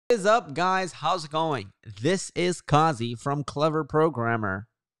What is up, guys? How's it going? This is Qazi from Clever Programmer.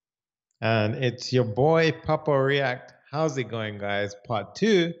 And it's your boy Papa React. How's it going, guys? Part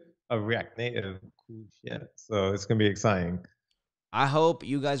 2 of React Native. Cool shit. So it's gonna be exciting. I hope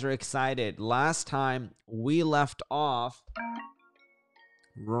you guys are excited. Last time we left off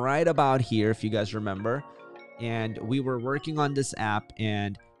right about here, if you guys remember, and we were working on this app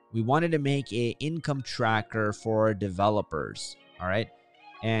and we wanted to make a income tracker for developers. All right.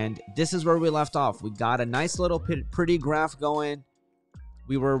 And this is where we left off. We got a nice little pretty graph going.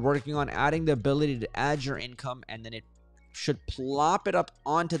 We were working on adding the ability to add your income, and then it should plop it up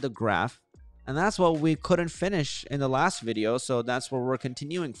onto the graph. And that's what we couldn't finish in the last video, so that's where we're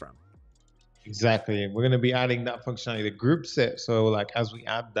continuing from. Exactly. We're gonna be adding that functionality, the group set. So like as we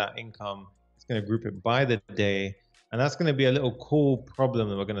add that income, it's gonna group it by the day. And that's gonna be a little cool problem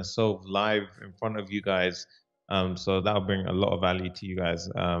that we're gonna solve live in front of you guys. So that'll bring a lot of value to you guys.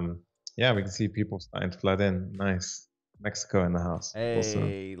 Yeah, we can see people starting to flood in. Nice. Mexico in the house. Awesome.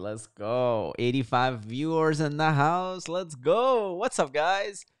 Hey, let's go. 85 viewers in the house. Let's go. What's up,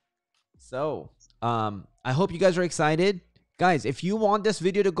 guys? So, I hope you guys are excited. Guys, if you want this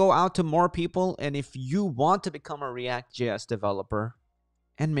video to go out to more people, and if you want to become a React.js developer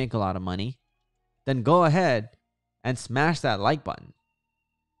and make a lot of money, then go ahead and smash that like button.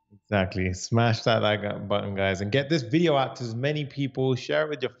 Exactly. Smash that like button, guys, and get this video out to as many people. Share it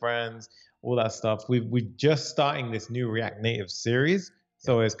with your friends, all that stuff. We're just starting this new React Native series,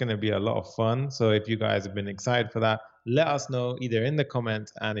 so it's going to be a lot of fun. So if you guys have been excited for that, let us know either in the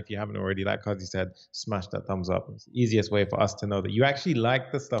comments, and if you haven't already, like Kazi said, smash that thumbs up. It's the easiest way for us to know that you actually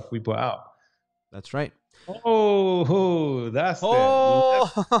like the stuff we put out. That's right. Oh, that's oh.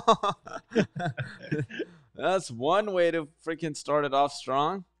 That's one way to freaking start it off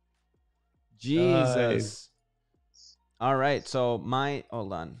strong. Jesus. Nice. All right. So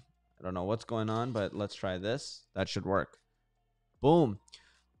hold on. I don't know what's going on, but let's try this. That should work. Boom.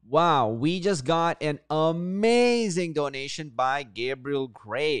 Wow. We just got an amazing donation by Gabriel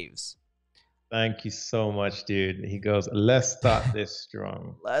Graves. Thank you so much, dude. He goes, let's start this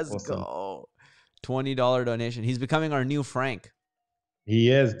strong. Let's go. $20 donation. He's becoming our new Frank. He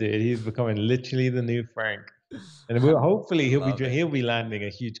is, dude. He's becoming literally the new Frank. And hopefully he'll be landing a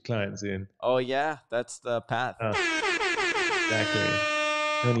huge client soon. Oh yeah, that's the path. Exactly.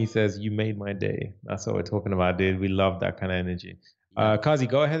 Tony says, "You made my day." That's what we're talking about, dude. We love that kind of energy. Yeah. Kazi,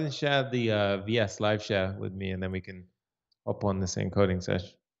 go ahead and share the VS live share with me, and then we can hop on this encoding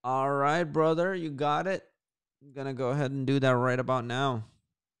session. All right, brother, you got it. I'm gonna go ahead and do that right about now.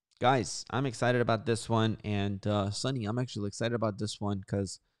 Guys, I'm excited about this one, and Sonny, I'm actually excited about this one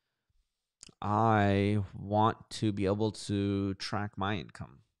because I want to be able to track my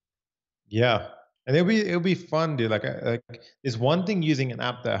income. Yeah, and it'll be fun, dude. Like there's one thing using an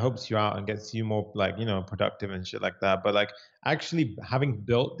app that helps you out and gets you more like productive and shit like that. But like actually having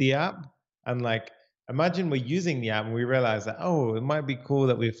built the app and like imagine we're using the app and we realize that it might be cool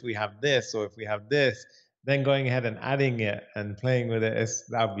that if we have this or if we have this, then going ahead and adding it and playing with it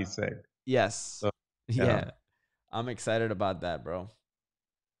that would be sick. Yes. So, yeah. I'm excited about that, bro.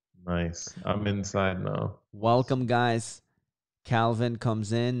 Nice. I'm inside now. Welcome, guys. Calvin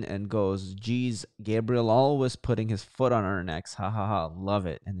comes in and goes, geez, Gabriel always putting his foot on our necks. Ha ha ha. Love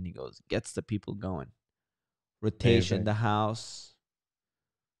it. And then he goes, gets the people going. Rotation, the house.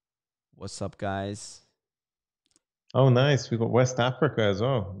 What's up, guys? Oh, nice. We got West Africa as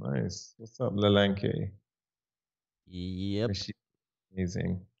well. Nice. What's up, Lelenke? Yep.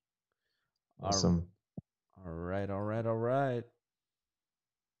 Amazing. Awesome. All right.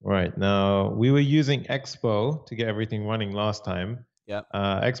 Right. Now, we were using Expo to get everything running last time. Yep.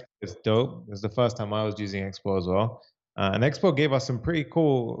 Expo is dope. It was the first time I was using Expo as well. And Expo gave us some pretty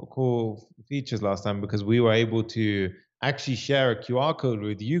cool features last time because we were able to actually share a QR code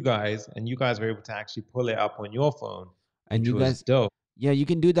with you guys, and you guys were able to actually pull it up on your phone. And you guys, dope. Yeah, you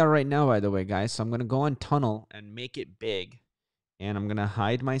can do that right now, by the way, guys. So I'm going to go on Tunnel and make it big. And I'm going to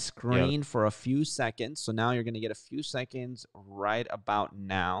hide my screen for a few seconds. So now you're going to get a few seconds right about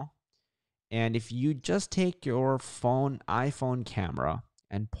now. And if you just take your iPhone camera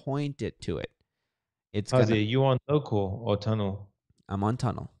and point it to it, it's going to... You on local or Tunnel? I'm on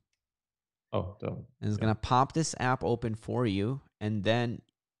Tunnel. Oh, dope. And it's going to pop this app open for you. And then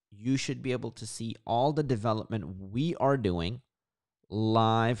you should be able to see all the development we are doing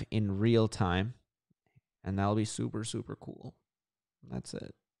live in real time. And that'll be super, super cool. That's it.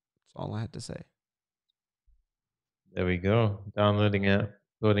 That's all I had to say. There we go. Downloading it.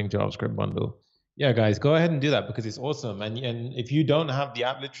 Loading JavaScript bundle. Yeah, guys, go ahead and do that because it's awesome. And if you don't have the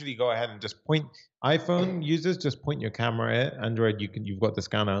app, literally go ahead and just point. iPhone users, just point your camera at it. Android, you've got the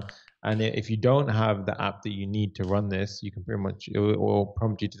scanner. And if you don't have the app that you need to run this, you can pretty much it will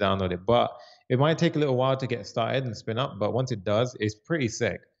prompt you to download it. But it might take a little while to get started and spin up. But once it does, it's pretty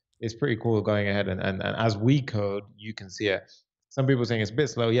sick. It's pretty cool going ahead and as we code, you can see it. Some people saying it's a bit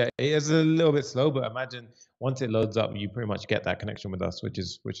slow. Yeah, it is a little bit slow, but imagine once it loads up, you pretty much get that connection with us, which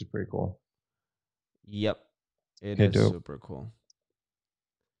is pretty cool. Yep. It Okay, is dope. super cool.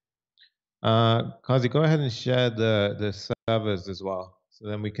 Kazi, go ahead and share the servers as well, so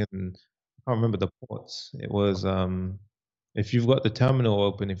then we can. I can't remember the ports. It was if you've got the terminal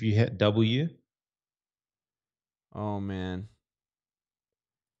open, if you hit W. Oh man.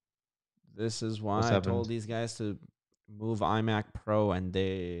 This is What's why I told happened? these guys to move iMac Pro and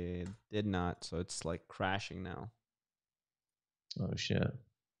they did not. So it's like crashing now. Oh shit.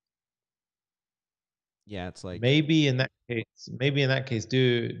 Yeah, it's like Maybe in that case,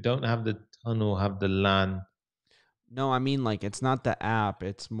 don't have the tunnel, have the LAN, no, I mean like it's not the app,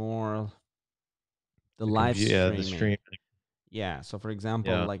 it's more the the live computer, the streaming. stream. Yeah, so for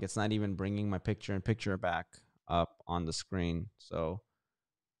example, Yeah. like it's not even bringing my picture in picture back up on the screen. So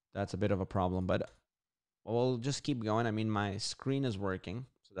that's a bit of a problem, but we'll just keep going. I mean, my screen is working,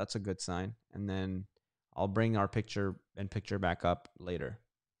 so that's a good sign. And then I'll bring our picture and picture back up later.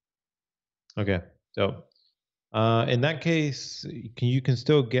 Okay. So, in that case, you can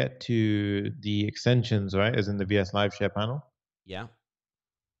still get to the extensions, right? As in the VS Live Share panel. Yeah.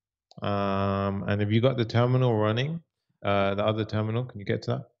 And have you got the terminal running? The other terminal, can you get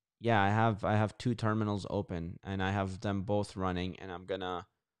to that? Yeah, I have two terminals open and I have them both running and I'm going to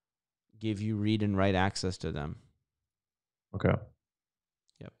give you read and write access to them. Okay.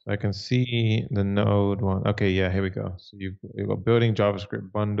 Yep. So I can see the node one. Okay, yeah, here we go. So you've got building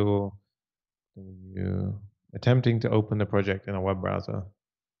JavaScript bundle. You attempting to open the project in a web browser.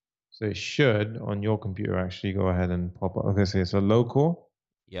 So it should on your computer actually go ahead and pop up. Okay, so local.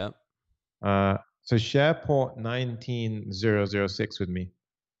 Yep. So share port 19006 with me.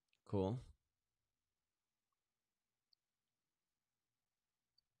 Cool.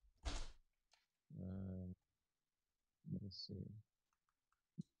 Let me see.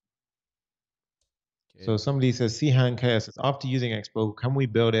 Okay. So somebody says, Sihan Chaos says, after using Expo, can we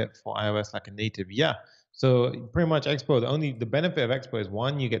build it for iOS like a native? Yeah. So pretty much Expo, the benefit of Expo is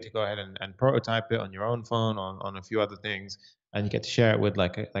one, you get to go ahead and prototype it on your own phone, on a few other things, and you get to share it with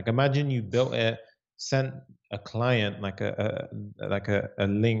like imagine you built it, sent a client like a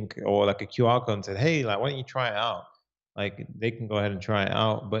link or like a QR code and said, hey, like why don't you try it out? Like they can go ahead and try it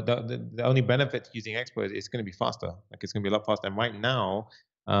out. But the only benefit to using Expo is it's going to be faster. Like it's going to be a lot faster. And right now,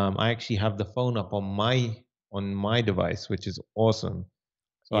 I actually have the phone up on my device, which is awesome.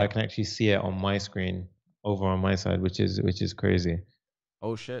 So I Yeah. can actually see it on my screen over on my side, which is crazy.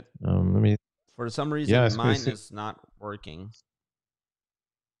 Oh shit. Let me. For some Yeah, reason mine is not working.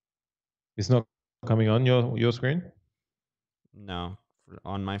 it's not coming on your screen. No,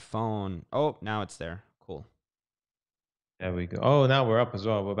 on my phone. Oh, now it's there. Cool. There we go. Oh, now we're up as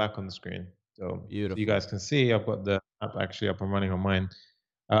well. We're back on the screen. So you Beautiful. guys can see I've got the app actually up and running on mine.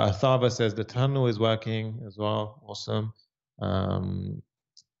 Athava says the tunnel is working as well. Awesome. Um,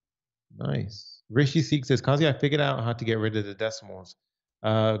 Nice. Rishi Seek says, Kazi, I figured out how to get rid of the decimals.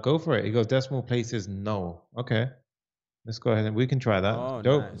 Go for it. He goes, decimal places, no. Okay. Let's go ahead and we can try Oh, that.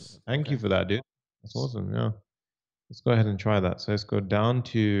 Dope. nice. Thank you Okay. for that, dude. That's awesome. Yeah. Let's go ahead and try that. So let's go down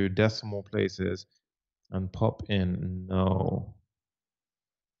to decimal places and pop in no.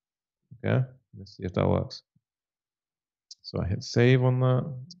 Okay. Let's see if that works. So I hit save on that.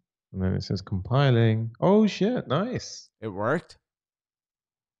 And then it says compiling. Oh shit. Nice. It worked?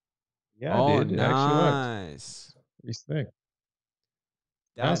 Yeah, Oh, dude. It actually worked. nice. Pretty sick.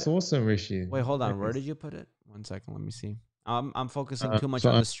 That's That awesome, Rishi. Wait, hold on. Where did Nice. you put it? One second, let me see. I'm focusing Uh, too much so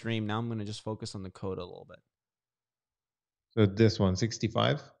on I'm the stream. Now I'm gonna just focus on the code a little bit. So this one,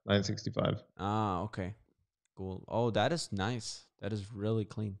 65, line 65. Ah, okay. Cool. Oh, that is nice. That is really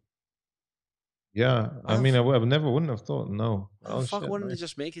clean. Yeah, Why I the mean, f- wouldn't have thought. No. why the Oh fuck shit, wouldn't they nice.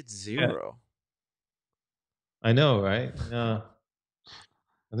 just make it Yeah, 0? I know, right? Yeah,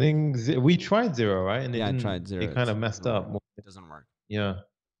 I think we tried zero, right? And it Yeah, I didn't. tried 0. It kind It of messed doesn't work. up. It doesn't work. Yeah,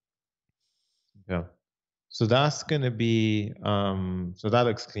 yeah. So that's gonna be. So that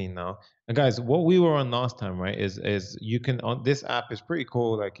looks clean now. And guys, what we were on last time, right? Is you can on this app is pretty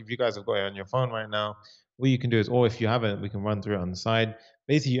cool. Like if you guys have got it on your phone right now, what you can do is, or if you haven't, we can run through it on the side.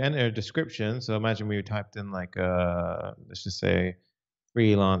 Basically, you enter a description. So imagine we typed in like let's just say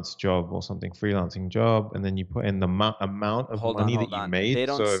freelance job or something, freelancing job, and then you put in the amount of Hold on, money that hold you on. made.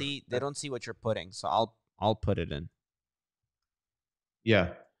 So if, They don't see what you're putting. So I'll put it in. yeah,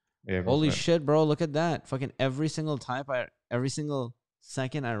 yeah, go Holy for it. shit, bro, look at that. Fucking every single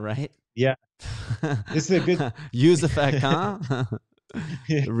second I write. Yeah, this is a good Use effect, huh?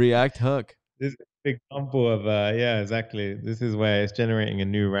 React hook. this is an example of yeah, exactly. This is where it's generating a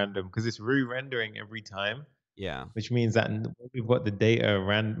new random because it's re-rendering every time, Yeah. which means that when we've got the data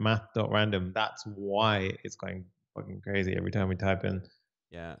math.random, that's why it's going fucking crazy every time we type in.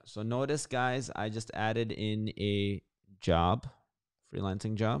 Yeah. So notice, guys, I just added in a job,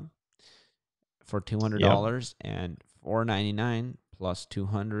 freelancing job for Yep, $200 and $499 plus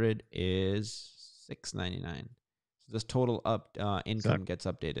 200 is $699. So this total income exactly. gets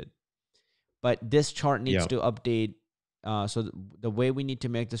updated. But this chart needs Yep. to update. So the way we need to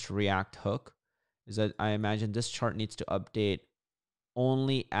make this React hook is that I imagine this chart needs to update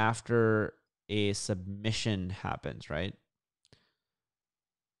only after a submission happens, right?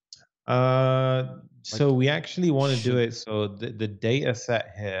 So Like we actually want to do should. it. So the data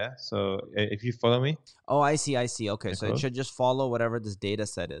set here. So if you follow me Oh, I see. I see. Okay, in the so it code. should just follow whatever this data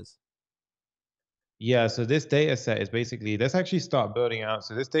set is. Yeah, so this data set is basically, let's actually start building out.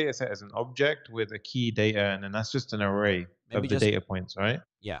 So this data set is an object with a key data, and then that's just an array Maybe of the just data points, right?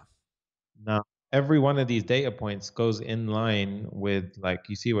 yeah. Now, every one of these data points goes in line with, like,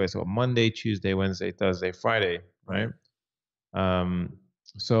 you see where it's Monday, Tuesday, Wednesday, Thursday, Friday, Right. right? Um,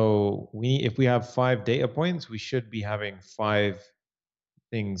 so if we have 5 data points, we should be having 5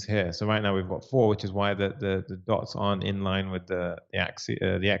 things here. So right now we've got 4, which is why the dots aren't in line with the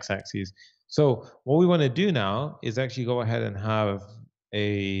x-axis. So what we want to do now is actually go ahead and have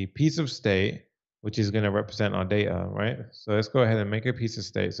a piece of state which is going to represent our data, right? So let's go ahead and make a piece of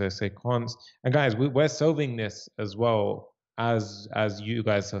state. So let's say const. And guys, we're solving this as well as you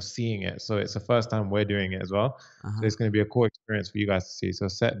guys are seeing it. So it's the first time we're doing it as well. So Uh-huh. it's going to be a cool experience for you guys to see. So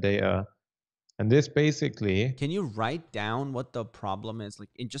set data. And this basically, Can you write down what the problem is? Like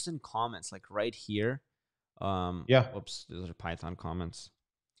in comments, like right here. yeah, Whoops, those are Python comments.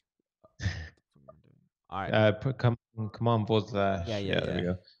 All right. come on board Yeah, slash. yeah, Yeah, there we yeah.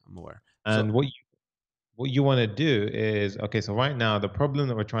 go. I'm aware. So And what you want to do is, okay, so right now the problem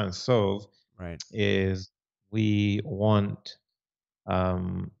that we're trying to solve right. is we want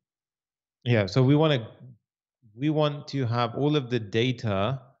um yeah, so we want to have all of the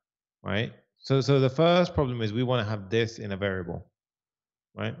data, right? So the first problem is we want to have this in a variable,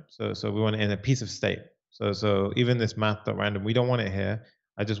 right? So we want it in a piece of state. So even this math.random, we don't want it here.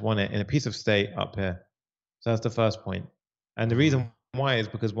 I just want it in a piece of state up here. So that's the first point. And the Uh-huh. reason why is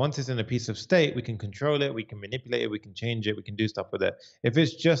because once it's in a piece of state, we can control it, we can manipulate it, we can change it, we can do stuff with it. If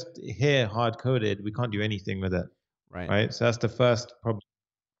it's just here hard coded, we can't do anything with it, Right. right? So that's the first problem.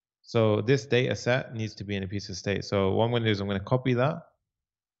 So this data set needs to be in a piece of state. So what I'm going to do is I'm going to copy that,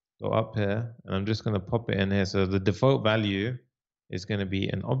 go up here, and I'm just going to pop it in here. So the default value is going to be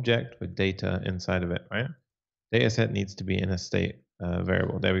an object with data inside of it, right? Data set needs to be in a state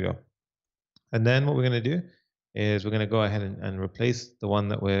variable. There we go. And then what we're going to do is we're going to go ahead and replace the one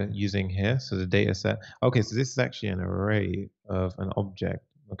that we're using here. So the data set. Okay, so this is actually an array of an object.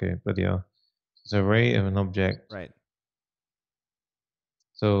 Okay, but yeah, it's an array of an object. Right.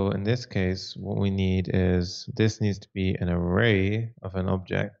 So in this case, what we need is this needs to be an array of an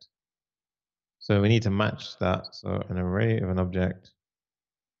object. So we need to match that. So an array of an object.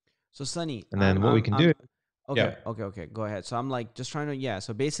 So Sunny, And then what we can do, I'm okay, yeah, okay, okay. Go ahead. So I'm like just trying to yeah.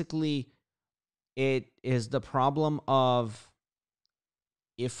 So basically, it is the problem of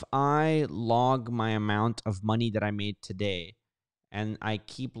if I log my amount of money that I made today and I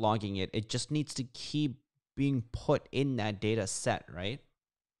keep logging it, it just needs to keep being put in that data set, right?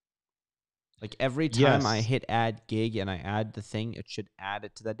 Like every time I yes, hit add gig and I add the thing, it should add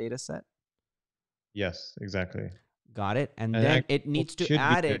it to that data set. yes, exactly. Got it. And And then actually what we should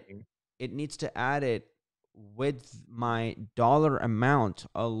be doing, it needs to add it with my dollar amount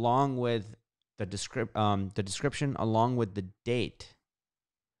along with the description along with the date.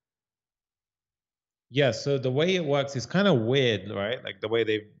 yeah, so the way it works is kind of weird, right? Like the way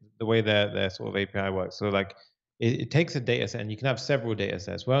their sort of API works. So like it takes a data set and you can have several data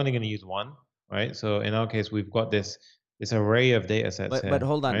sets. We're only going to use one, right? So in our case, we've got this array of data sets But here,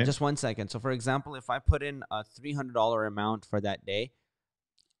 hold on, right? just 1 second. So for example, if I put in a $300 amount for that day,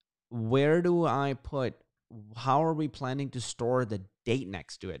 where do I put how are we planning to store the date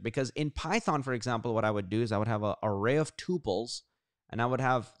next to it? Because in Python, for example, what I would do is I would have an array of tuples and I would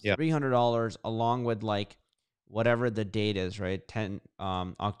have Yeah. $300 along with like whatever the date is, right? 10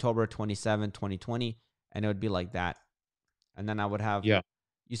 October 27, 2020, and it would be like that. and then I would have, Yeah.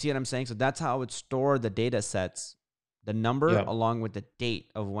 you see what I'm saying? So that's how I would store the data sets, the number Yeah. along with the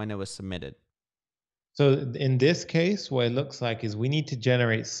date of when it was submitted. So in this case, what it looks like is we need to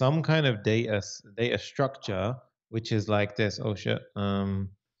generate some kind of data structure, which is like this. Oh shit. So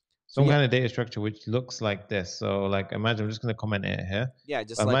Some yeah, kind of data structure which looks like this. So like imagine, I'm just gonna comment it here. yeah,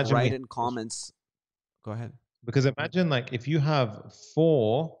 just like Imagine we write have in this, comments. Go ahead. because imagine like if you have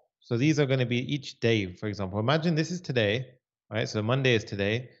four, so these are going to be each day, for example. Imagine this is today, right? So Monday is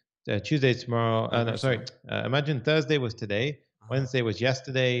today, Tuesday is tomorrow. I No, sorry. understand. Imagine Thursday was today, Uh-huh. Wednesday was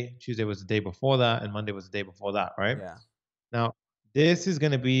yesterday, Tuesday was the day before that, and Monday was the day before that, right? Yeah. Now, this is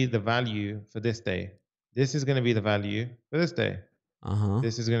going to be the value for this day. This is going to be the value for this day. Uh-huh.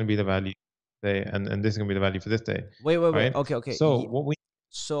 This is going to be the value day, and this is going to be the value for this day, Wait, wait, wait. right? Okay, okay. So what we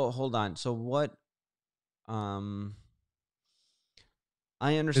So hold on. So what, um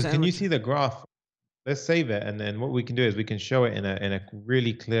I Because understand can you what you see the graph? Let's save it, and then what we can do is we can show it in a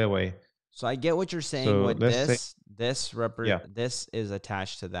really clear way. so I get what you're saying So with let's say, yeah, this is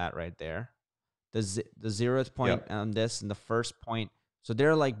attached to that right there. The 0th yeah, point on this and the first point. So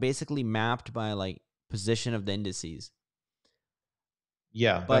they're like basically mapped by like position of the indices.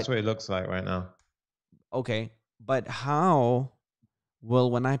 yeah. That's But what it looks like right now. okay, but how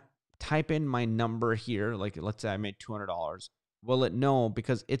will, when I type in my number here, like let's say I made $200, will it know,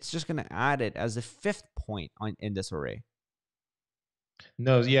 because it's just going to add it as a 5th point on in this array.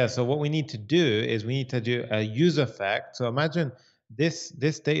 No, yeah. So what we need to do is we need to do a use effect. So imagine this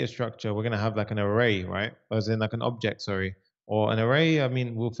data structure. We're gonna have like an array, right? As in like an object, sorry, or an array. I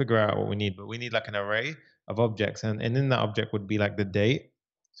mean, we'll figure out what we need, but we need like an array of objects, and in that object would be like the date.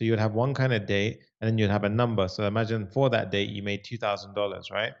 So you would have one kind of date, and then you'd have a number. So imagine for that date you made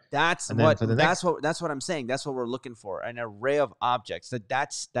 $2,000, right? That's And then what for the next, that's what I'm saying. That's what we're looking for. An array of objects.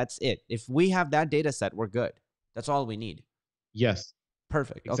 That's it. If we have that data set, we're good. That's all we need. yes,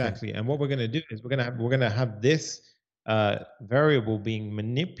 Perfect. Okay. exactly. And what we're going to do is we're going to have this variable being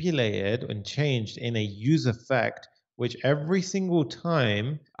manipulated and changed in a use effect, which every single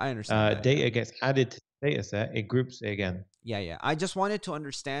time I understand that. Yeah. data gets added to the data set, it groups it again. Yeah, yeah. I just wanted to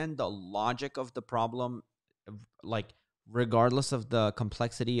understand the logic of the problem, like regardless of the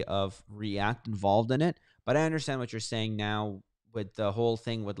complexity of React involved in it. But I understand what you're saying now with the whole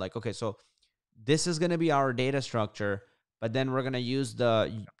thing with like, okay, so this is going to be our data structure, but then we're going to use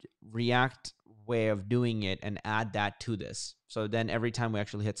the React way of doing it and add that to this. So then every time we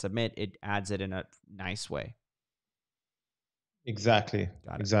actually hit submit, it adds it in a nice way. Exactly.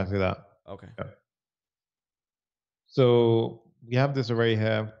 Got it. Exactly that. Okay. Yeah. So we have this array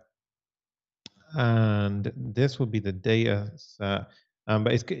here, and this will be the data set.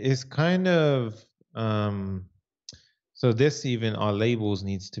 But it's kind of so this, even our labels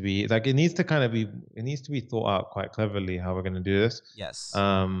needs to be like, it needs to kind of be, it needs to be thought out quite cleverly how we're going to do this. Yes.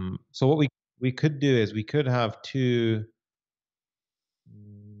 So what we could do is we could have mm,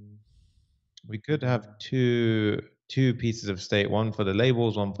 two pieces of state, one for the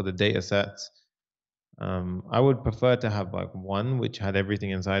labels, one for the data sets. I would prefer to have like one which had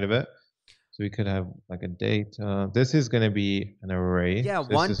everything inside of it. So we could have like a data. This is going to be an array. Yeah, So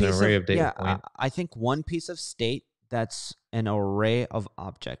this one is an piece array of of data points. I think one piece of state that's an array of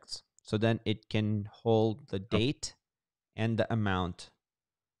objects. So then it can hold the date and the amount.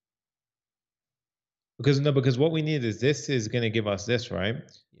 Because what we need is this is going to give us this, right?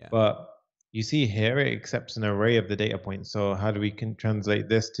 Yeah. But you see here it accepts an array of the data points. So how do we can translate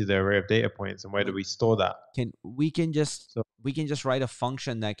this to the array of data points, and I where do mean, we store that? we So can just write a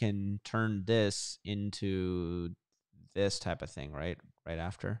function that can turn this into this type of thing, right? Right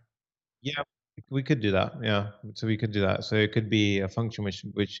after. yeah, we could do that. Yeah, so we could do that. So it could be a function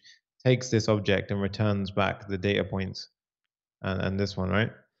which takes this object and returns back the data points, and this one,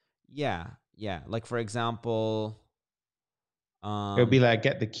 right? Yeah, yeah. Like for example, It'll be um like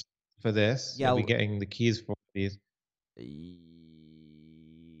get the key for this. yeah, It'll be getting the keys for these.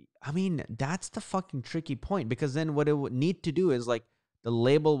 I mean, that's the fucking tricky point, because then what it would need to do is like the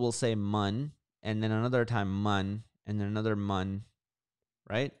label will say mun, and then another time mun, and then another mun,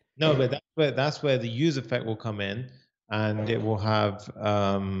 right? No, but that's where the use effect will come in, and it will have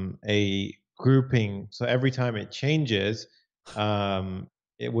a grouping. So every time it changes,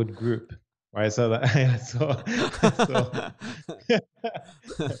 it would group, right? So that so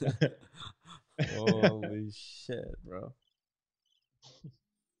Holy shit, bro.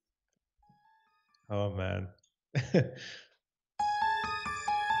 oh man.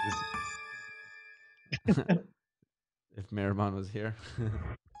 If Miraban was here.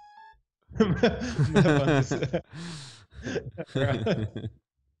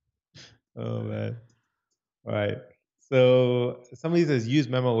 Oh man. All right. So somebody says use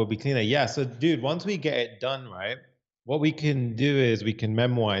memo will be cleaner. Yeah. So dude, once we get it done, right? What we can do is we can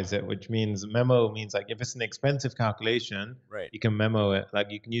memoize it, which means memo means like if it's an expensive calculation, Right. you can memo it.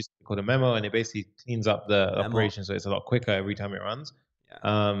 Like you can use something called a memo, and it basically cleans up the Memo. operation, so it's a lot quicker every time it runs. Yeah.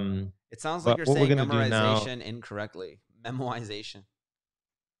 Um, It sounds like but you're what we're saying gonna do now memorization incorrectly. Memoization.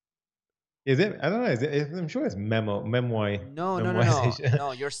 is it? I don't know. I'm sure it's No, no, no, no. memoization.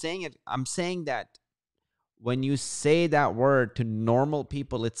 No, you're saying it. I'm saying that when you say that word to normal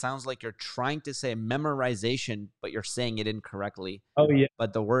people, it sounds like you're trying to say memorization, but you're saying it incorrectly. Oh yeah,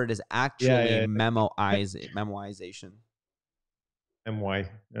 But the word is yeah, actually yeah. memoization. My. Yeah.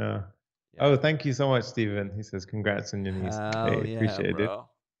 Yeah. Oh, thank you so much, Stephen. He says, congrats on your news. Hell Hey, yeah, appreciate it, dude. bro.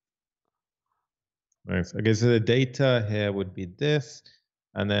 Nice. Okay, so the data here would be this.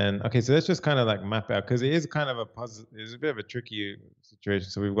 And then, okay, so let's just kind of like map it out because it is kind of a puzzle. It's a bit of a tricky situation.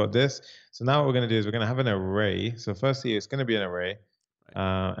 So we've got this. So now what we're going to do is we're going to have an array. So firstly, it's going to be an array.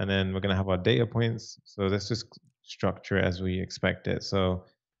 Right. And then we're going to have our data points. So let's just structure it as we expect it. So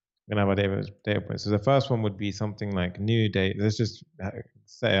we're going to have our data points. So the first one would be something like new date. Let's just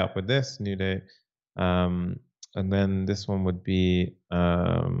set it up with this new date. And then this one would be,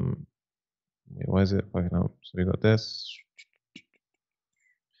 wait, why is it fucking up? So we got this.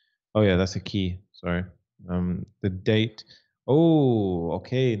 Oh yeah, that's a key. Sorry. The date. Oh,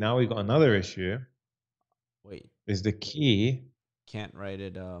 okay. Now we got another issue. Wait, Is the key? can't write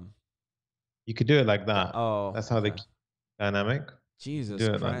it. You could do it like that. Oh, That's how the okay. key dynamic. You could Jesus do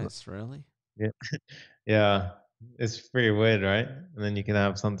it like that. Christ, really? Yeah. Yeah. It's pretty weird, right? And then you can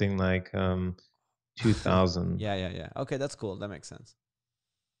have something like 2000. Yeah, yeah, yeah. Okay, that's cool. That makes sense.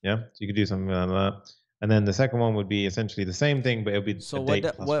 Yeah. So you could do something like that. And then the second one would be essentially the same thing, but it'll be So a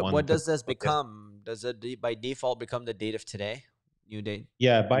date plus one. what Because does this become? Does it by default become the date of today? New date?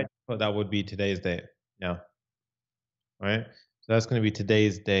 yeah, by default, that would be today's date. Yeah. Right. So that's going to be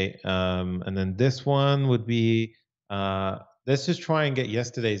today's date. And then this one would be, let's just try and get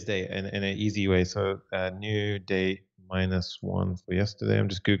yesterday's date in an easy way. So new date -1 for yesterday. I'm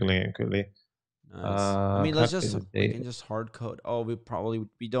just Googling it quickly. Nice. I mean, let's Calculate just the we date. can just hard code. Oh, we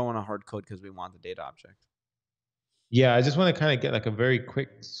don't want to hard code because we want the data object. Yeah, I just want to kind of get like a very quick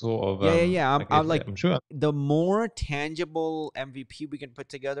sort of Yeah, yeah, yeah. like I'm if like I'm sure. the more tangible MVP we can put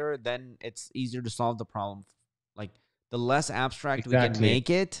together, then it's easier to solve the problem. Like the less abstract we can Exactly. make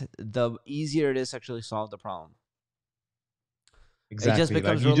it, the easier it is to actually solve the problem. It just Exactly. Like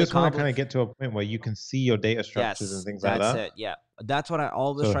becomes you really just want to kind complicated. of get to a point where you can see your data structures and Yes, things like that's that. it. Yeah, that's what I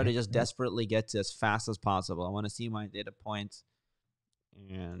always So try to just desperately get to as fast as possible. I want to see my data points,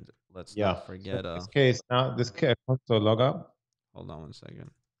 and let's yeah. not So forget. in this case, now this case console log up. Hold on 1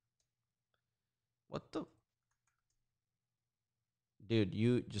 second. What the? Dude,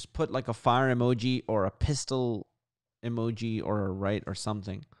 you just put like a fire emoji or a pistol emoji or a right or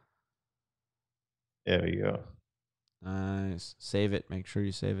something. There we go. Nice. Save it. Make sure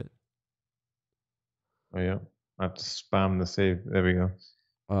you save it. Oh yeah. I have to spam the save. There we go.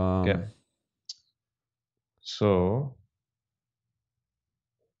 Okay. So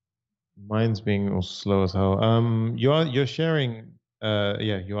mine's being all slow as hell. You're sharing. Yeah,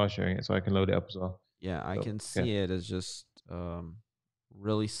 you are sharing it, so I can load it up as well. Yeah, I So, can okay. see it as just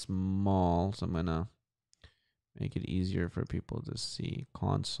really small. So I'm gonna make it easier for people to see.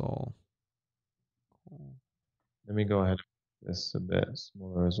 Console. Cool. Let me go ahead. This a bit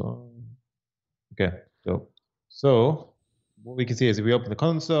smaller as well. Okay. So what we can see is if we open the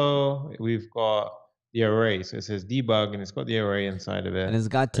console, we've got the array. So it says debug, and it's got the array inside of it. And it's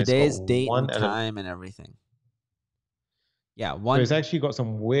got And it's got today's date one and element. time and everything. Yeah, So one it's actually got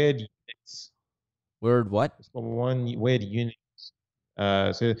some weird units. word what? It's got one weird unit.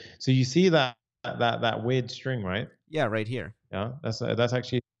 So you see that weird string, right? Yeah, right here. Yeah, that's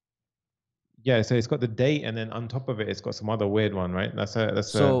actually, yeah. So it's got the date, and then on top of it, it's got some other weird one, right?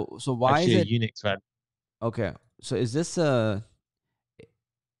 So why is actually a it Unix value. okay? So is this a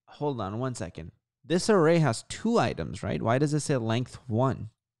hold on 1 second. This array has 2 items, right? Why does it say length 1?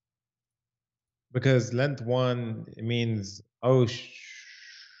 Because length 1 means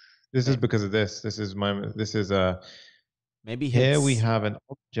this is because of this. This is maybe here we hits have an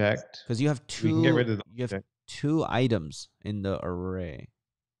object. because you have We can get two rid of the you have object. 2 items in the array.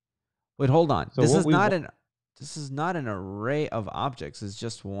 Wait, hold on. So This what is we not want, an array of objects. It's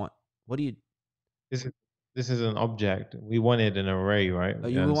just one. What do you this is an object. We wanted an array, right?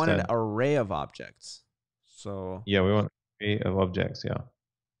 you want an Instead. array of objects. So Yeah, we want an array of objects. Yeah,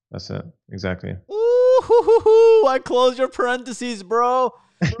 that's it. Exactly. ooh, I closed your parentheses, bro.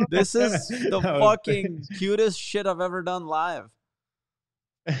 This is the That was- fucking cutest shit I've ever done live.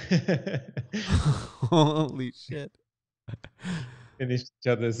 Holy shit. Finish each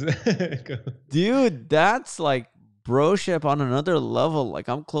other's. Dude, that's like broship on another level. Like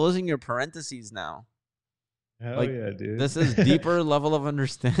I'm closing your parentheses now. Hell Like yeah, dude. this is deeper level of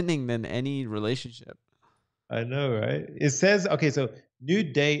understanding than any relationship. I know, right? It says, okay, so new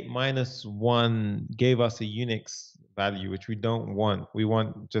date -1 gave us a Unix value, which we don't want. We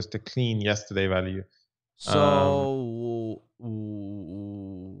want just a clean yesterday value. Um, So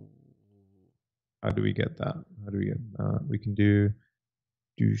how do we get that? How do we get we can do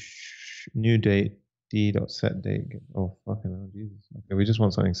new date d dot set date. Oh fucking hell, Jesus. Okay, we just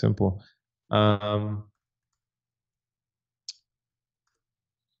want something simple.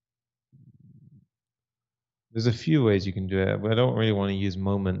 There's a few ways you can do it, but I don't really want to use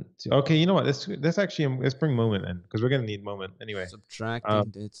moment. Okay, you know what? Let's bring moment in because we're gonna need moment anyway. subtracting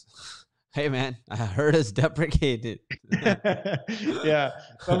dates. Hey man, I heard it's deprecated. Yeah,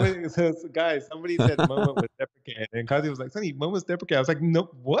 somebody said moment was deprecated, and Kazi was like, "Sonny, moment's deprecated." I was like, "No,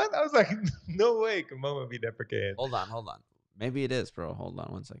 what?" I was like, "No way, can moment be deprecated?" Hold on. Maybe it is, bro. Hold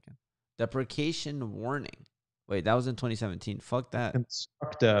on 1 second. Deprecation warning. Wait, that was in 2017. Fuck that.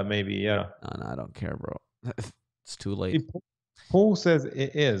 Constructor, maybe, yeah. No, I don't care, bro. It's too late. Paul says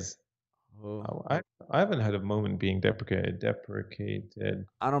it is. Oh. I haven't heard of moment being deprecated.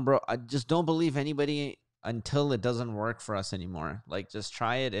 I don't, bro. I just don't believe anybody until it doesn't work for us anymore. Like, just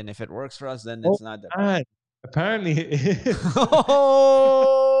try it, and if it works for us, then Oh, it's not man. Apparently it is.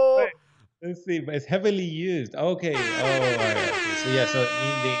 Oh, Wait, let's see, but it's heavily used. Okay. Oh, all right. Okay. So yeah, so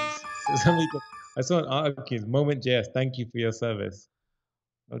meaning so somebody I saw an article, moment JS, thank you for your service.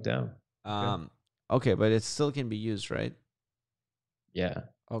 Oh damn. Okay. okay, but it still can be used, right? Yeah.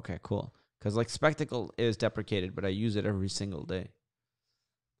 Okay, cool. Because like spectacle is deprecated, but I use it every single day.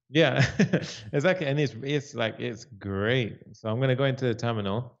 Yeah. Exactly. And it's great. So I'm gonna go into the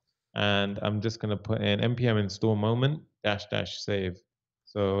terminal and I'm just gonna put in npm install moment dash dash save.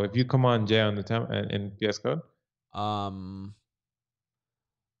 So if you command J on the in VS Code. All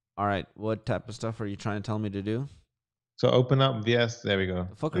right. What type of stuff are you trying to tell me to do? So open up VS. There we go.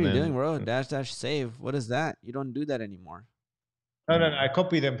 The fuck are And you doing, then bro? Dash dash save. What is that? You don't do that anymore. no. I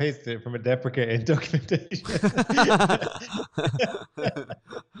copied and pasted it from a deprecated documentation.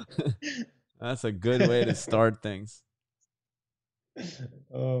 That's a good way to start things.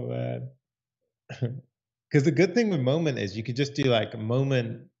 Oh man. Because the good thing with moment is you could just do like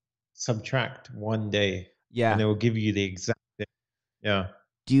moment subtract 1 day, and Yeah. it will give you the exact day. Yeah.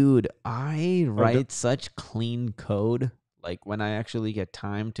 Dude, I Oh, write such clean code. Like when I actually get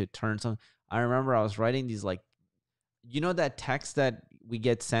time to turn some. I remember I was writing these like, you know, that text that we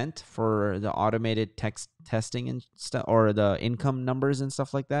get sent for the automated text testing and stuff, or the income numbers and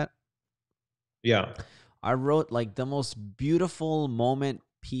stuff like that. yeah. I wrote like the most beautiful moment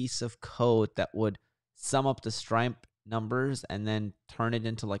piece of code that would sum up the Stripe numbers and then turn it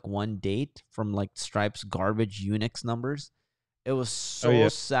into like one date from like Stripe's garbage Unix numbers. It was Oh so yeah.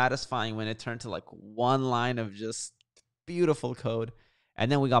 satisfying when it turned to like one line of just beautiful code.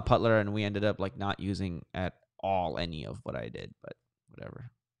 And then we got Putler and we ended up like not using at all any of what I did, but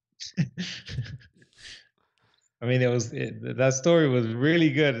whatever. I mean, that story was really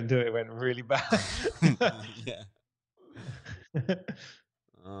good until it went really bad. Yeah.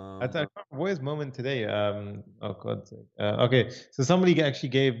 I can't remember what is moment today. Oh God's sake. Okay, so somebody actually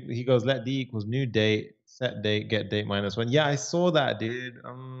he goes, let d equals new date, set date, get date -1. Yeah, I saw that, dude.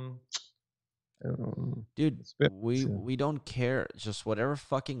 Dude, It's a bit, we don't care. Just whatever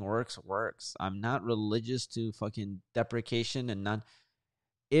fucking works. I'm not religious to fucking deprecation and not.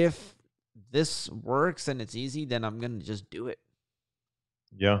 If this works and it's easy, then I'm gonna just do it.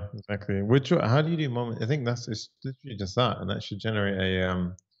 yeah, exactly. How do you do moment? I think that's just literally just that, and that should generate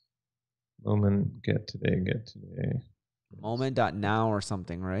a moment get today. Moment.now or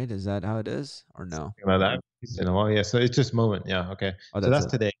something, right? Is that how it is? Or no? Something like that. It's in a while. Yeah, so it's just moment. Yeah, okay. Oh, So that's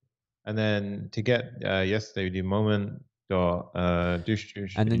that's it. today. And then to get yesterday, we do moment dot And you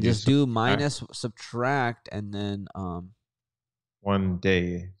then do just do subtract minus subtract and then 1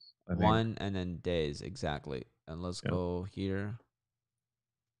 day, I think. one and then days exactly. And let's Yeah, go here.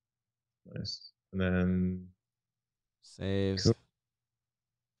 nice. And then Saves. cool.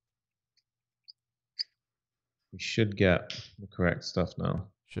 We should get the correct stuff now.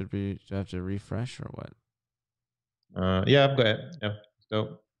 Should we do I have to refresh or what? Yeah, I've got it. Yeah,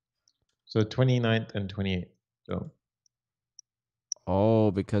 so 29th and 28th. So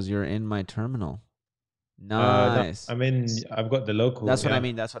Because you're in my terminal. no, Nice. I've got the local. That's what I Yeah,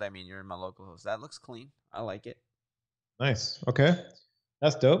 mean. That's what I mean. You're in my local host. That looks clean. I like it. nice. Okay,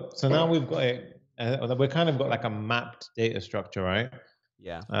 that's dope. So now we've got it. We kind of got like a mapped data structure, right?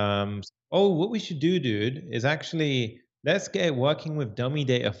 Yeah. Oh, what we should do, dude, is actually let's get it working with dummy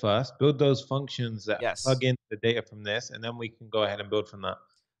data first. Build those functions that Yes. plug in the data from this, and then we can go ahead and build from that.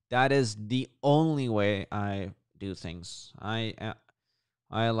 That is the only way I do things. I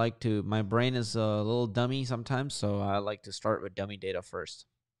like to, my brain is a little dummy sometimes, so I like to start with dummy data first.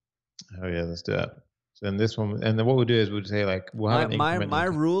 Oh yeah, let's do that. So then this one, and then what we'll do is we'll say like we'll have My an my increment my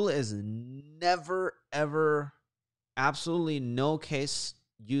in time. rule is never ever, absolutely no case,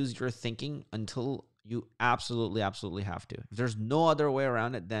 use your thinking until you absolutely have to. If there's no other way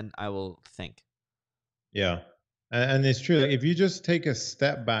around it, then I will think. Yeah, and it's true. Like, if you just take a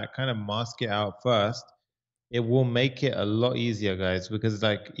step back, kind of mask it out first, it will make it a lot easier, guys. Because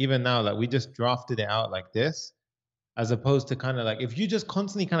like even now, like we just drafted it out like this, as opposed to kind of like if you just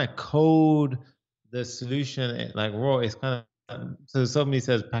constantly kind of code the solution like raw, it's kind of so somebody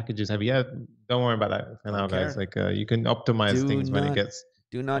says packages heavy. Yeah, don't worry about that for Don't now, guys. care. Like you can optimize Do things when it not gets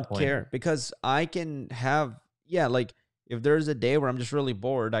do to that not point. care, because I can have, yeah, like if there's a day where I'm just really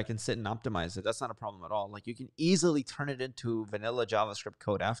bored, I can sit and optimize it. That's not a problem at all. Like you can easily turn it into vanilla JavaScript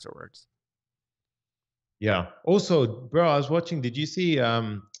code afterwards. Yeah. Also, bro, I was watching. Did you see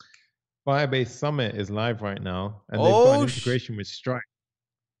Firebase Summit is live right now, and they've got an integration with Stripe.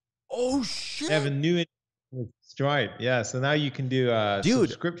 Oh They have a shit. new with Stripe. Yeah, so now you can do Dude,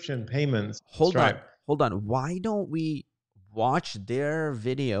 subscription payments with hold on. Stripe. Hold on. Why don't we watch their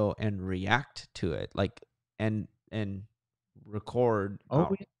video and react to it? Like and record Oh,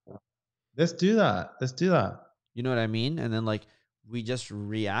 our, yeah. Let's do that. Let's do that. you know what I mean? And then like we just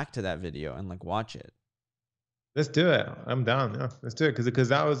react to that video and like watch it. Let's do it. I'm down. Yeah, let's do it because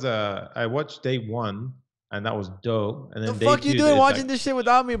that was I watched day one and that was dope, and The then day fuck you two doing is watching like this shit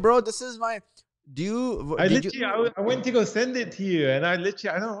without me, bro? This is my, do you I did you literally I went to go send it to you, and I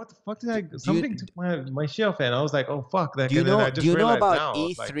literally I don't know what the fuck did do, I do you something took my shelf, and I was like, oh fuck, like, do you and then know I do just you know realized about now I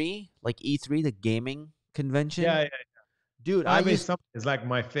was like, E3? Like E3, the gaming yeah, convention? yeah, Dude, Firebase Summit is like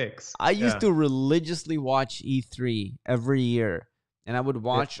my fix. I used Yeah, to religiously watch E3 every year, and I would yeah,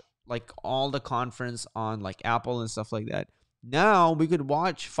 watch like all the conference on like Apple and stuff like that. Now we could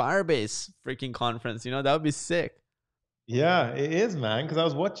watch Firebase freaking conference. You know, that would be sick. yeah, it is, man. Because I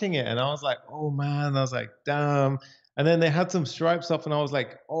was watching it and I was like, oh man, I was like, damn. And then they had some Stripe stuff, and I was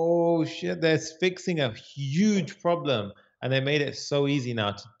like, oh shit, they're fixing a huge problem, and they made it so easy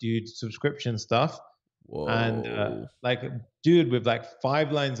now to do subscription stuff. And Whoa. like, dude, with like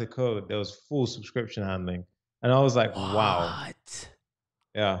 5 lines of code, there was full subscription handling, and I was like, wow, What?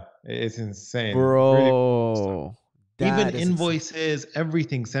 yeah, it's insane, really cool stuff. Bro, Even that is exciting. invoices,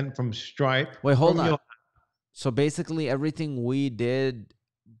 everything sent from Stripe Wait, hold from on. your. So basically, everything we did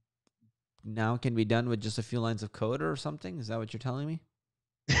now can be done with just a few lines of code or something? Is that what you're telling me?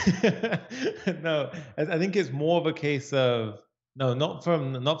 No, I think it's more of a case of no, not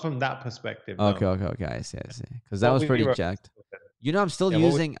from that perspective. Okay, No, okay, okay. I see, I see. Because that what was we pretty wrote. jacked. You know, Yeah,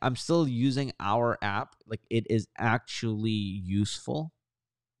 what we. I'm still using our app. Like it is actually useful.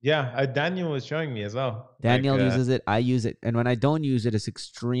 Yeah, Daniel was showing me as well. Like, Danielle uses it. I use it. And when I don't use it, it's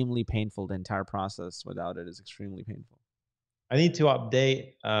extremely painful. The entire process without it is extremely painful. I need to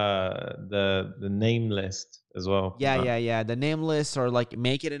update the name list as well for Yeah, that. yeah, yeah. The name list, or like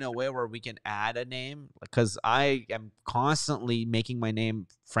make it in a way where we can add a name. Because I am constantly making my name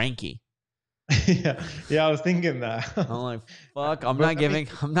Frankie. Yeah, yeah, I was thinking that. I'm like, fuck, But I mean,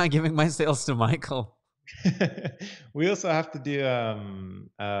 I'm not giving my sales to Michael. we also have to do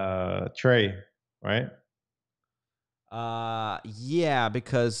Trey, right? Yeah,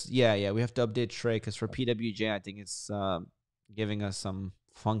 because yeah, we have to update Trey because for PWJ, I think it's giving us some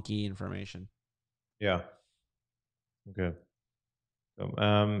funky information. Yeah. Okay.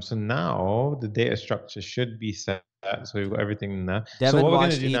 So now the data structure should be set. So we've got everything in there. So Devin what we're gonna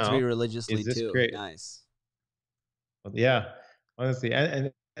watched do E3 now religiously is this too. create. Nice. Yeah, honestly,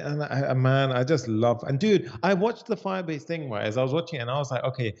 and man, I just love. And dude, I watched the Firebase thing right as I was watching it, and I was like,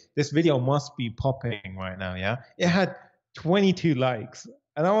 okay, this video must be popping right now. Yeah, it had 22 likes,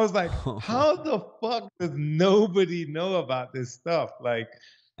 and I was like, how the fuck does nobody know about this stuff? Like,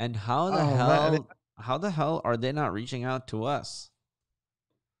 And oh man, how the hell are they not reaching out to us?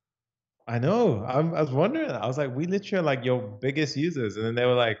 I know. I was wondering. I was like, we literally are like your biggest users, and then they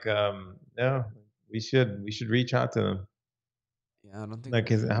were like, no, we should reach out to them. Yeah, I don't think Like,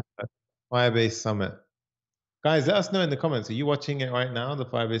 we've. is it Firebase Summit? Guys, let us know in the comments. Are you watching it right now, the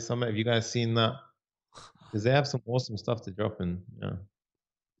Firebase Summit? Have you guys seen that? Because they have some awesome stuff to drop in. Yeah.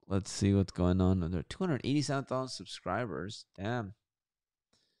 Let's see what's going on. There are 287,000 subscribers. Damn.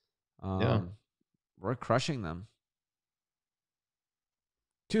 Yeah. Um, we're crushing them.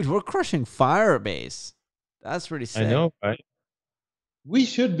 Dude, we're crushing Firebase. That's pretty I sick. know, right? We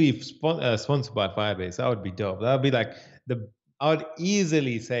should be sponsored by Firebase. That would be dope. That would be like the. I would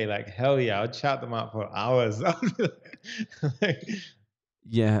easily say like hell yeah. I'd chat them out for hours. Like,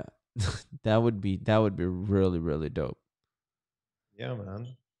 Yeah, that would be really really dope. yeah, man.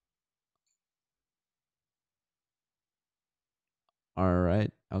 All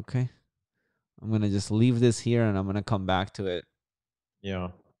right. Okay. I'm going to just leave this here and I'm going to come back to it Yeah.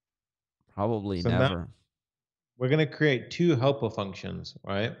 probably So now never. we're gonna create two helper functions,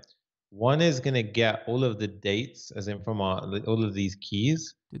 right? One is gonna get all of the dates, as in from our all of these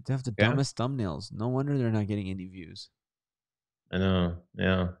keys. Dude, they have the Yeah, dumbest thumbnails. No wonder they're not getting any views. I know.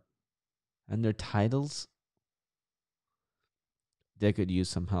 Yeah. And their titles, they could use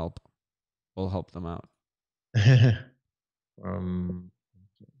some help. We'll help them out. um.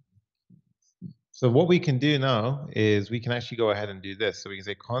 So what we can do now is we can actually go ahead and do this. So we can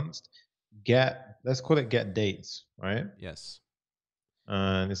say const get. Let's call it get dates, right? Yes.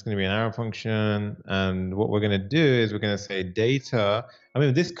 And it's going to be an arrow function. And what we're going to do is we're going to say data. I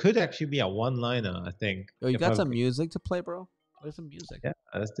mean, this could actually be a one-liner, I think. Yo, you If got I've, some music to play, bro? Play some music. yeah,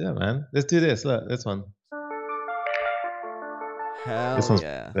 let's do it, man. Let's do this. Look, this one. This Hell one's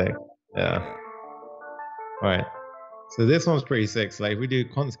yeah. sick. Hell Yeah. yeah. All right. So this one's pretty sick. So like we do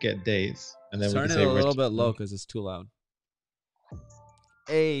const get dates, and then we Turn can it say a little return. bit low because it's too loud. Oh,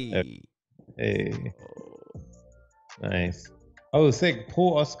 Hey. hey, Oh. nice. Oh, sick.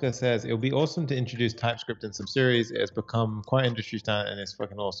 Paul Oscar says it'll be awesome to introduce TypeScript in some series. It's become quite industry standard, and it's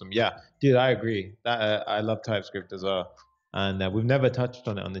fucking awesome. Yeah, dude, I agree. That I love TypeScript as well, and we've never touched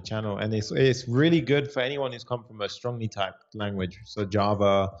on it on the channel, and it's really good for anyone who's come from a strongly typed language, so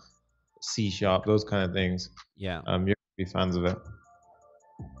Java, C sharp, those kind of things. Yeah. You're gonna be fans of it.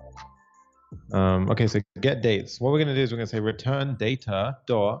 Okay, so get dates. What we're going to do is we're going to say return data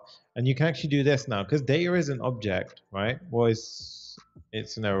dot, and you can actually do this now because data is an object, right? Well, it's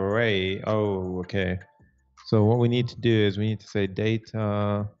an array. Oh, okay. So what we need to do is we need to say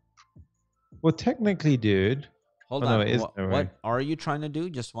data. Well, technically, dude. Hold Oh no, on. it is an array. What are you trying to do?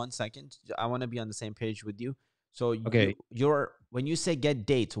 Just 1 second. I want to be on the same page with you. So Okay, you're when you say get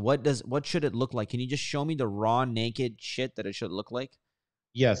dates, what should it look like? Can you just show me the raw naked shit that it should look like?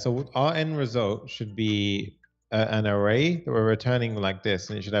 yeah. So our end result should be an array that we're returning like this,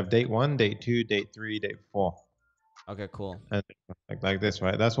 and it should have date one, date two, date three, date four, Okay, cool. and like this,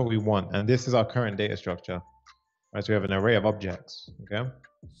 right? That's what we want, and this is our current data structure. Right, so we have an array of objects. Okay.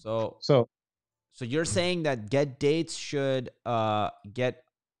 So So so you're saying that get dates should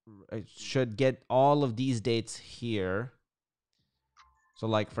get all of these dates here. So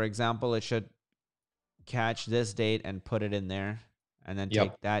like for example, it should catch this date and put it in there and then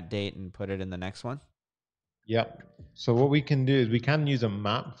take yep, that date and put it in the next one. yep. So what we can do is we can use a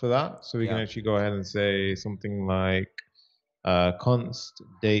map for that. So we can Yeah. actually go ahead and say something like const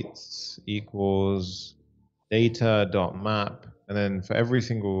dates equals data dot map, and then for every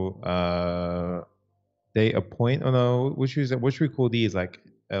single data point. Oh no, what should we call these? Like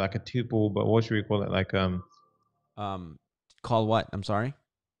a tuple, but what should we call it? Um call what? I'm sorry.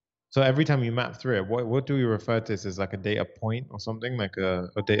 So every time you map through it, what do we refer to this as like a data point or something like a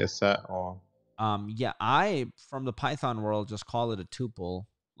data set or Yeah, I from the Python world just call it a tuple,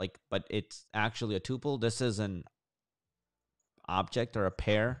 like, but it's actually a tuple. This is an object or a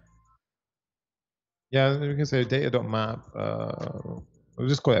pair. yeah, we can say data.map. We'll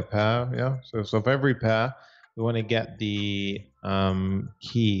just call it a pair. Yeah. So for every pair, we want to get the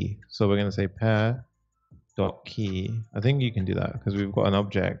key. So we're going to say pair dot key. I think you can do that because we've got an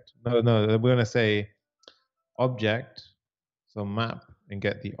object. No, we're going to say object. So map and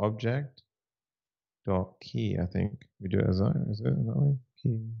get the object dot key. I think we do it as that. Is it that way?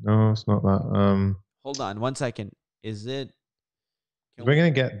 Key. No, it's not that. Hold on 1 second. Is it can We're we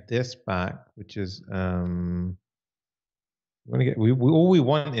going to get this back, which is we're going to get we all we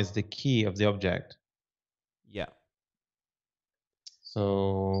want is the key of the object. yeah.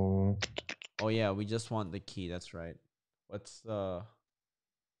 So, Oh yeah, we just want the key. That's right. What's the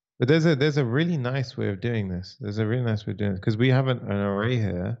but there's a really nice way of doing this. There's a really nice way of doing it because we have an array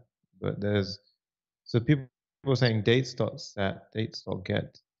here, but there's so people are saying dates dot set, dates dot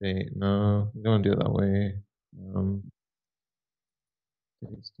get date. No, we don't want to do it that way.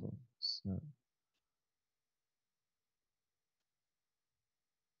 Dates dot set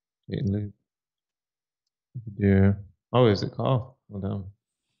date loop. Yeah. Oh, is it called? Hold on.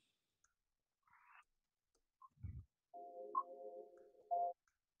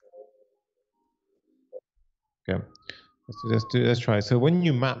 Okay. Let's try. So when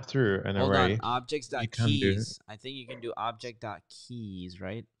you map through an hold on, array, objects you dot can do. keys. I think you can do object dot keys,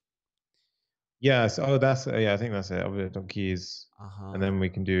 right? Yeah. So, oh, that's yeah. I think that's it. Object on keys, and Uh-huh. then we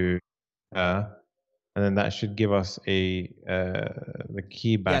can do and then that should give us the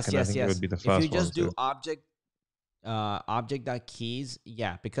key back, Yes, and I yes, think it would yes. be the If you first one. just So, do object.keys,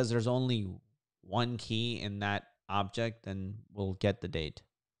 yeah, because there's only one key in that object, then we'll get the date.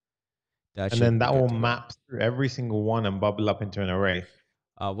 That and should then be that good will to go. map through every single one and bubble up into an array.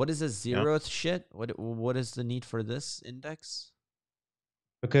 What is this Yeah, zeroth shit? What is the need for this index?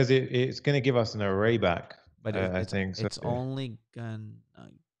 because it's going to give us an array back. But I think so. it's only gonna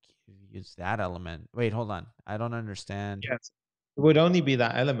give you that element. Wait, hold on. I don't understand. Yes, it would only be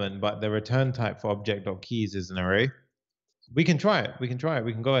that element, but the return type for object.keys is an array. We can try it. We can try it.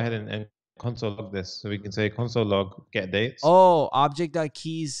 We can go ahead and console log this. So we can say console log get dates. Oh,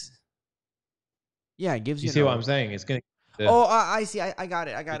 object.keys. Yeah, it gives You you an see what I'm array. saying? It's going to Oh, I see. I got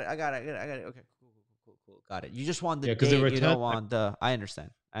it. I got it. I got it. I got it. Okay, cool. Got it. You just want the yeah, because the date. You return don't type. want the. I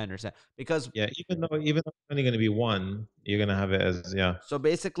understand. I understand because Yeah, even though it's only going to be one, you're going to have it as yeah. so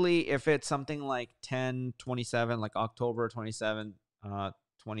basically, if it's something like 10/27, like October 27,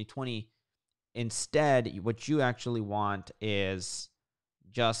 2020, instead, what you actually want is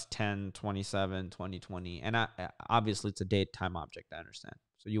just 10/27/2020, and obviously it's a date time object. I understand.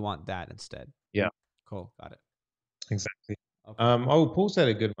 So you want that instead. Yeah, Cool. Got it. exactly. Okay. Oh, Paul said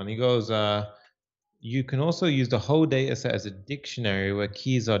a good one. He goes, you can also use the whole data set as a dictionary where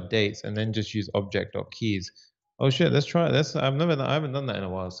keys are dates, and then just use object.keys. Oh shit, let's try it. I haven't done that in a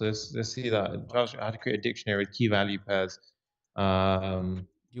while. So let's see that. How to create a dictionary with key value pairs. Do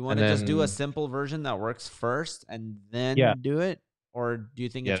you want And to just do a then simple version that works first and yeah, then do it? Or do you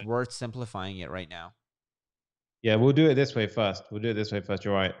think yeah, it's worth simplifying it right now? yeah. We'll do it this way first. We'll do it this way first.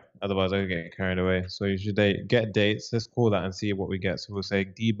 You're right. Otherwise, I get carried away. So you should get dates. Let's call that and see what we get. So we'll say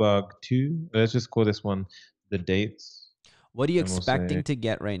debug two. Let's just call this one the dates, What are you and we'll say expecting to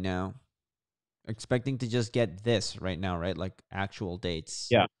get right now? Expecting to just get this right now, right? Like actual dates.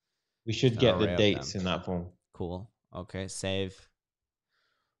 yeah. We Just should an get the array of dates them. in that form. Cool. Okay, save.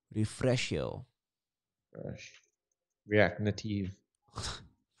 Refresh you. React Native.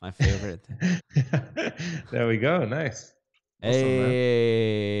 My favorite. There we go. Nice. Awesome, man.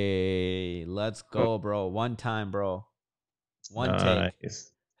 Hey, let's Cool. go, bro. One time, bro. One take.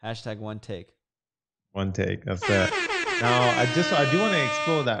 Nice. Hashtag one take. One take. That's it. Now, I do want to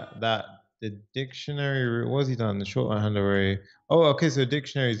explore that the dictionary. What has he done? The shorthand array. Oh, okay. So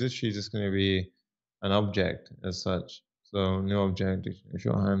dictionary is literally just going to be an object as such. So new object, dictionary,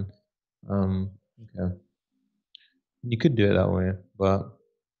 shorthand. Okay. You could do it that way, but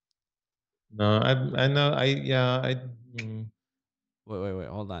no, I know mm, Wait.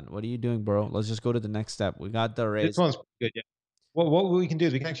 Hold on. What are you doing, bro? Let's just go to the next step. We got the this arrays. one's good. Yeah. What we can do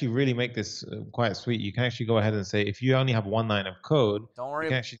is we can actually really make this quite sweet. You can actually go ahead and say if you only have one line of code, Don't you worry.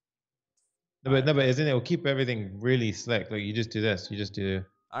 can actually All right. no, but isn't it? Will keep everything really slick. Like you just do this. You just do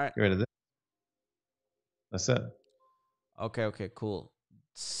All right. get rid of this. That's it. Okay, cool.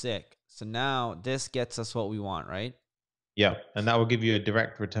 Sick. So now this gets us what we want, right? Yeah, and that will give you a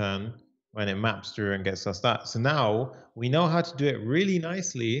direct return when it maps through and gets us that. So now we know how to do it really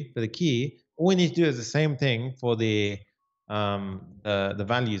nicely for the key. All we need to do is the same thing for the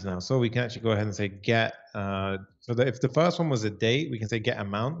values now. So we can actually go ahead and say get. So that if the first one was a date, we can say get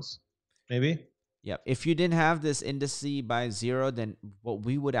amounts, maybe. Yep. If you didn't have this indice by 0, then what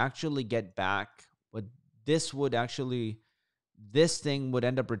we would actually get back, what this would actually, this thing would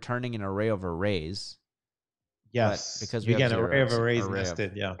end up returning an array of arrays. But Yes, because we you have get an 0, array of it's arrays array of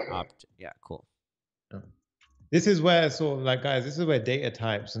nested. Yeah. Yeah, cool. Yeah. This is where sort of like guys, this is where data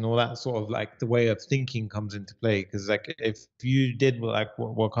types and all that sort of like the way of thinking comes into play. Because like if you did like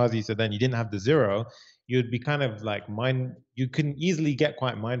what Kazi said, then you didn't have the zero, you'd be kind of like mind. You can easily get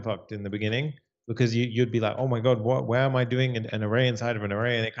quite mind fucked in the beginning because you'd be like, oh my god, where am I doing an array inside of an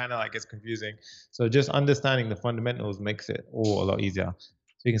array, and it kind of like gets confusing. So just understanding the fundamentals makes it all a lot easier.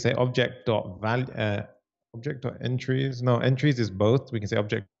 So you can say object dot value, object dot entries. No, entries is both. We can say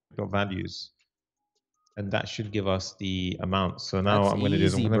object dot values, and that should give us the amount. So now That's what I'm going to do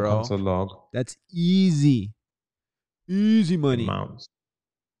is I'm easy, going to bro. console log That's easy. Easy the money. amounts.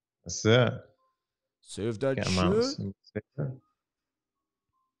 That's it. Save that Get shit. amounts.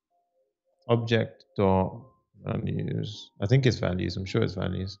 Object dot values. I think it's values. I'm sure it's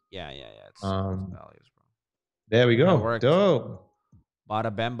values. Yeah. It's Um, values, bro. there we That go. worked. Dope.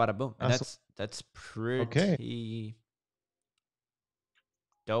 Bada bam, bada boom. And That's that's okay. pretty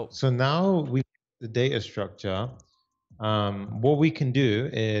dope. So now we the data structure. What we can do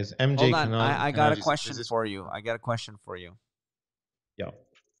is Hold MJ on. I can I got a just question is this for you. I got a question for you. yeah.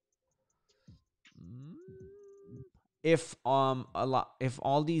 Mm, if if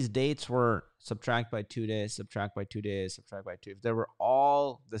all these dates were subtract by 2 days, subtract by 2 days, subtract by 2. If they were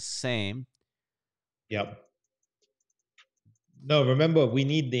all the same. Yep. No, remember, we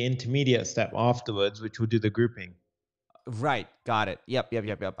need the intermediate step afterwards, which will do the grouping. Right. Got it. Yep.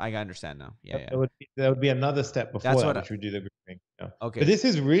 I understand now. Yeah. There would be another step before That's that, what. which would do the grouping. Yeah. Okay. But this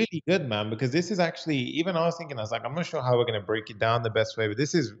is really good, man, because this is actually, even I was thinking, I was like, I'm not sure how we're going to break it down the best way, but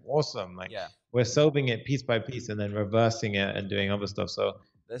this is awesome. Like, Yeah. we're solving it piece by piece and then reversing it and doing other stuff. So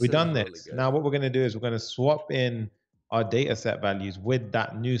This we've is done really this. good. Now, what we're going to do is we're going to swap in our data set values with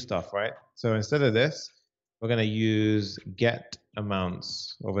that new stuff, right? So instead of this, we're going to use get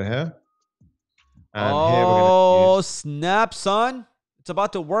amounts over here. And here we're going to use, snap, son. It's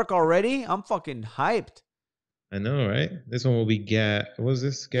about to work already. I'm fucking hyped. I know, right? This one will be get, what was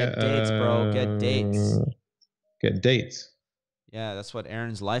this? Get dates, bro. Get dates. Get dates. Yeah, that's what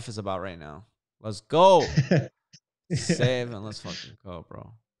Aaron's life is about right now. Let's go. Save and let's fucking go,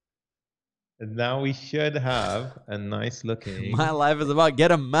 bro. And now we should have a nice looking. My life is about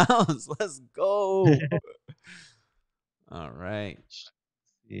get a mouse. Let's go. All right.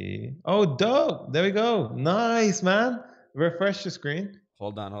 Oh, dope. There we go. Nice, man. Refresh the screen.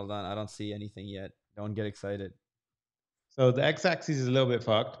 Hold on. I don't see anything yet. Don't get excited. So the x-axis is a little bit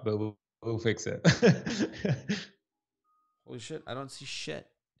fucked, but we'll fix it. Holy shit. I don't see shit.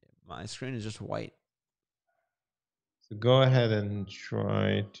 My screen is just white. So go ahead and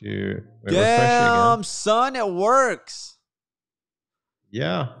try to refresh it again. Son, it works.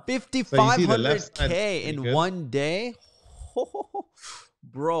 Yeah. 5,500K in good. 1 day.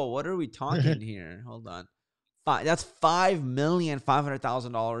 Bro, what are we talking here? Hold on. That's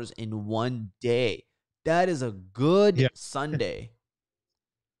 $5,500,000 in 1 day. That is a good Sunday.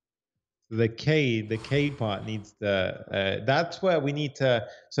 The K part needs the, that's where we need to,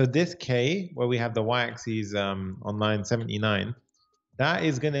 so this K, where we have the y-axis on line 79, that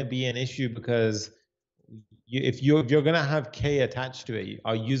is going to be an issue because if you're going to have K attached to it,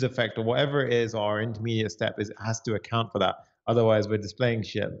 our use effect or whatever it is, our intermediate step has to account for that. Otherwise, we're displaying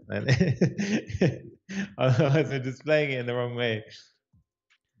shit. Otherwise, we're displaying it in the wrong way.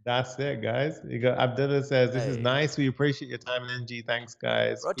 That's it, guys. You got Abdullah says, this is nice. We appreciate your time and energy. Thanks,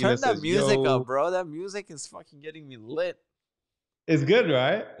 guys. Bro, turn that music up, bro. That music is fucking getting me lit. It's good,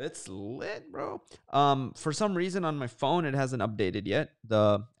 right? It's lit, bro. For some reason on my phone, it hasn't updated yet,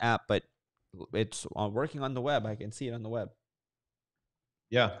 the app, but it's working on the web. I can see it on the web.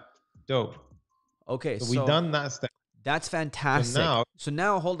 Yeah. Dope. Okay, so we've done that step. That's fantastic. So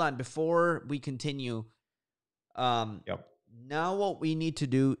now hold on. Before we continue, now what we need to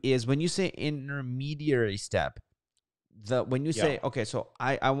do is when you say intermediary step, when you say, okay, so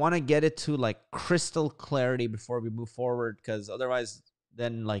I want to get it to like crystal clarity before we move forward, because otherwise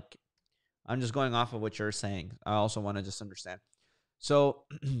then like I'm just going off of what you're saying. I also want to just understand. So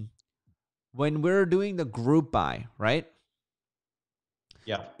when we're doing the group by, right?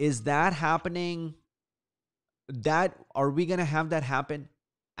 Yeah. Is that happening? Are we going to have that happen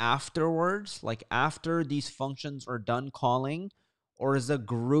afterwards, like after these functions are done calling, or is the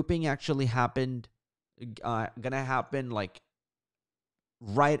grouping actually gonna happen like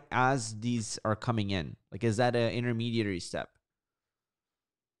right as these are coming in? Like, is that an intermediary step?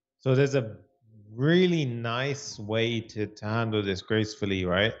 So there's a really nice way to handle this gracefully,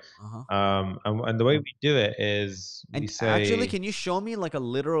 right? And the way we do it is we say, actually, can you show me like a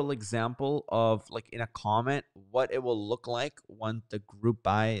literal example of like in a comment what it will look like once the group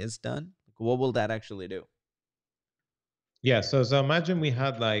by is done? What will that actually do? Yeah, so imagine we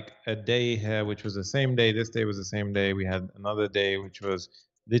had like a day here, which was the same day. This day was the same day. We had another day, which was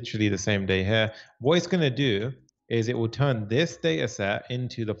literally the same day here. What it's going to do is it will turn this data set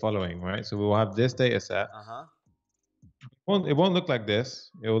into the following, right? So we will have this data set. It won't look like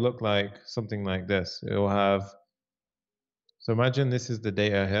this. It will look like something like this. It will have, so imagine this is the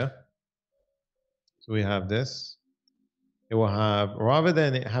data here. So we have this. It will have, rather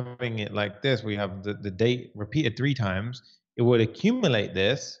than having it like this, we have the date repeated 3 times. It would accumulate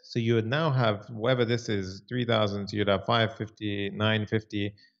this. So you would now have, whatever this is, 3,000. So you'd have 550,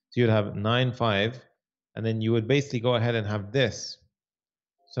 950. So you'd have 95. And then you would basically go ahead and have this.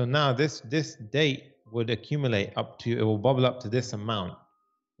 So now this date would accumulate up to, it will bubble up to this amount.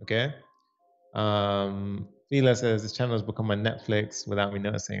 Okay. Fila says this channel has become a Netflix without me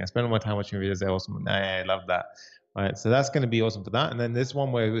noticing. I spend more time watching videos. They're awesome. I love that. All right, so that's going to be awesome for that. And then this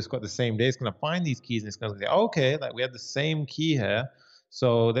one where it's got the same day, it's going to find these keys and it's going to say, okay, like we have the same key here.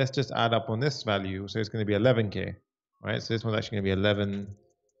 So let's just add up on this value. So it's going to be 11K, right? So this one's actually going to be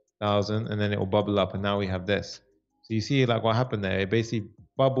 11,000 and then it will bubble up. And now we have this. So you see like what happened there? It basically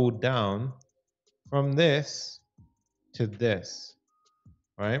bubbled down from this to this.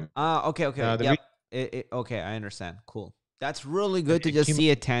 right? Okay. Now the Yep. Okay, I understand. Cool. That's really good to just accumulate. see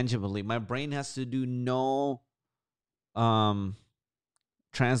it tangibly. My brain has to do no um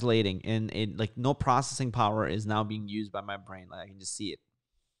translating, and it like no processing power is now being used by my brain. Like I can just see it.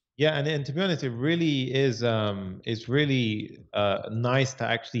 Yeah, and to be honest, it really is it's really nice to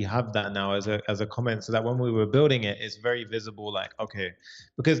actually have that now as a comment, so that when we were building it, it's very visible, like, okay,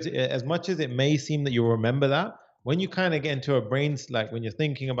 because as much as it may seem that you'll remember that, when you kind of get into a brains, like when you're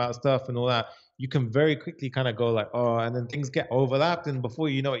thinking about stuff and all that, you can very quickly kind of go like, oh, and then things get overlapped, and before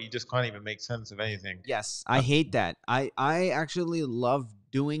you know it, you just can't even make sense of anything. Yes, I hate that. I actually love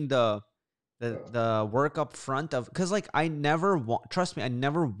doing the work up front of, because like I never want, trust me, I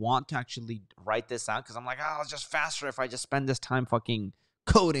never want to actually write this out because I'm like, oh, it's just faster if I just spend this time fucking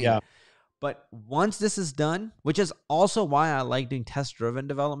coding. Yeah, But once this is done, which is also why I like doing test driven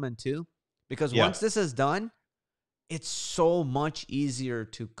development too, because yeah. once this is done, it's so much easier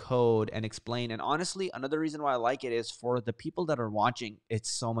to code and explain. And honestly, another reason why I like it is for the people that are watching,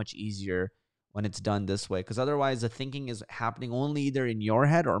 it's so much easier when it's done this way. Because otherwise, the thinking is happening only either in your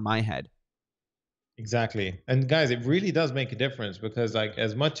head or my head. Exactly. And guys, it really does make a difference, because like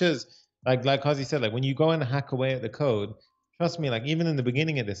as much as like Kazi said, like when you go and hack away at the code, trust me, like even in the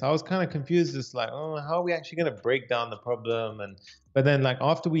beginning of this, I was kind of confused, just like, oh, how are we actually gonna break down the problem? And but then like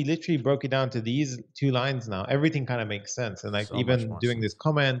after we literally broke it down to these two lines now, everything kind of makes sense. And like So much even more doing this sense.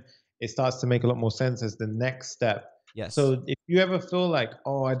 comment, it starts to make a lot more sense as the next step. Yes. So if you ever feel like,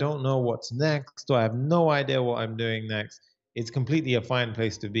 oh, I don't know what's next, or I have no idea what I'm doing next, it's completely a fine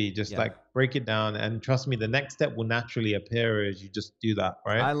place to be. Just Yeah. like break it down, and trust me, the next step will naturally appear as you just do that,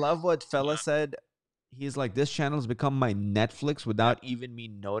 right? I love what Fella said. He's like, this channel's become my Netflix Yeah. without even me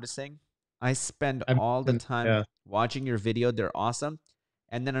noticing. I spend I'm, all the time yeah. watching your video. They're awesome.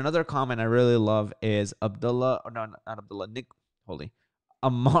 And then another comment I really love is Abdullah, or no, not Abdullah, Nick, holy.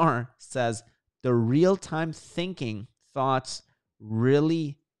 Amar says, the real time thinking thoughts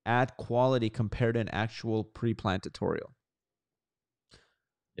really add quality compared to an actual pre planned tutorial.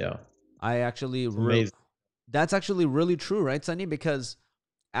 Yeah. I actually, It's amazing. that's actually really true, right, Sunny? Because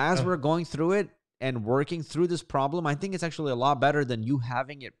as Yeah. we're going through it and working through this problem, I think it's actually a lot better than you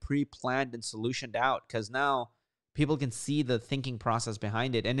having it pre-planned and solutioned out, because now people can see the thinking process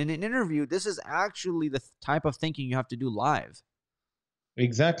behind it. And in an interview, this is actually the type of thinking you have to do live.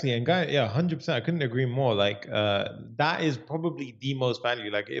 Exactly. And guy, yeah, 100%. I couldn't agree more. Like, that is probably the most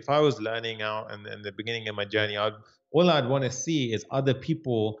value. Like, if I was learning out and in the beginning of my journey, all I'd want to see is other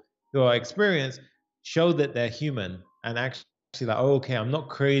people who are experienced show that they're human, and actually like, oh, okay, I'm not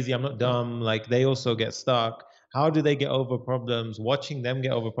crazy, I'm not dumb. Like, they also get stuck. How do they get over problems? Watching them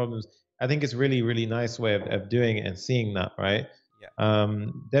get over problems, I think it's really, really nice way of doing it and seeing that, right? Yeah.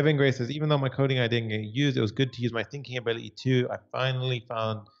 Devin Gray says, even though my coding I didn't get used, it was good to use my thinking ability too. I finally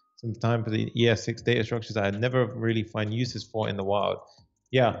found some time for the ES6 data structures I had never really find uses for in the wild.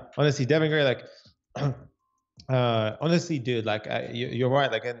 Yeah, honestly, Devin Gray, like, honestly, dude, like, you're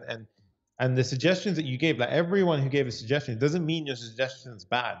right. Like, and the suggestions that you gave, like, everyone who gave a suggestion, doesn't mean your suggestion's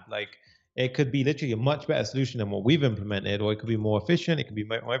bad. Like, it could be literally a much better solution than what we've implemented, or it could be more efficient. It could be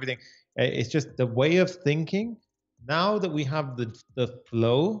more everything. It's just the way of thinking. Now that we have the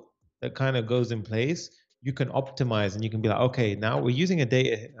flow that kind of goes in place, you can optimize, and you can be like, okay, now we're using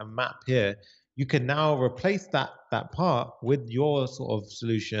a map here. You can now replace that part with your sort of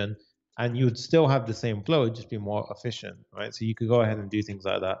solution, and you would still have the same flow, it'd just be more efficient, right? So you could go ahead and do things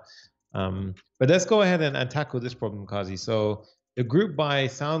like that. But let's go ahead and tackle this problem, Kazi. So the group by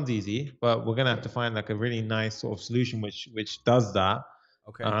sounds easy, but we're gonna have to find like a really nice sort of solution which does that.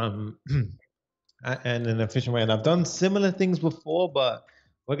 Okay. Um, and an efficient way. And I've done similar things before, but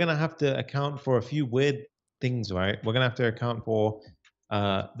we're gonna have to account for a few weird things, right? We're gonna have to account for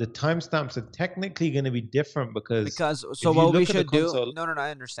the timestamps are technically going to be different, because Because so if you what we look at the should do, console, no,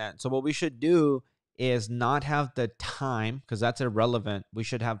 I understand. So what we should do is not have the time, because that's irrelevant. We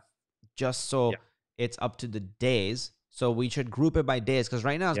should have just yeah, so it's up to the days. So we should group it by days, because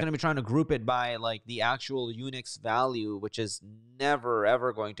right now it's yeah, going to be trying to group it by like the actual Unix value, which is never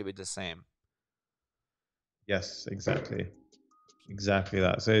ever going to be the same. yes, exactly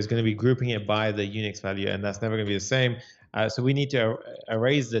that. So it's going to be grouping it by the Unix value, and that's never going to be the same. So we need to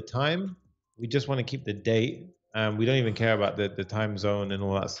erase the time. We just want to keep the date. We don't even care about the time zone and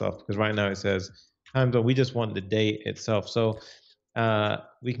all that stuff, because right now it says time zone. We just want the date itself. So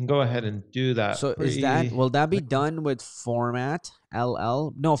we can go ahead and do that So is that, pretty. will that be done with format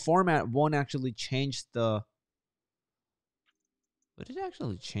LL? No, format won't actually change the. Would it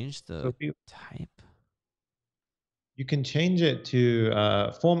actually change So the type? you can change it to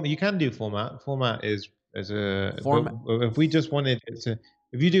form. You can do format. Format is a. But Format. if we just wanted it to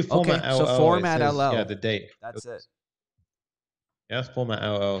If you do format Okay, so LL, it format says, yeah, LL. the date. That's it. Yeah, that's format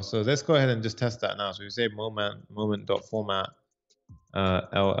LL. So let's go ahead and just test that now. So we say moment.format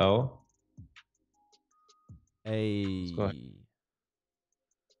LL. Let's go ahead. Hey,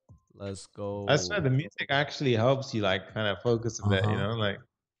 let's I swear go. the music actually helps you like kind of focus a bit, Uh-huh. like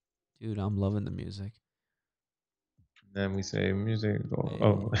Dude, I'm loving the music. then we say music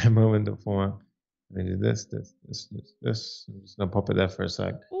Hey. moment.format. We do this. I'm just gonna pop it there for a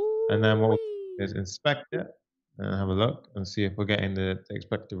sec. And then what we do is Ooh-wee. inspect it and have a look and see if we're getting the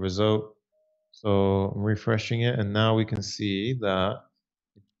expected result. So I'm refreshing it, and now we can see that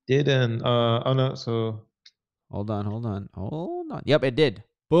it didn't. Oh no, so Hold on, hold on, hold on. Yep, it did.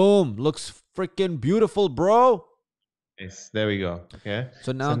 Boom. Looks freaking beautiful, bro. yes, there we go. Okay,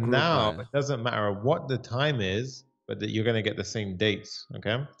 So so now group now by. it doesn't matter what the time is, but that you're gonna get the same dates.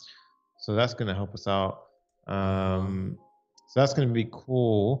 Okay, so that's gonna help us out. Uh-huh. So that's gonna be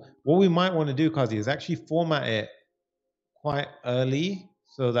cool. What we might want to do, Kazi, is actually format it quite early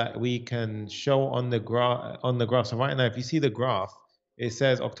so that we can show on the graph. So right now, if you see the graph, it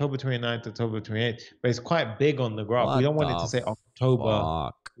says October 29th, October 28th, but it's quite big on the graph. We What don't want it to the say October.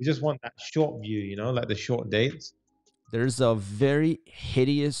 fuck? We just want that short view, like the short dates. There's a very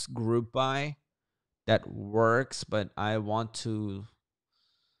hideous group by that works, but I want to.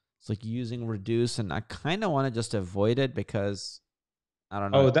 It's like using reduce, and I kind of want to just avoid it because I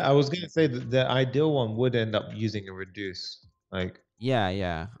don't know. Oh, I was gonna say that the ideal one would end up using a reduce. Like, Yeah,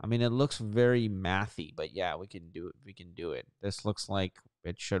 yeah. I mean, it looks very mathy, but yeah, we can do it. We can do it. This looks like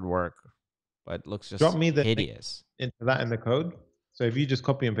it should work, but it looks drop just me the link hideous. into that in the code. So if you just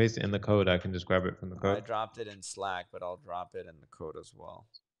copy and paste it in the code, I can just grab it from the I code. dropped it in Slack, but I'll drop it in the code as well.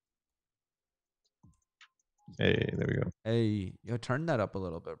 Hey, there we go. Hey, yo, turn that up a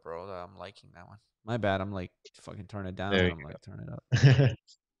little bit, bro. I'm liking that one. My bad. I'm like, fucking turn it down, There and we I'm like, turn it up. go.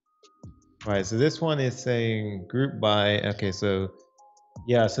 Right, so this one is saying group by. Okay, so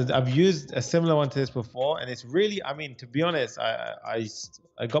yeah, so I've used a similar one to this before, and it's really, I mean, to be honest, I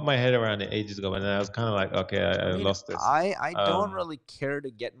got my head around it ages ago, and then I was kind of like, okay, I I mean, lost this. I don't really care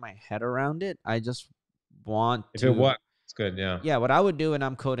to get my head around it. I just want If it to. works, it's good. Yeah. Yeah, what I would do when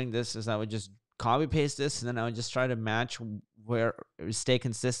I'm coding this is I would just copy paste this, and then I would just try to match where stay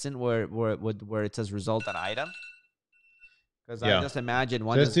consistent where it says result and item. Because I Yeah. just imagine So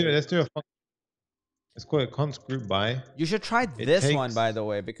one let's is. do it. Let's call it const group by. You should try It this one, by takes. the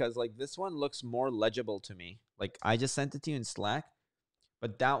way, because like this one looks more legible to me. Like I just sent it to you in Slack,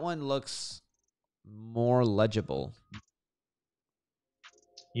 but that one looks more legible.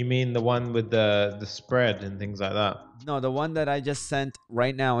 You mean the one with the spread and things like that? No, the one that I just sent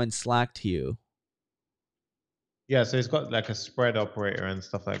right now in Slack to you. Yeah. So it's got like a spread operator and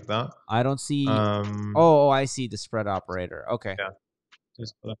stuff like that. I don't see. Um. Oh, I see the spread operator. Okay. Yeah. So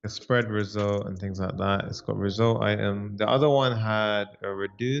it's got like a spread result and things like that. It's got result item. The other one had a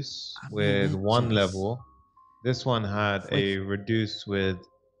reduce I mean, with it one just. level. This one had It's a like reduce with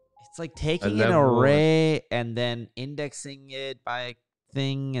it's like a taking an level. array and then indexing it by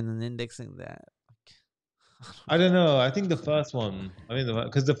thing and then indexing that. I don't know. I think the first one. I mean,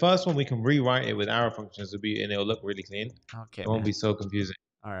 because the first one we can rewrite it with arrow functions and it'll look really clean. Okay, It won't be man. so confusing.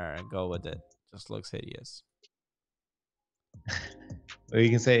 All right, go with it. Just looks hideous. Or you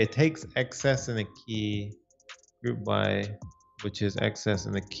can say it takes excess in a key group by, which is excess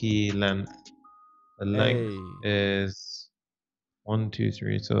in the key length. The length Hey, is 1, 2,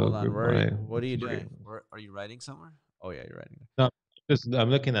 3. So hold on. group by What are you 3. doing? Where are you writing somewhere? Oh yeah, you're writing. No, just I'm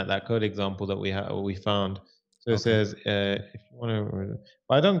looking at that code example that we found. So it Okay. says if you want to,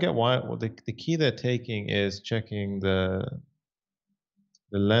 but I don't get why. Well, the key they're taking is checking the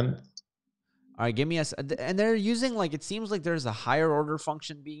length. All right, give me and they're using like it seems like there's a higher order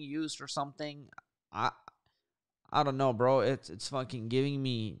function being used or something. I I don't know, bro. It's fucking giving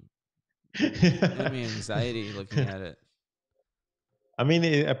me anxiety looking at it. I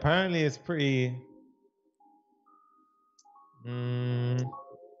mean, apparently it's pretty. Mm,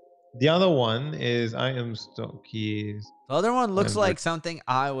 the other one is item stock keys. The other one looks And like something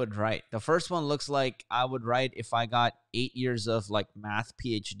I would write. The first one looks like I would write if I got 8 years of like math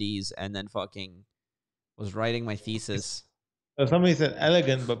PhDs and then fucking was writing my thesis. so somebody said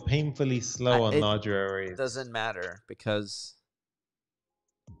elegant but painfully slow on It larger arrays. doesn't matter because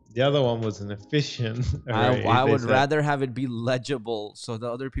The other one was an efficient array. I They would said, rather have it be legible so the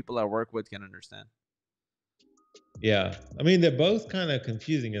other people I work with can understand. yeah. I mean, they're both kind of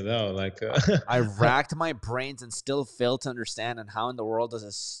confusing as well. Like, I racked my brains and still failed to understand. And how in the world does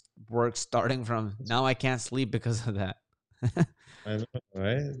this work starting from now I can't sleep because of that? I know,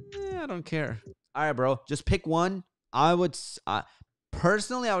 right? I don't care. All right, bro. Just pick one. I would.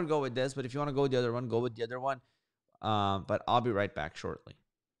 Personally, I would go with this, but if you want to go with the other one, go with the other one. But I'll be right back shortly.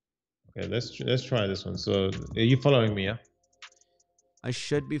 Okay, let's try this one. So are you following me? Yeah. I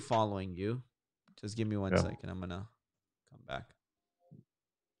should be following you. Just give me one second. I'm gonna come back.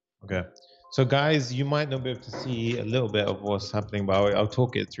 Okay. So guys, you might not be able to see a little bit of what's happening, but I'll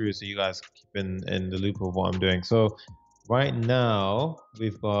talk it through so you guys keep in the loop of what I'm doing. So right now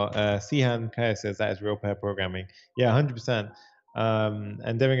we've got Sihan Kaya says that is real pair programming. Yeah, 100%.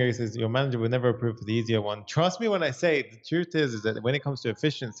 And Devin Gary says your manager will never approve for the easier one. Trust me when I say the truth is that when it comes to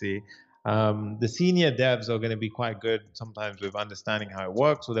efficiency, the senior devs are going to be quite good sometimes with understanding how it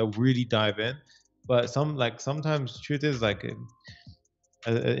works, so they'll really dive in. But sometimes truth is like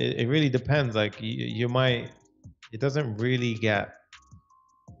it really depends. Like you might, it doesn't really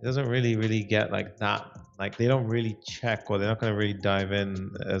really get like that. Like they don't really check, or they're not going to really dive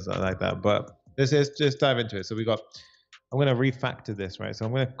in as like that. But this is just dive into it. So we got, I'm going to refactor this, right? So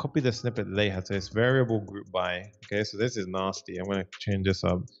I'm going to copy the snippet that they had. So it's variable group by. Okay, so this is nasty. I'm going to change this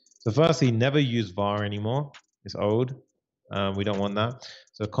up. So firstly, never use var anymore. It's old. We don't want that.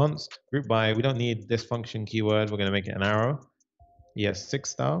 So const group by. We don't need this function keyword. We're going to make it an arrow. Yes, 6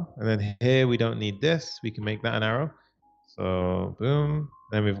 style. And then here we don't need this. We can make that an arrow. So boom.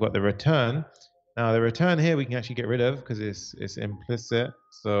 Then we've got the return. Now the return here we can actually get rid of because it's implicit.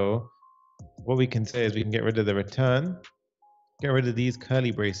 So what we can say is we can get rid of the return, get rid of these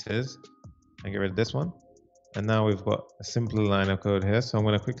curly braces, and get rid of this one. And now we've got a simpler line of code here. So I'm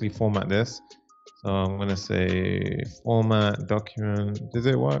going to quickly format this. So I'm going to say format document. Does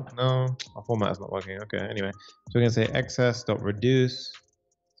it work? No, our format is not working. Okay, anyway. So we're going to say excess.reduce.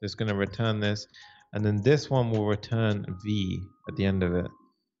 So it's going to return this. And then this one will return V at the end of it.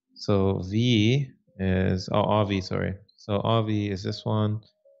 So V is, oh, RV, sorry. So RV is this one.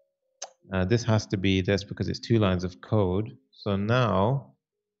 This has to be this because it's 2 lines of code. So now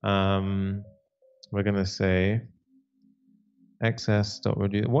we're going to say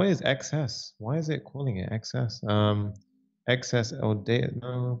excess.reduce. What is excess? Why is it calling it excess? Excess or data,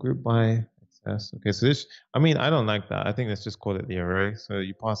 no, group by excess. Okay, so this, I mean, I don't like that. I think let's just call it the array. So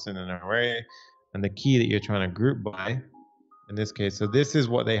you pass in an array and the key that you're trying to group by in this case. So this is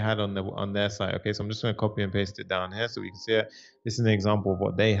what they had on their site. Okay, so I'm just going to copy and paste it down here so we can see it. This is an example of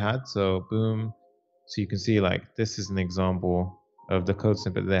what they had. So boom. So you can see like this is an example of the code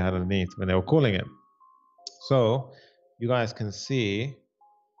snippet that they had underneath when they were calling it. So you guys can see,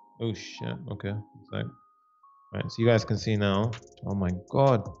 oh shit, okay. Like, right, so you guys can see now. Oh my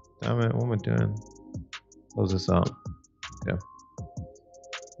god, damn it, what am I doing? Close this out. Okay.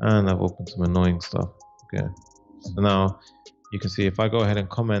 And I've opened some annoying stuff. Okay. So now you can see if I go ahead and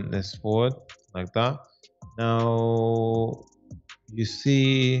comment this forward like that. Now you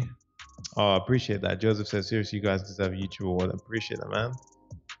see, oh, I appreciate that. Joseph says, seriously, you guys deserve a YouTube award. I appreciate that, man.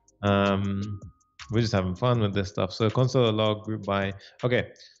 We're just having fun with this stuff. So console log group by. Okay,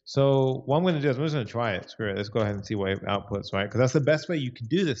 so what I'm going to do is I'm just going to try it. Screw it. Let's go ahead and see what it outputs, right? Because that's the best way you can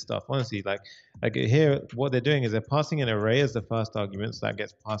do this stuff, honestly. Like here, what they're doing is they're passing an array as the first argument, so that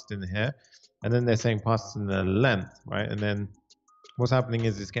gets passed in here, and then they're saying pass in the length, right? And then what's happening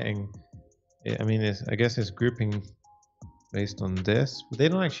is it's getting. I mean, I guess it's grouping based on this, but they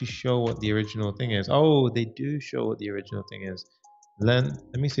don't actually show what the original thing is. Oh, they do show what the original thing is. Length,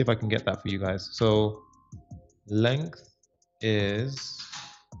 let me see if I can get that for you guys. So length is,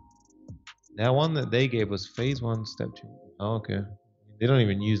 that one that they gave was phase 1 step 2. Oh, okay, they don't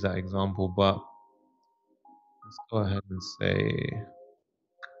even use that example, but let's go ahead and say,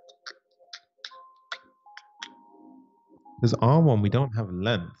 because R1 we don't have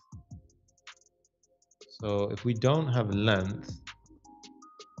length. So if we don't have length,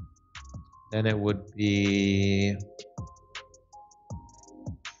 then it would be,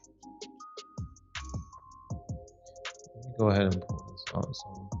 go ahead and pull this out.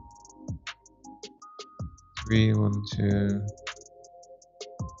 So 3, 1, 2.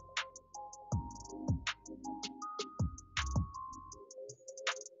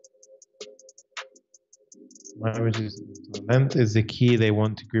 Length is the key they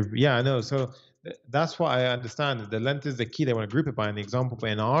want to group. Yeah, I know. So that's what I understand. The length is the key they want to group it by in the example. But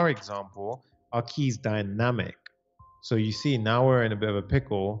in our example, our key is dynamic. So you see, now we're in a bit of a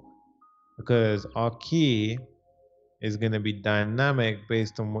pickle because our key is going to be dynamic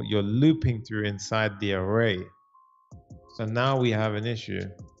based on what you're looping through inside the array. So now we have an issue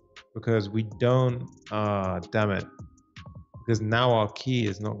because we don't, damn it. Because now our key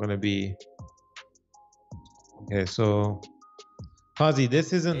is not going to be, okay, so Qazi,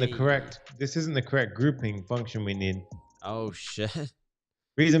 this isn't the correct grouping function we need. Oh shit.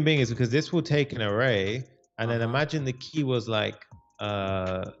 Reason being is because this will take an array and then imagine the key was like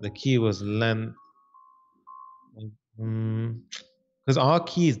the key was length. Because our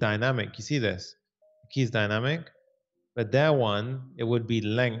key is dynamic. You see this? The key is dynamic, but their one, it would be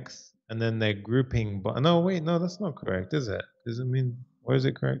length, and then they're grouping. But no, wait, no, that's not correct, is it? Does it mean, where is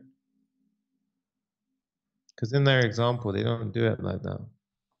it correct? Because in their example, they don't do it like that.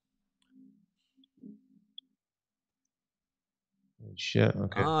 Oh, shit.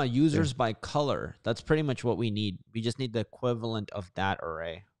 Okay. Ah, users by color. That's pretty much what we need. We just need the equivalent of that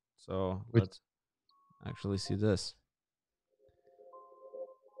array. So let's actually see this.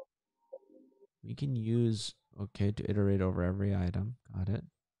 We can use, okay, to iterate over every item. Got it.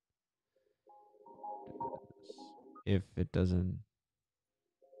 If it doesn't.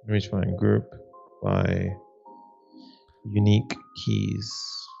 Let me find group by unique keys.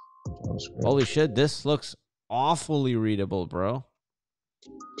 JavaScript. Holy shit, this looks awfully readable, bro.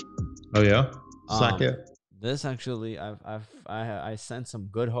 Oh yeah, Slack it. This actually, I sent some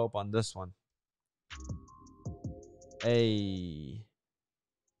good hope on this one. Hey,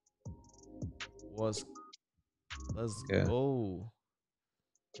 let's go.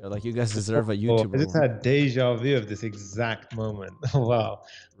 Yeah, like you guys deserve a YouTuber. I just had deja vu of this exact moment. Wow.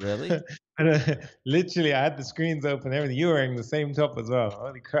 Really? Literally, I had the screens open, everything. You were wearing the same top as well.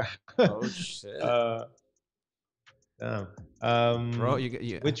 Holy crap. Oh shit. Damn. Bro,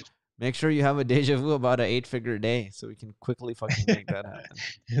 you make sure you have a deja vu about an 8-figure day so we can quickly fucking make that happen.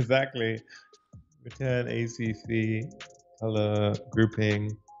 Exactly. Return ACC color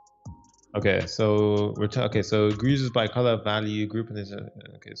grouping. Okay, so return. Okay, so users by color value grouping is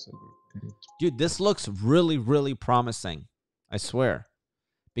okay. So dude, this looks really, really promising. I swear,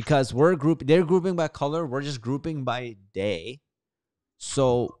 because they're grouping by color. We're just grouping by day.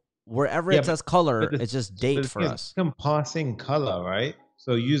 So wherever it says color, it's just date for us. I'm passing color, right?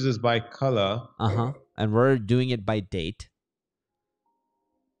 So users by color. And we're doing it by date,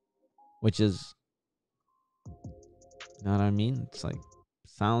 which is, you know what I mean? It's like,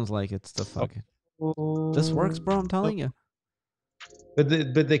 sounds like it's the fucking. This works, bro. I'm telling you. But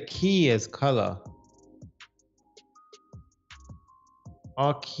the key is color.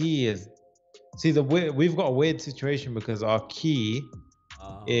 Our key is, see, we've got a weird situation because our key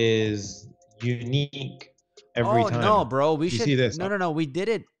is unique every time. No, bro. We should see this? No. We did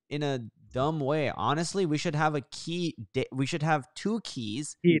it in a dumb way. Honestly, we should have a key. We should have two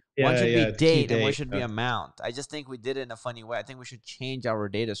keys. One should be date and one should be amount. I just think we did it in a funny way. I think we should change our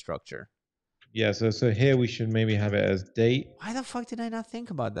data structure. Yeah, so here we should maybe have it as date. Why the fuck did I not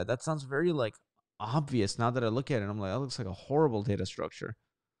think about that? That sounds very like obvious now that I look at it. I'm like, that looks like a horrible data structure.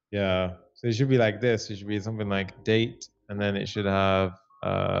 Yeah, so it should be like this. It should be something like date, and then it should have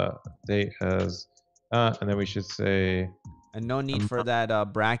date as and then we should say. And no need for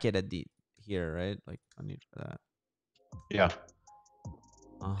that bracket at the here, right? Like no need for that. Yeah.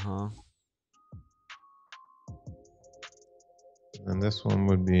 And this one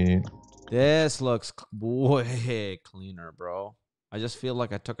would be. This looks way cleaner, bro. I just feel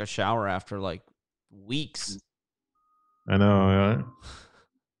like I took a shower after like weeks. I know, right?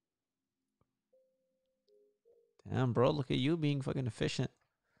 Damn, bro, look at you being fucking efficient.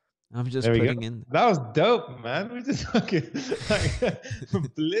 I'm just putting in. That was dope, man. We just fucking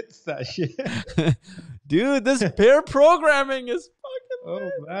like blitz that shit. Dude, this pair programming is fucking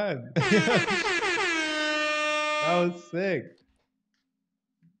lit. Man. That was sick.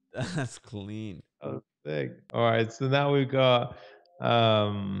 That's clean. That was sick. All right, so now we've got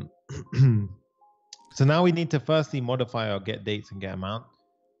so now we need to firstly modify our get dates and get amount.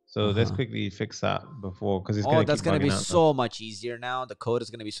 So let's quickly fix that before, because it's that's going to be so much easier now. The code is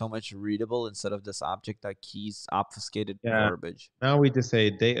going to be so much readable instead of this object.keys obfuscated garbage. Now we just say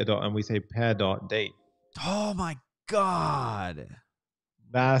data dot and we say pair dot date. Oh my God.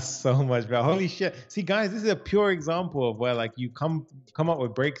 That's so much better. Holy shit. See, guys, this is a pure example of where like you come up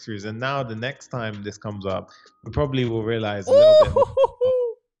with breakthroughs, and now the next time this comes up, we probably will realize a little bit more.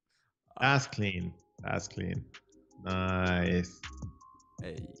 That's clean. That's clean. Nice.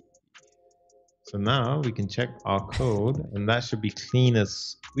 Hey. So now we can check our code, and that should be clean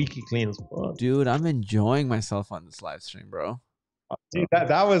as squeaky clean as fuck. Dude, I'm enjoying myself on this live stream, bro. Dude,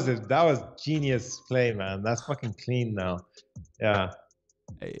 that was genius play, man. That's fucking clean now. Yeah.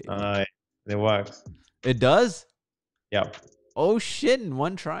 Hey. It works. It does? Yep. Oh shit, in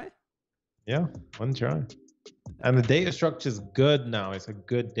one try? Yeah, one try. And the data structure is good now. It's a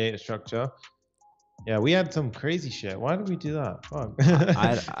good data structure. Yeah, we had some crazy shit. Why did we do that? Fuck.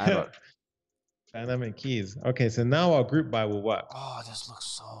 I don't. Dynamic keys. Okay, so now our group by will work. Oh, this looks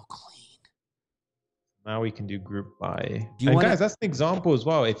so clean. Now we can do group by. And guys, that's an example as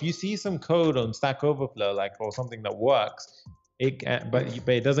well. If you see some code on Stack Overflow, like, or something that works, but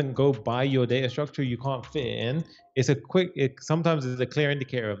it doesn't go by your data structure. You can't fit it in. It's a sometimes it's a clear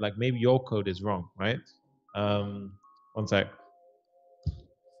indicator of like maybe your code is wrong, right? One sec. See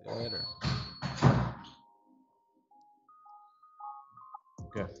you later.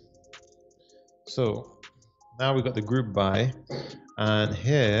 Okay. So now we've got the group by, and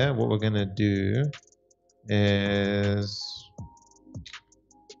here what we're gonna do is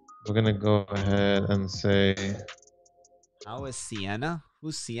we're gonna go ahead and say, How is Sienna?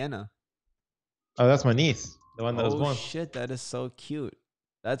 Who's Sienna? oh, that's my niece, the one that was Oh born. shit, that is so cute.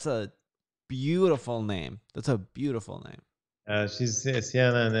 That's a beautiful name. That's a beautiful name. She's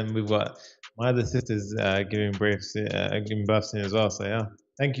Sienna, and then we've got my other sister's giving birth soon as well. So yeah,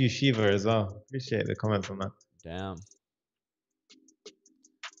 thank you Shiva as well. Appreciate the comments on that. Damn.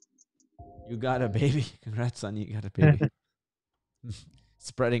 You got a baby. Congrats, son. You got a baby.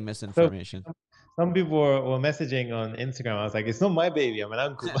 Spreading misinformation. So, some people were messaging on Instagram. I was like, it's not my baby. I'm an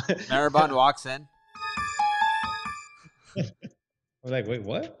uncle. Maribon walks in. I was like, wait,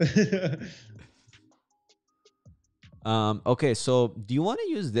 what? Okay, so do you want to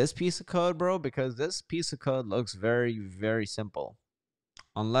use this piece of code, bro? Because this piece of code looks very, very simple.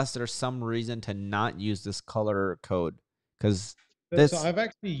 Unless there's some reason to not use this color code. Because So I've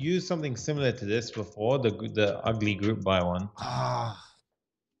actually used something similar to this before, the ugly group by one.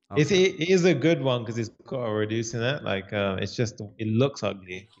 Okay. It is a good one because it's got a reduce in it. Like it's just, it looks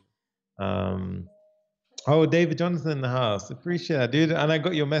ugly. Oh, David Johnson in the house. Appreciate that, dude. And I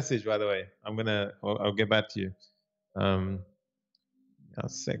got your message, by the way. I'll get back to you.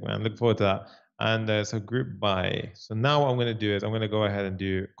 That's sick, man. Look forward to that. And so group by. So now what I'm going to do is I'm going to go ahead and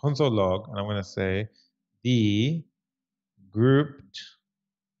do console log, and I'm going to say the grouped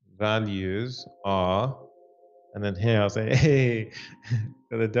values are, and then here I'll say, hey,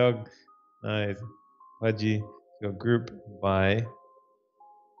 got the dog. Nice. Pudgy. So group by.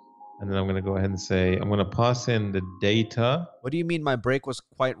 And then I'm going to go ahead and say, I'm going to pass in the data. What do you mean my break was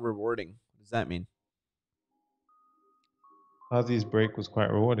quite rewarding? What does that mean? Qazi's break was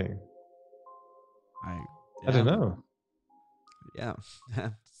quite rewarding. I don't know. Yeah.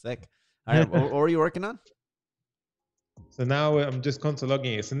 Sick. All right. What are you working on? So now I'm just console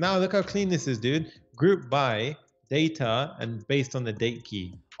logging it. So now look how clean this is, dude. Group by data and based on the date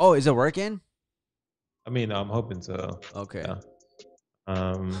key. Oh, is it working? I mean, I'm hoping so. Okay. Yeah.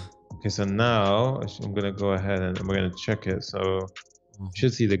 Okay, so now I'm gonna go ahead and we're gonna check it. So you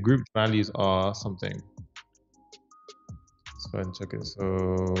should see the group values are something. Let's go ahead and check it.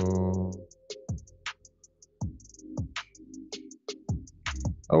 So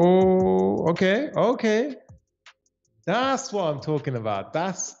oh, okay. That's what I'm talking about.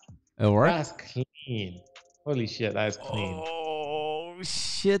 That's clean. Holy shit, that is clean. Oh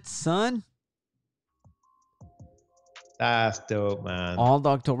shit, son. That's dope, man. All the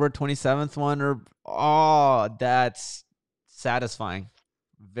October 27th one, or that's satisfying.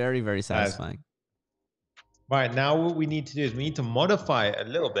 Very, very satisfying. Right, now what we need to do is we need to modify it a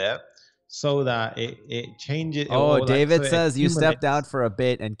little bit so that it changes. Oh, David says you stepped out for a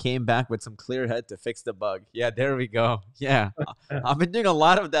bit and came back with some clear head to fix the bug. Yeah, there we go. Yeah. I've been doing a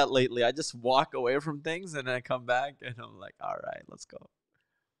lot of that lately. I just walk away from things and then I come back and I'm like, all right, let's go.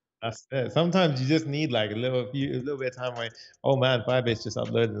 That's it. Sometimes you just need like a little bit of time where, oh man, Firebase just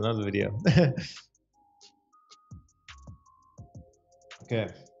uploaded another video. Okay,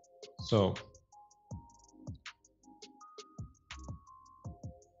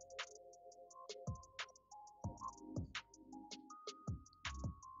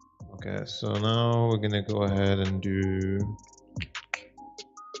 so now we're gonna go ahead and do.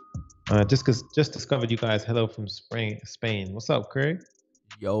 Just discovered you guys. Hello from Spain. What's up, Craig?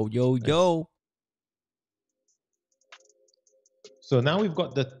 Yo, yo, yo. So now we've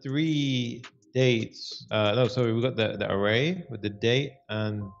got the 3 dates. No, sorry, we've got the array with the date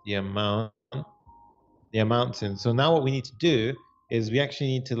and the amounts in. So now what we need to do is we actually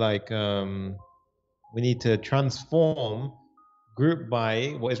need to we need to transform group by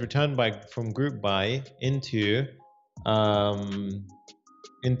what is returned from group by into so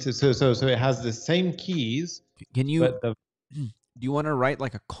it has the same keys. Can you do you want to write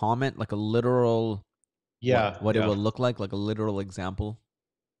like a comment, like a literal what it will look like a literal example?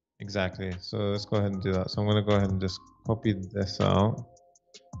 Exactly. So let's go ahead and do that. So I'm going to go ahead and just copy this out,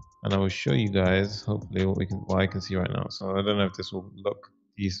 and I will show you guys hopefully what I can see right now. So I don't know if this will look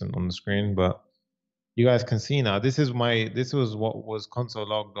decent on the screen, but you guys can see now. This was what was console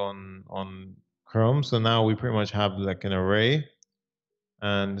logged on Chrome. So now we pretty much have like an array,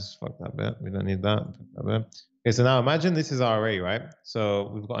 and just fuck that bit. We don't need that. Okay, so now imagine this is our array, right?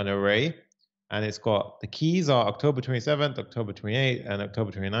 So we've got an array, and it's got the keys are October 27th, October 28th, and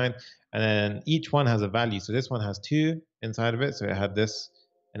October 29th. And then each one has a value. So this one has 2 inside of it. So it had this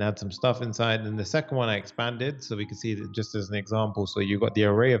and had some stuff inside. And the second one I expanded so we can see it just as an example. So you got the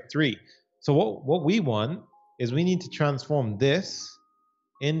array of 3. So what we want is we need to transform this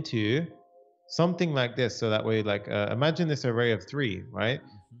into something like this. So that way, like imagine this array of 3, right?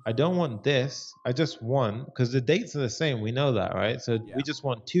 I don't want this. I just want, because the dates are the same. We know that, right? So we just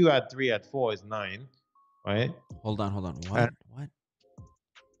want 2 add 3 add 4 is 9, right? Hold on. What? What?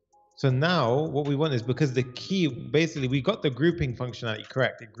 So now what we want is, because the key, basically we got the grouping functionality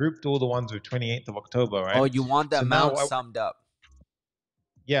correct. It grouped all the ones with 28th of October, right? Oh, you want the so amount now, summed up.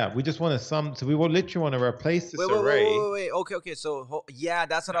 Yeah, we just want to sum. So we will literally want to replace this array. Wait. Okay. So yeah,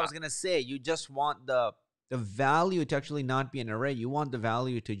 that's what I was gonna say. You just want the value to actually not be an array. You want the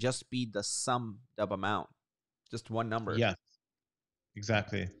value to just be the summed up amount, just one number. Yes,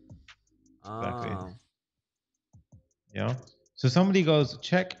 exactly. Exactly. Yeah. So somebody goes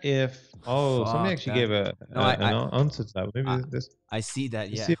check if. Oh, somebody actually gave an answer to that. Maybe this. I see that.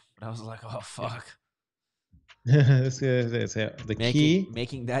 Yeah, but I was like, oh fuck. Let's say the key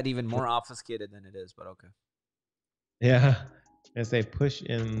making that even more obfuscated than it is, but okay. Yeah. Let's say push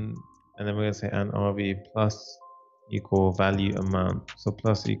in, and then we're gonna say and RV plus equal value amount. So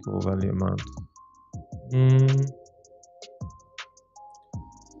plus equal value amount.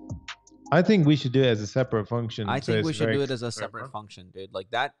 I think we should do it as a separate function. I think we should do it as a separate function, dude.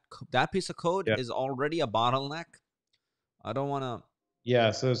 Like that piece of code is already a bottleneck. I don't want to. Yeah.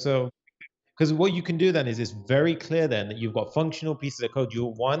 So because what you can do then is it's very clear then that you've got functional pieces of code.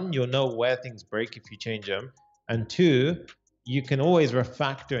 You'll know where things break if you change them, and 2, you can always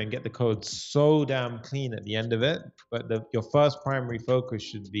refactor and get the code so damn clean at the end of it. But your first primary focus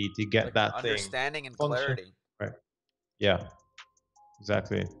should be to get like that understanding and function. clarity. Right. Yeah.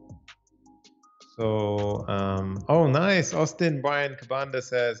 Exactly. So, oh, nice. Austin Brian Cabanda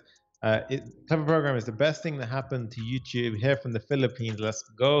says, Clever Program is the best thing that happened to YouTube here from the Philippines. Let's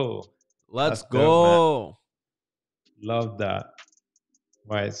go. Let's go. Dope, love that.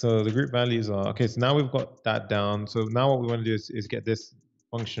 Right. So the group values are, okay. So now we've got that down. So now what we want to do is get this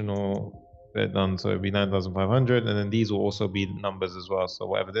functional bit done. So it'd be 9,500. And then these will also be numbers as well. So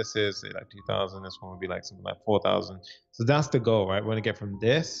whatever this is, say like 2,000, this one would be like something like 4,000. So that's the goal, right? We want to get from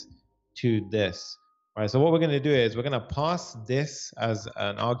this to this. Right. So what we're going to do is we're going to pass this as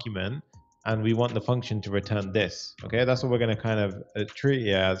an argument, and we want the function to return this. Okay. That's what we're going to kind of treat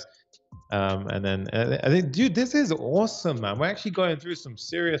it as. And then I think, dude, this is awesome, man. We're actually going through some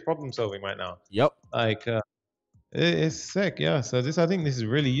serious problem solving right now. Yep. Like, it's sick. Yeah. So I think this is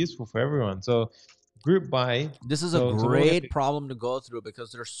really useful for everyone. So group by. This is a great problem to go through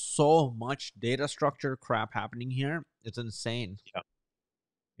because there's so much data structure crap happening here. It's insane. Yeah.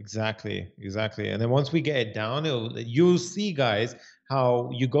 Exactly. And then once we get it down, you'll see, guys,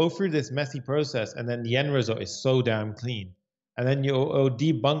 how you go through this messy process, and then the end result is so damn clean. And then it'll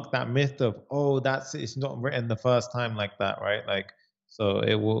debunk that myth of, oh, it's not written the first time like that, right? Like, so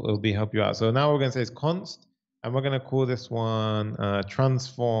it'll be help you out. So now we're gonna say it's const, and we're gonna call this one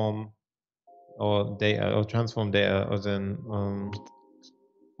transform or data, or transform data, as in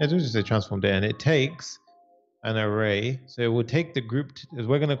let's just say transform data, and it takes an array. So it will take the group,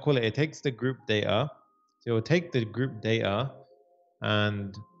 we're going to call it takes the group data. So it will take the group data,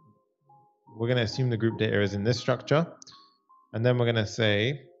 and we're going to assume the group data is in this structure. And then we're going to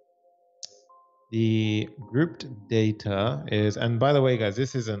say the grouped data is, and by the way, guys,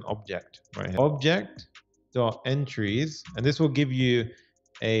 this is an object right here. Object dot entries, and this will give you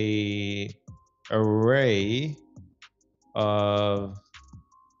a array of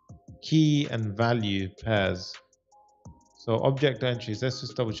key and value pairs. So object entries, let's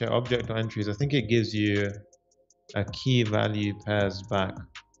just double check object entries. I think it gives you a key value pairs back.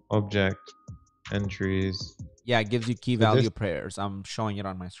 Object entries. Yeah, it gives you key value pairs. I'm showing it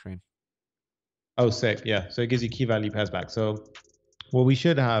on my screen. Oh, sick. Yeah. So it gives you key value pairs back. So what we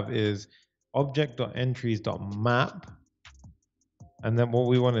should have is object.entries.map. And then what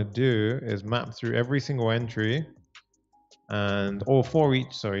we want to do is map through every single entry, and or for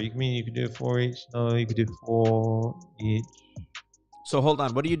each. Sorry, you could do for each. No, you could do for each. So hold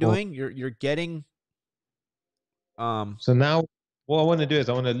on, what are you doing? You're getting. So now what I want to do is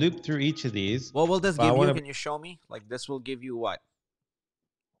I want to loop through each of these. What will this give you? Can you show me? Like this will give you what?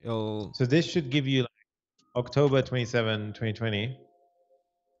 So this should give you like October 27, 2020.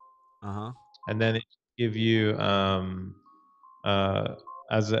 And then it give you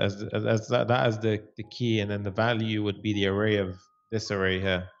as the key, and then the value would be the array of this array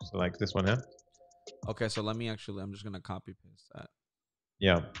here. So like this one here. Okay, so I'm just gonna copy paste that.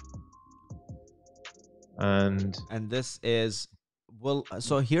 Yeah. And this is, well,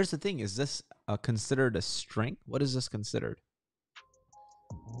 so here's the thing. Is this considered a string? What is this considered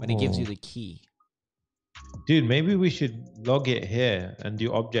when it gives you the key? Dude, maybe we should log it here and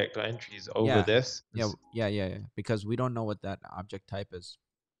do object or entries over Yeah. this. Yeah. Because we don't know what that object type is.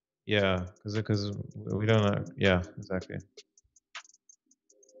 Yeah, because we don't know. Yeah, exactly.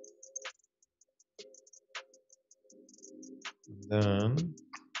 Then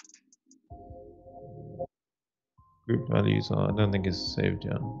group values. I don't think it's saved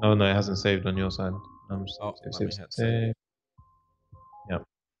yet. Oh no, it hasn't saved on your side. Oh, Save, let me save, hit save. save. Yeah.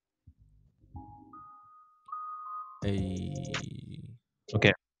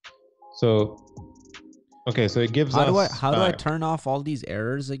 Okay. So so it gives us How do I back. turn off all these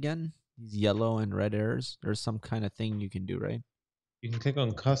errors again? These yellow and red errors. There's some kind of thing you can do, right? You can click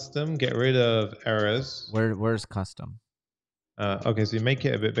on custom, get rid of errors. Where's custom? Okay, so you make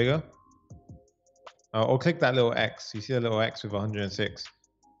it a bit bigger. Or click that little X. You see a little X with 106.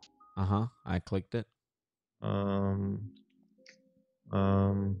 I clicked it. Oh,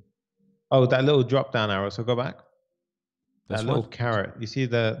 that little drop down arrow. So go back. This That one? little carrot. You see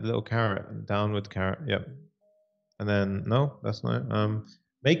the little carrot, downward carrot. Yep. And then no, that's not.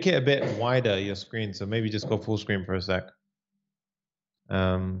 Make it a bit wider your screen. So maybe just go full screen for a sec.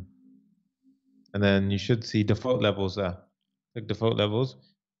 And then you should see default levels there. Click default levels.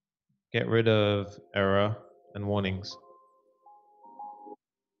 Get rid of error and warnings.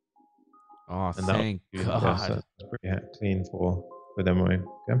 Oh, And thank God. Yeah, so that's pretty clean for demoing.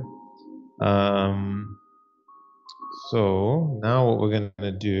 Okay. So now what we're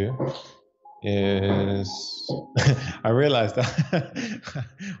gonna do is I realized that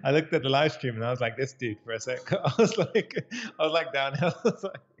I looked at the live stream and I was like this dude for a sec. I was like downhill. I was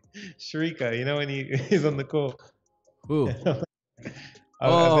like Shrika, you know when he's on the call. Who?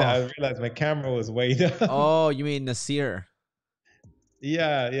 I realized my camera was way down. Oh, you mean Nasir?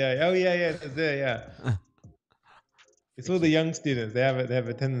 Yeah. Oh yeah, that's it, yeah. It's all the young students. They have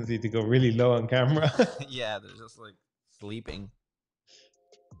a tendency to go really low on camera. Yeah, they're just like sleeping.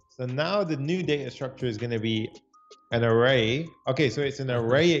 So now the new data structure is going to be an array. Okay, so it's an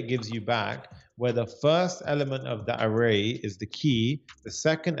array it gives you back where the first element of that array is the key. The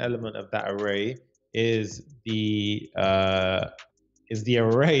second element of that array is the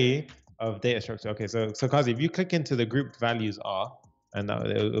array of data structure. Okay, so Qazi, if you click into the grouped values R, and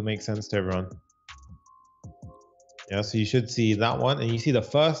it'll make sense to everyone. Yeah, so you should see that one, and you see the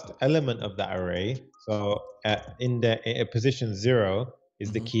first element of that array. So in position 0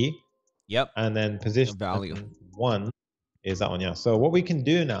 is the key. Yep. And then position value 1 is that one. Yeah. So what we can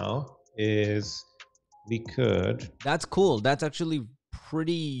do now is we could. That's cool. That's actually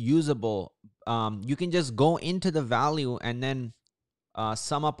pretty usable. You can just go into the value and then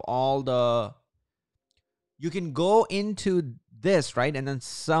sum up all the. You can go into this, right, and then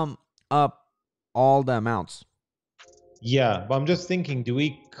sum up all the amounts. Yeah, but I'm just thinking, do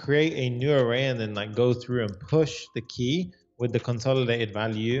we create a new array and then like go through and push the key with the consolidated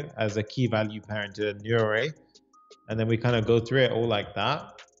value as a key value pair into a new array, and then we kind of go through it all like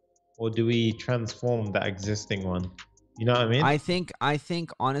that, or do we transform that existing one? You know what I mean? I think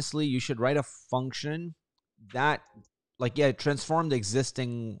honestly, you should write a function that, like, transform the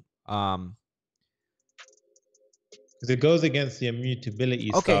existing. Because it goes against the immutability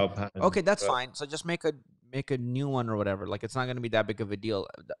style pattern. Okay, that's fine. So just make a new one or whatever. Like, it's not going to be that big of a deal.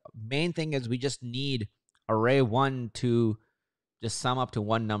 The main thing is we just need array 1 to just sum up to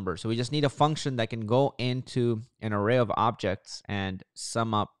one number. So we just need a function that can go into an array of objects and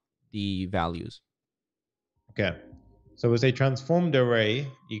sum up the values. Okay. So we'll say transformed array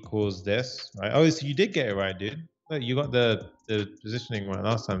equals this, right? Oh, so you did get it right, dude. You got the positioning right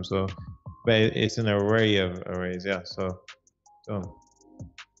last time. So, but it's an array of arrays, yeah. So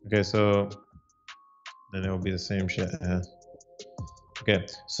okay, so then it will be the same shit. Yeah. Okay.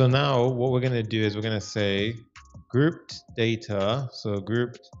 So now what we're gonna do is we're gonna say grouped data. So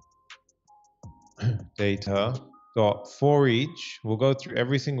grouped data dot for each. We'll go through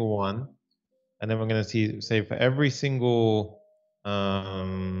every single one. And then we're going to say for every single,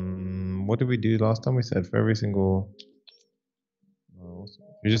 what did we do last time? We said for every single,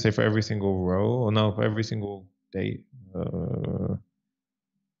 we just say for every single row, or no, for every single date.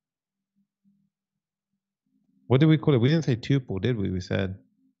 What did we call it? We didn't say tuple, did we? We said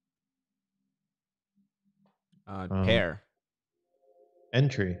pair.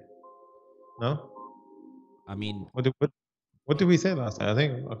 Entry. No? I mean, what did we say last time?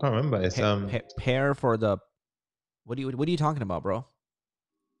 I can't remember. It's pair for the. What are you talking about, bro?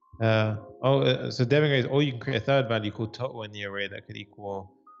 So Devin goes, or you can create a third value called total in the array that could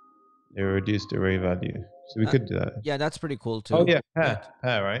equal a reduced array value. So we could do that. Yeah, that's pretty cool Oh too. yeah, Yeah,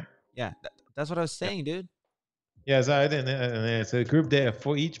 pair, right? yeah, that's what I was Yeah. saying, dude. Yeah, so I didn't. So group data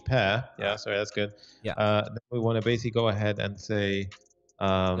for each pair. Yeah, sorry, that's good. Yeah, Then we want to basically go ahead and say,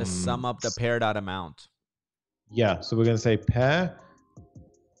 just sum up the pair dot amount. yeah. So we're gonna say pair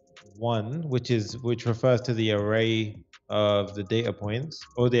one, which refers to the array of the data points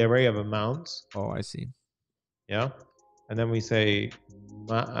or the array of amounts. Oh, I see. Yeah, and then we say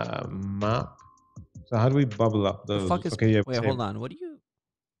map. So how do we bubble up The those? fuck is? Okay, yeah. Wait, hold on. What do you?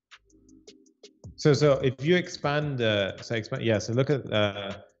 So if you expand, yeah. So look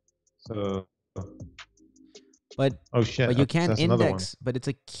at so. But Oh shit! but you Okay, so can't that's another one. index. But it's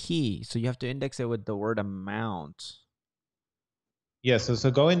a key, so you have to index it with the word amount. Yeah. So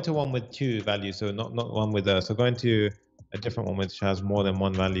go into one with two values. So not one with so go into a different one which has more than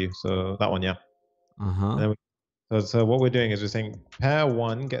one value. So that one, yeah. Uh-huh. And then so what we're doing is we're saying pair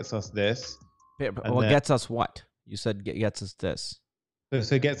one gets us this, and Well, then gets us what? You said gets us this.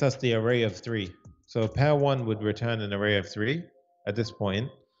 so it gets us the array of three. So pair one would return an array of three at this point,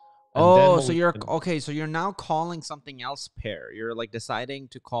 and then Oh, what so we you're okay. So you're now calling something else pair. You're like deciding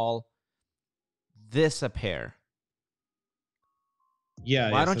to call this a pair.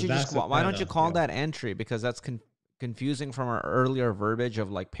 yeah. Why don't So you just that's a why pair don't you now. call Yeah. that entry? Because that's confusing from our earlier verbiage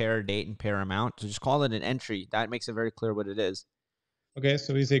of like pair date and pair amount. So just call it an entry. That makes it very clear what it is. Okay,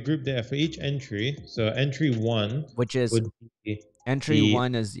 so we say group data for each entry. So entry one Which is would be entry the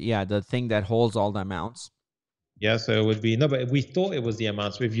one is the thing that holds all the amounts. yeah. So it would be no, but we thought it was the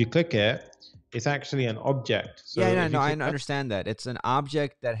amount. So if you click it, it's actually an object. Yeah, So no, if you no, I click that, understand that. It's an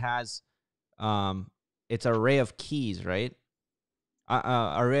object that has it's an array of keys, right?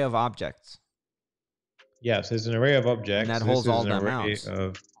 Array of objects. yeah. So it's an array of And objects. that So this holds is all an the array amounts.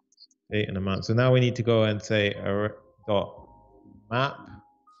 of date and amount. So now we need to go and say dot map.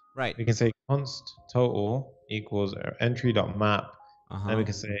 Right. We can say const total equals entry dot map. Then we Uh-huh.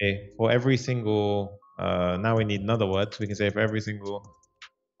 can say for every single. Now we need another word. So we can say for every single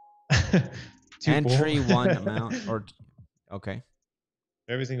tuple. Entry one amount or okay.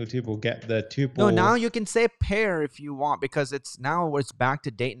 Every single tuple get the No, now tuple. you can say pair if you want because it's back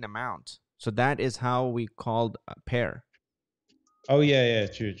to date and amount. So that is how we called a pair. Oh yeah,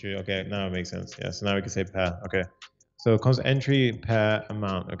 true. Okay, now it makes sense. Yeah, so now we can say pair. Okay, so it comes entry pair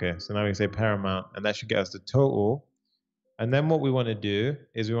amount. Okay, so now we can say pair amount, and that should get us the total. And then what we want to do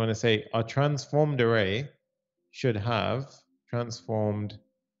is we want to say our transformed array should have transformed.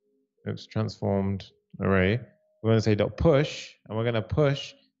 Oops, transformed array. We're going to say dot push, and we're going to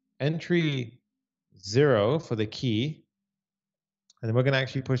push entry 0 for the key, and then we're going to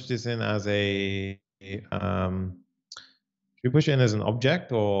actually push this in as a should we push it in as an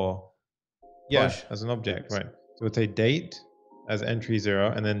object or yeah, Push. as an object, right? So we'll say date as entry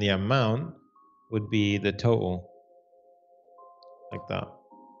 0, and then the amount would be the total, like that.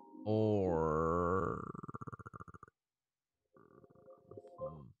 Or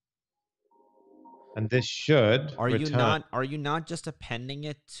And this should return. are you not just appending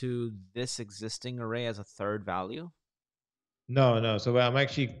it to this existing array as a third value? No. So I'm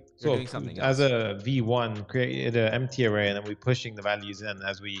actually You're doing sort of something as else. a V1 created an empty array, and then we're pushing the values in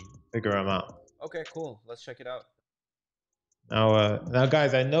as we figure them out. Okay, cool. Let's check it out. Now,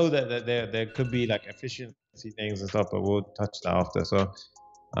 guys, I know that there could be like efficiency things and stuff, but we'll touch that after. So,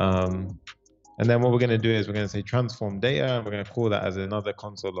 and then what we're going to do is we're going to say transform data, and we're going to call that as another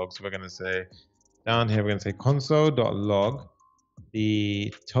console log. So we're going to say down here, we're going to say console.log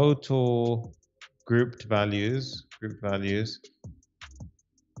the total grouped values, and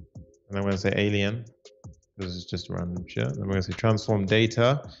I'm going to say alien. This is just random shit. Then we're going to say transform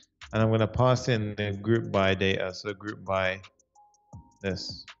data, and I'm going to pass in the group by data. So group by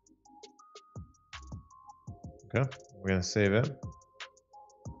this. Okay, we're going to save it.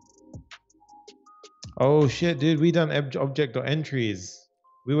 Oh shit, dude, we done object.entries.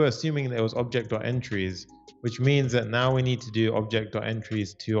 We were assuming that it was object.entries, which means that now we need to do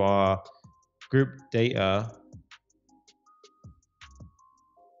object.entries to our group data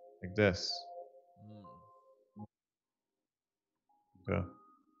like this. Okay.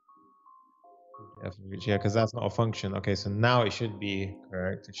 Yeah, because that's not a function. Okay, so now it should be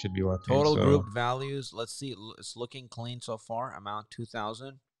correct. It should be working. Total So grouped values. Let's see. It's looking clean so far. Amount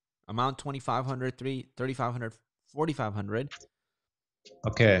 2,000. Amount 2,500, 3,500, 4,500.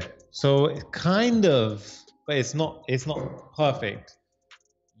 okay, so it kind of, but it's not. It's not perfect.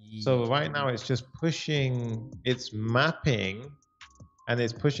 So right now it's just pushing. It's mapping, and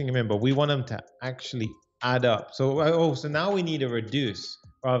it's pushing them in. But we want them to actually add up. So so now we need a reduce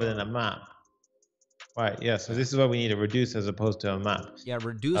rather than a map. Right. Yeah. So this is why we need a reduce as opposed to a map. Yeah,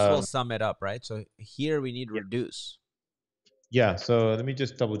 reduce will Um, sum it up, right? So here we need yeah. reduce. Yeah. So let me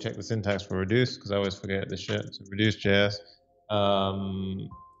just double check the syntax for reduce because I always forget this shit. So reduce JS. Um,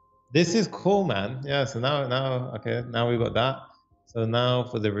 this is cool, man. Yeah. So now, okay. Now we got that. So now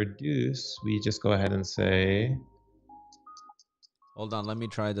for the reduce, we just go ahead and say. Hold on, let me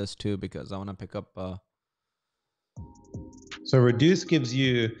try this too because I want to pick up. So reduce gives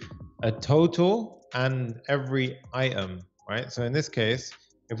you a total and every item, right? So in this case,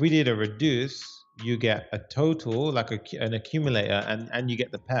 if we did a reduce, you get a total, like an accumulator, and you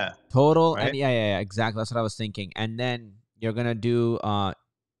get the pair, Total and right? yeah, exactly. That's what I was thinking. And then you're gonna do what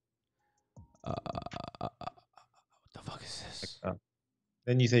the fuck is Like this? that.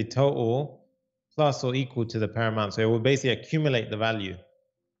 Then you say total plus or equal to the pair amount. So it will basically accumulate the value.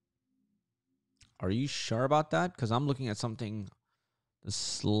 Are you sure about that? Because I'm looking at something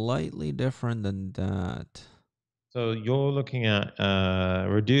slightly different than that. So you're looking at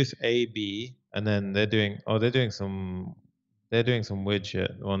reduce A B, and then they're doing some weird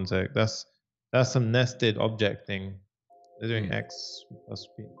shit. One sec. That's some nested object thing. They're doing X plus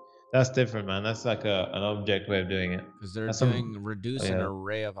B. That's different, man. That's like an object way of doing it. Because they're That's some doing reduce an yeah.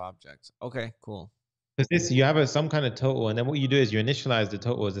 array of objects. Okay, cool. Because this you have some kind of total, and then what you do is you initialize the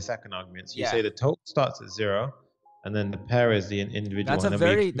total as the second argument. So you Yeah. say the total starts at 0, and then the pair is the individual, and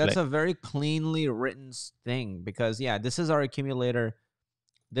then we That's accumulate. a very cleanly written thing because yeah, this is our accumulator.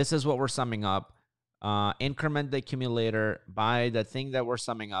 This is what we're summing up. Increment the accumulator by the thing that we're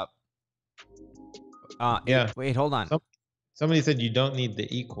summing up. Yeah. Wait, hold on. Somebody said you don't need the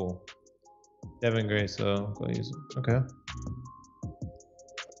equal. Devin Gray, so go use it. Okay.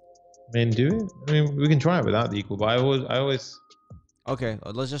 I mean, do it. I mean, we can try it without the equal, but I always. Okay,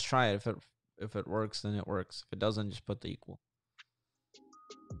 let's just try it. If it works, then it works. If it doesn't, just put the equal.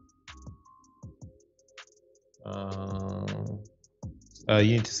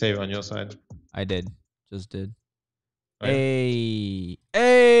 You need to save it on your side. I did. Just did. Right?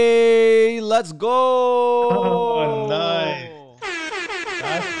 Hey, let's go. Oh, nice.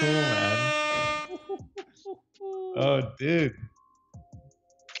 That's cool, man. Oh, dude.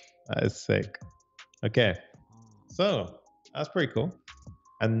 That is sick. Okay. So that's pretty cool.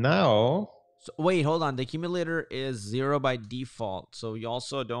 And now. So, wait, hold on. The accumulator is 0 by default. So you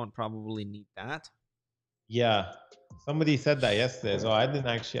also don't probably need that. Yeah. Somebody said that yesterday. So I didn't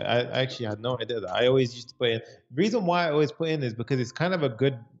actually, I actually had no idea that. I always used to put in. The reason why I always put in is because it's kind of a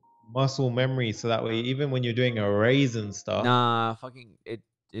good muscle memory. So that way, even when you're doing arrays and stuff. Nah, fucking it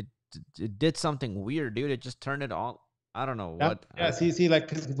did something weird, dude. It just turned it all. I don't know what. Yeah, see, like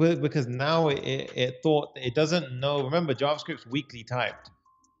because now it thought it doesn't know. Remember, JavaScript's weakly typed,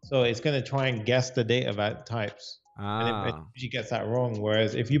 so it's going to try and guess the data types, and it usually gets that wrong.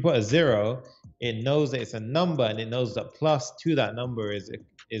 Whereas if you put a 0, it knows that it's a number, and it knows that plus to that number is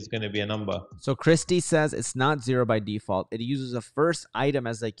going to be a number. So Christy says it's not 0 by default. It uses the first item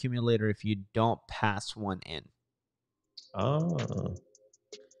as the accumulator if you don't pass one in. Oh,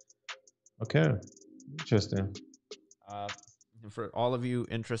 okay, interesting. For all of you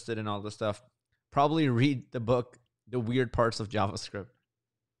interested in all this stuff, probably read the book, The Weird Parts of JavaScript.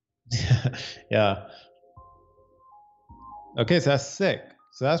 Yeah. Okay, so that's sick.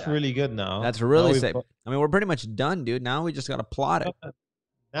 So that's really good now. That's really sick. I mean, we're pretty much done, dude. Now we just got to plot it.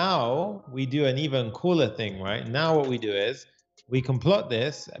 Now we do an even cooler thing, right? Now what we do is we can plot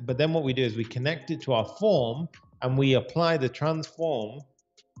this, but then what we do is we connect it to our form and we apply the transform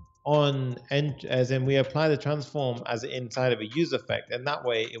as in we apply the transform as inside of a use effect, and that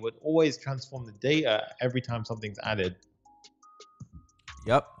way it would always transform the data every time something's added.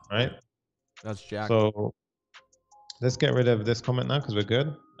 Yep. Right? That's jacked. So let's get rid of this comment now because we're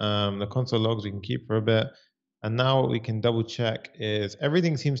good. The console logs we can keep for a bit. And now what we can double check is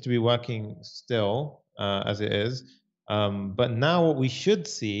everything seems to be working still as it is. But now what we should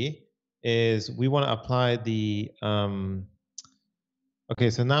see is we want to apply the okay,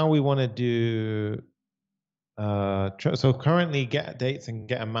 so now we want to do so currently get dates and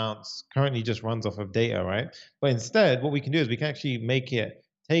get amounts currently just runs off of data, right? But instead what we can do is we can actually make it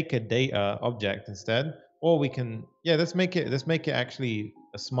take a data object instead, or we can let's make it actually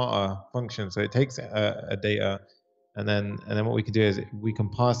a smarter function. So it takes a data, and then what we can do is we can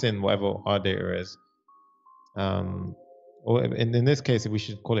pass in whatever our data is. Or in this case, we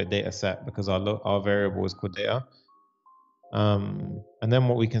should call it data set because our variable is called data. And then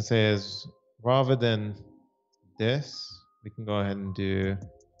what we can say is rather than this, we can go ahead and do.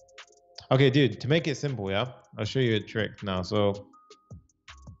 Okay, dude, to make it simple, yeah, I'll show you a trick now. So,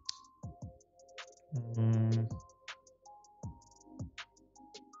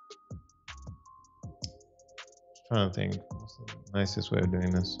 trying to think. What's the nicest way of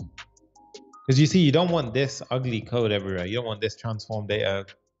doing this? Because you see, you don't want this ugly code everywhere. You don't want this transform data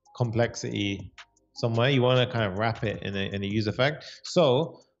complexity somewhere. You want to kind of wrap it in a use effect.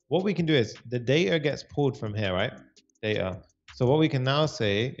 So what we can do is the data gets pulled from here, right? Data. So what we can now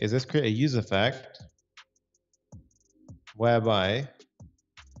say is let's create a use effect whereby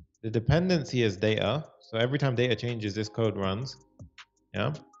the dependency is data. So every time data changes, this code runs.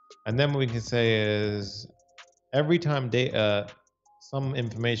 Yeah. And then what we can say is every time data, some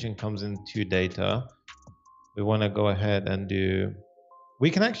information comes into data, we want to go ahead and do, we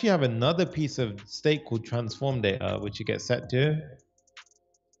can actually have another piece of state called transform data, which you get set to.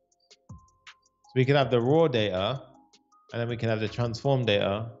 So we can have the raw data, and then we can have the transform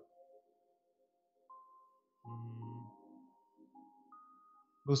data.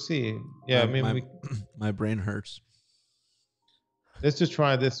 We'll see. Yeah, I mean, my brain hurts. Let's just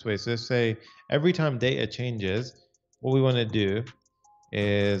try it this way. So let's say every time data changes, what we want to do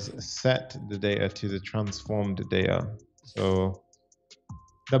is set the data to the transformed data. So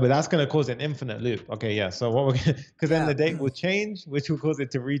no, but that's going to cause an infinite loop. Okay, yeah. So what we're going to, because then the date will change, which will cause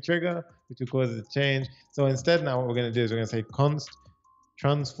it to re-trigger, which will cause it to change. So instead now what we're going to do is we're going to say const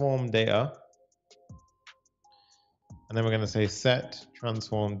transform data. And then we're going to say set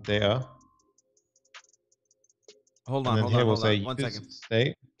transform data. Hold on, hold on. 1 second.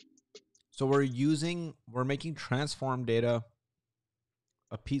 State. So we're making transform data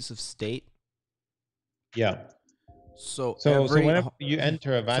a piece of state. Yeah. So whenever you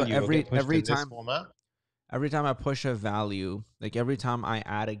enter a value, so it'll get pushed in time, this format. Every time I push a value, like every time I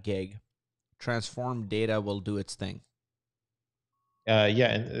add a gig, transform data will do its thing.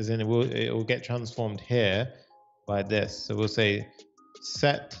 Yeah, and as in it will get transformed here by this. So we'll say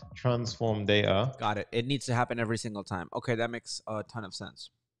set transform data. Got it. It needs to happen every single time. Okay, that makes a ton of sense.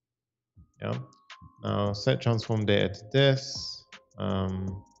 Yeah. Now set transform data to this.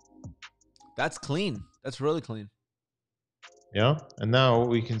 That's clean. That's really clean. Yeah. And now what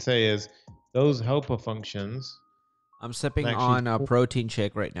we can say is those helper functions. I'm sipping on a protein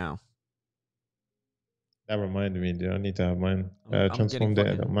shake right now. That reminded me, dude. I need to have mine. I'm transform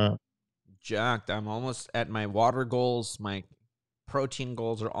data map. Jacked. I'm almost at my water goals. My protein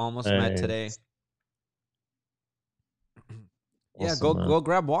goals are almost met today. Yeah, go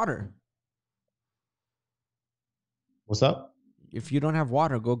grab water. What's up? If you don't have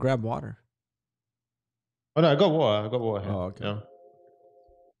water, go grab water. Oh no, I got water. Here. Oh, okay.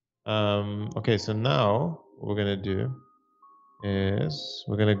 Yeah. Okay, so now what we're gonna do is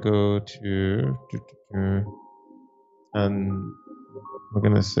we're gonna go to and we're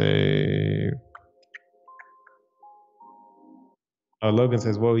gonna say, oh, Logan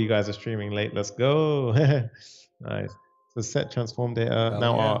says, "Whoa, you guys are streaming late. Let's go." Nice. So set transform data.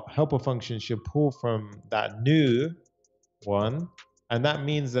 Now our helper function should pull from that new one, and that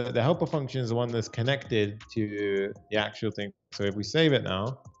means that the helper function is the one that's connected to the actual thing. So if we save it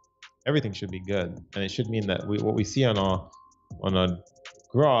now, everything should be good, and it should mean that what we see on our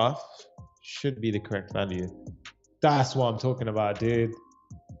graph should be the correct value. That's what I'm talking about, dude.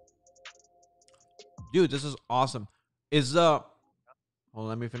 Dude, this is awesome. Well,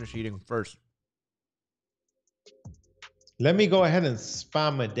 let me finish eating first. Let me go ahead and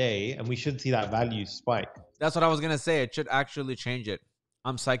spam a day, and we should see that value spike. That's what I was gonna say. It should actually change it.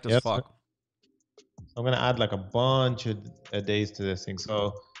 I'm psyched as fuck. So I'm gonna add like a bunch of days to this thing.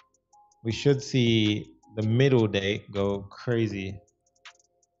 So we should see the middle day go crazy.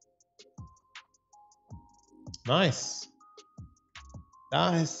 Nice.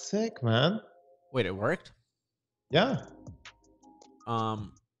 That is sick, man. Wait, it worked? Yeah.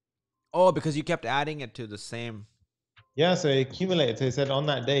 Oh, because you kept adding it to the same. Yeah, so it accumulated. So it said on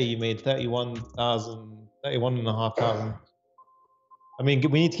that day you made 31,500. I mean,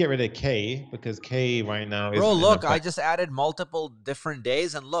 we need to get rid of K because K right now is. Bro, look, I just added multiple different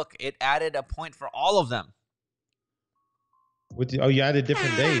days, and look, it added a point for all of them. Oh, you added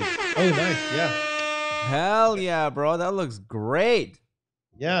different days. Oh, nice. Yeah. Hell yeah, bro. That looks great.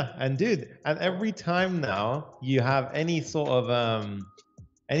 Yeah, and dude, and every time now you have any sort of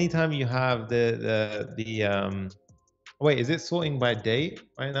anytime you have wait, is it sorting by date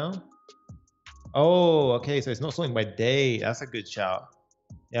right now? Oh, okay, so it's not sorting by date. That's a good shout.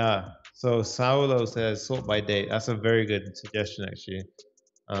 Yeah. So Saulo says sort by date. That's a very good suggestion, actually.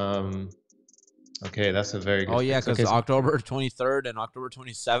 Okay, that's a very good. Oh yeah, because October 23rd and October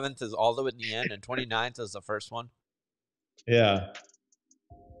 27th is all the way at the end, and 29th is the first one. Yeah.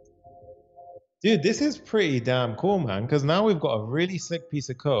 Dude, this is pretty damn cool, man, because now we've got a really slick piece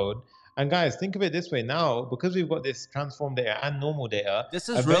of code. And guys, think of it this way now, because we've got this transform data and normal data, This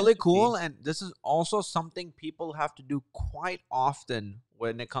is really eventually, cool, and this is also something people have to do quite often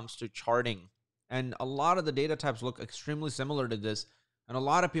when it comes to charting. And a lot of the data types look extremely similar to this, and a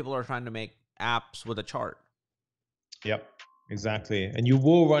lot of people are trying to make apps with a chart. yep, exactly. And you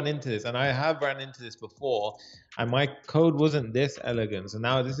will run into this. And I have run into this before, and my code wasn't this elegant. So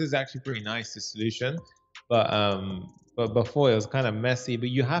now this is actually pretty nice, this solution. But before it was kind of messy. But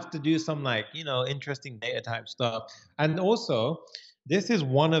you have to do some like, interesting data type stuff. And also, this is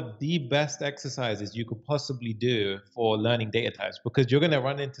one of the best exercises you could possibly do for learning data types, because you're going to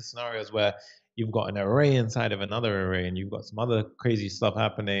run into scenarios where you've got an array inside of another array and you've got some other crazy stuff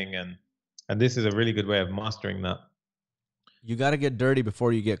happening, and this is a really good way of mastering that. You got to get dirty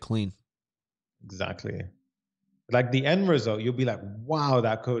before you get clean. Exactly. Like the end result, you'll be like, wow,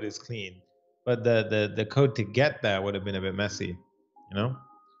 that code is clean. But the code to get there would have been a bit messy, you know?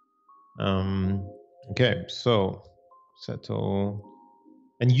 Okay, so settle.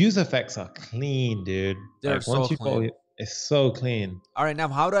 And use effects are clean, dude. They're Like so once you clean. go, it's so clean. All right, now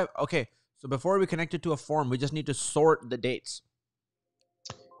how do I? Okay, so before we connect it to a form, we just need to sort the dates.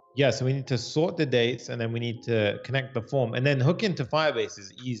 Yeah, so we need to sort the dates, and then we need to connect the form, and then hook into Firebase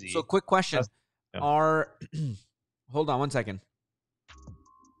is easy. So, quick question: Yeah. Are hold on 1 second.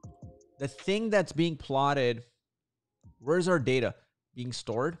 The thing that's being plotted, where's our data being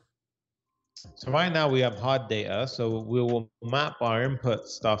stored? So right now we have hard data, so we will map our input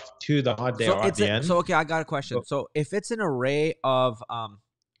stuff to the hard data at the end. So okay, I got a question. So if it's an array of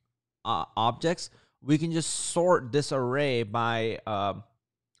objects, we can just sort this array by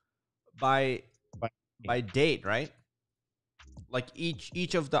date, right? Like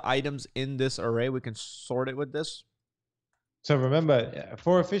each of the items in this array, we can sort it with this. So remember,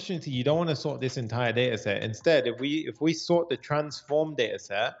 for efficiency, you don't want to sort this entire data set. Instead, if we sort the transform data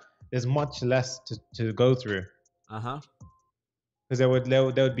set, there's much less to go through. Because they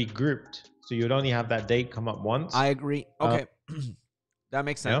would be grouped, so you'd only have that date come up once. I agree. Okay, that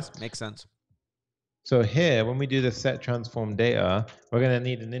makes sense. Yeah. Makes sense. So here, when we do the set transform data, we're going to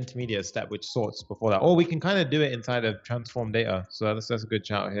need an intermediate step which sorts before that. Or we can kind of do it inside of transform data. So that's a good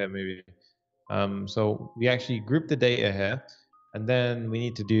shout here, maybe. So we actually group the data here, and then we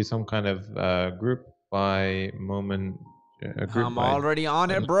need to do some kind of group by moment. I'm already on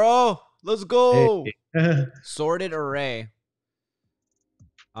it, bro. Let's go. Hey. Sorted array.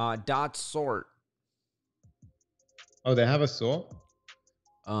 Dot sort. Oh, they have a sort.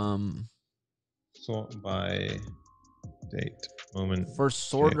 Sort by date, moment. For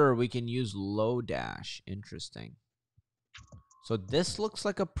sorter, we can use low dash. Interesting. So this looks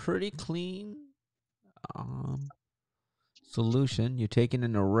like a pretty clean solution. You're taking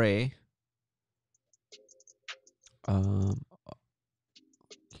an array. Okay.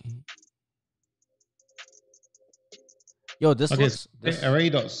 Yo, this looks...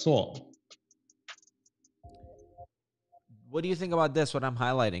 Array.sort. What do you think about this, what I'm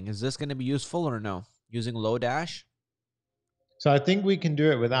highlighting? Is this going to be useful or no? Using low dash? So I think we can do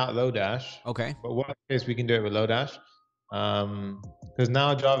it without low dash. Okay. But worst case, we can do it with low dash. Because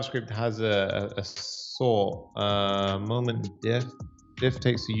now JavaScript has a sort. Moment diff. Diff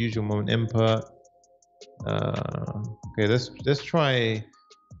takes the usual moment input. Okay, let's try.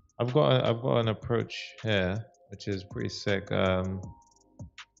 I've got an approach here, which is pretty sick. And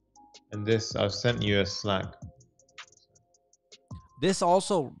this, I've sent you a Slack. This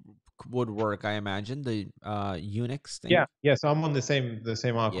also would work, I imagine, the Unix thing. Yeah. So I'm on the same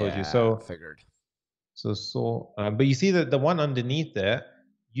article as you. So figured. So but you see that the one underneath there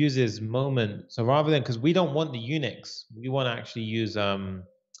uses moment. So rather than, because we don't want the Unix, we want to actually use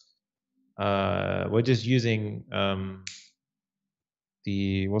we're just using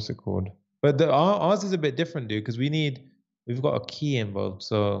the, what's it called? But ours is a bit different, dude, because we've got a key involved.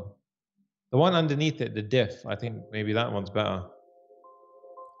 So the one underneath it, the diff, I think maybe that one's better.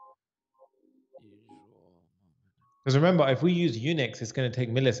 Because remember, if we use Unix, it's going to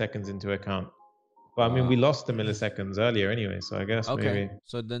take milliseconds into account. But I mean, we lost the milliseconds earlier anyway, so I guess maybe.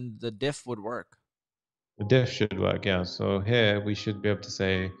 So then the diff would work. The diff should work, yeah. So here we should be able to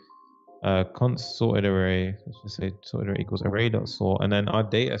say const sorted array. Let's just say sorted array equals array.sort. And then our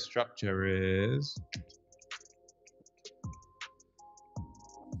data structure is...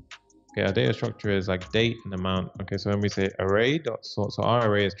 Okay, our data structure is like date and amount. Okay, so when we say array.sort, so our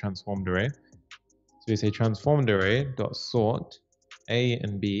array is transformed array. So we say transformed array dot sort A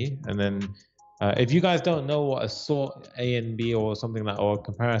and B, and then if you guys don't know what a sort A and B or something like, or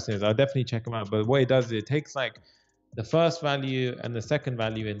comparison is, I'll definitely check them out. But what it does is it takes like the first value and the second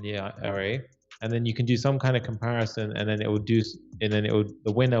value in the array, and then you can do some kind of comparison, and then it would do, and then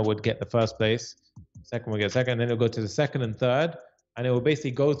the winner would get the first place, second would get second, and then it'll go to the second and third, and it will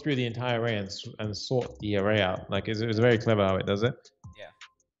basically go through the entire array and sort the array out. Like it was very clever how it does it. Yeah.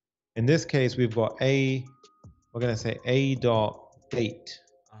 In this case, we've got we're gonna say a dot date.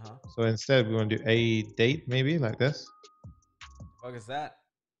 So instead, we want to do a date, maybe like this. What is that?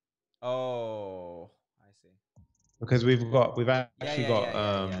 Oh, I see. Because we've actually got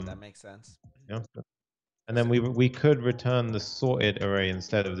yeah, that makes sense. Yeah. And then we could return the sorted array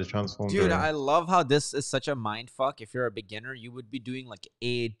instead of the transformed Dude, array. I love how this is such a mind fuck. If you're a beginner, you would be doing like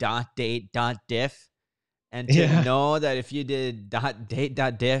a dot date dot diff. And to know that if you did dot date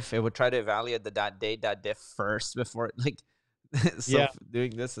dot diff, it would try to evaluate the dot date dot diff first before it, like, so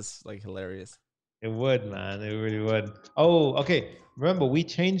doing this is like hilarious. It would, man. It really would. Oh, okay. Remember, we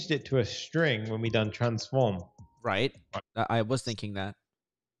changed it to a string when we done transform. Right. I was thinking that.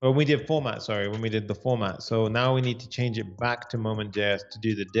 When we did format, sorry, when we did the format. So now we need to change it back to moment.js to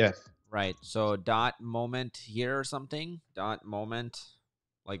do the diff. Right. So dot moment here or something. Dot moment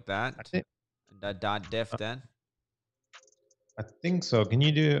like that. And dot diff then. I think so. Can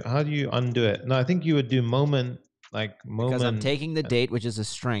you do, how do you undo it? No, I think you would do moment, like moment. Because I'm taking the date, which is a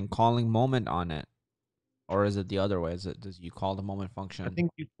string, calling moment on it. Or is it the other way? Does you call the moment function? I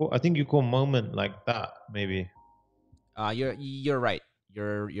think you call moment like that, maybe. You're right.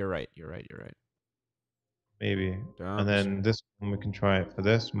 You're right. Maybe. And then this one we can try it for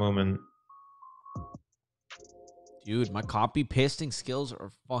this moment. Dude, my copy pasting skills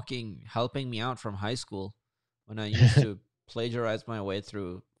are fucking helping me out from high school when I used to plagiarize my way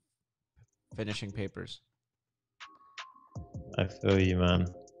through finishing papers. I feel you, man.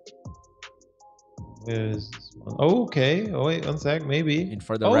 Where's this one? Oh, okay. Oh, wait, one sec. Maybe. And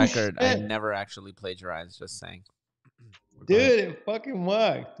for the record, shit. I never actually plagiarized, just saying. Dude, it fucking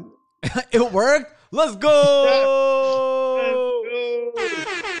worked. It worked? Let's go!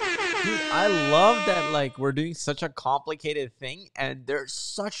 Dude, I love that, like, we're doing such a complicated thing and there's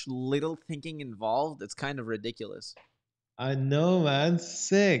such little thinking involved. It's kind of ridiculous. I know, man.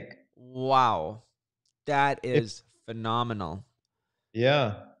 Sick. Wow. That is phenomenal.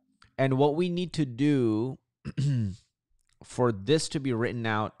 Yeah. And what we need to do for this to be written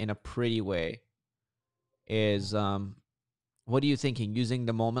out in a pretty way is, what are you thinking? Using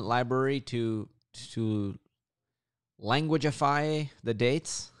the moment library to languageify the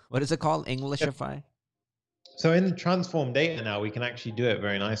dates? What is it called? Englishify? So in the transform data now, we can actually do it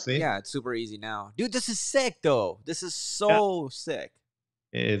very nicely. Yeah, it's super easy now. Dude, this is sick, though. This is so sick.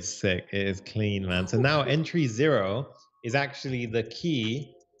 It is sick. It is clean, man. So now entry 0 is actually the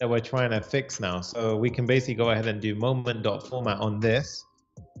key that we're trying to fix now. So we can basically go ahead and do moment.format on this,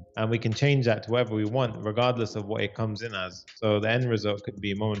 and we can change that to whatever we want, regardless of what it comes in as. So the end result could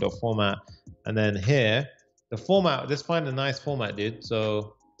be moment.format. And then here, the format, just find a nice format, dude.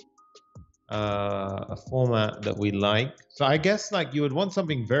 So a format that we like. So I guess like you would want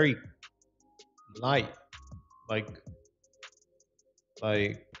something very light, like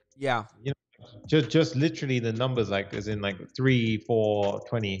yeah, you know, just literally the numbers, like as in like 3, 4,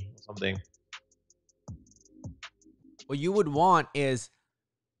 20 or something. What you would want is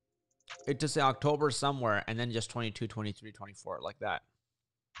it to say October somewhere and then just 22, 23, 24, like that.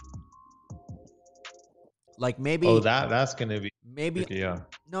 Like maybe. Oh, that's gonna be maybe. tricky, yeah.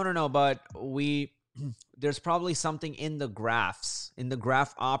 No. But there's probably something in the graphs, in the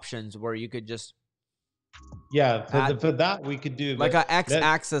graph options, where you could just. Yeah, for that we could do like a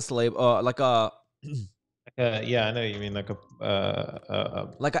x-axis label, like a. Yeah, I know you mean like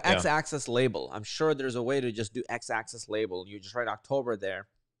a like a x-axis label. I'm sure there's a way to just do x-axis label. You just write October there,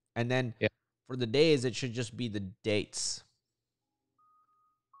 and then for the days it should just be the dates.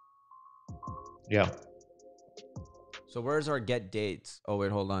 Yeah. So where's our get dates? Oh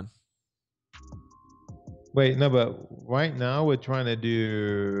wait, hold on. Wait, no, but right now we're trying to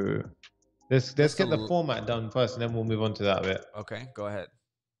do. Let's get the format done first, and then we'll move on to that bit. Okay, go ahead.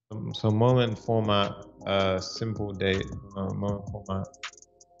 So moment format, simple date, moment format.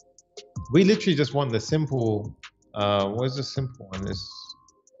 We literally just want the simple. Where's the simple one? This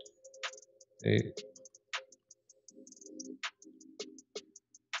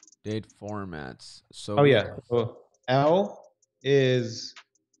date formats. So oh yeah, so L is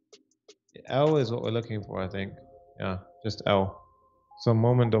what we're looking for, I think. Yeah, just L. So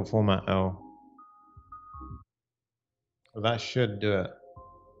moment.format L. So that should do it.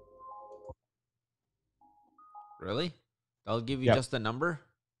 Really? That'll give you just a number?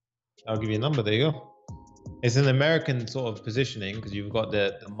 I'll give you a number. There you go. It's an American sort of positioning because you've got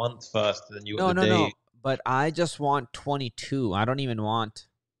the month first, and then you got the day. No. But I just want 22. I don't even want.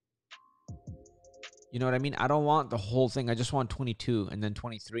 You know what I mean? I don't want the whole thing. I just want 22 and then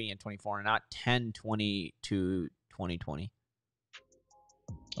 23 and 24, and not 10, 22, 20, 20.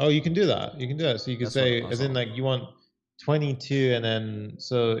 Oh, you can do that. You can do that. So you could say, That's as what in, like, you want 22, and then,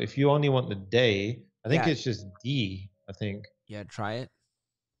 so if you only want the day, I think Yeah. it's just D. I think. Yeah, try it.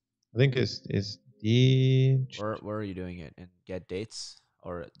 I think it's D. Where are you doing it? And get dates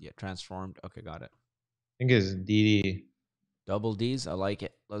or yeah, transformed. Okay, got it. I think it's D. Double D's. I like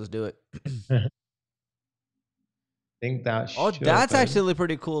it. Let's do it. I think that Oh, should. that's actually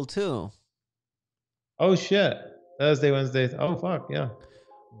pretty cool too. Oh shit! Thursday, Wednesday. Oh fuck yeah!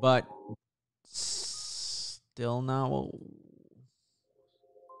 But still now.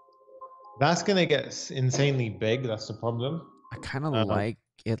 That's gonna get insanely big. That's the problem. I kind of like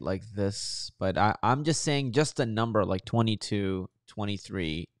it like this, but I'm just saying just a number like 22,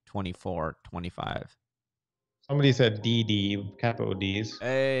 23, 24, 25. Somebody said DD, capital D's.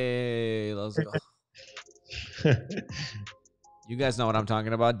 Hey, let's go. You guys know what I'm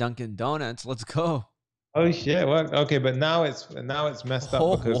talking about. Dunkin' Donuts. Let's go. Oh shit! What? Okay, but now it's messed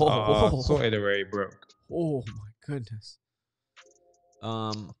up because our sorted array broke. Oh my goodness.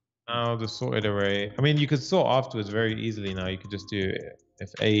 Now the sorted array. I mean, you could sort afterwards very easily. Now you could just do if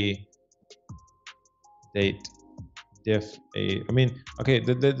a date diff a. I mean, okay.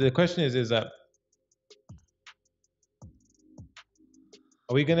 The question is that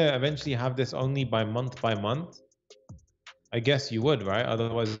are we gonna eventually have this only by month by month? I guess you would, right?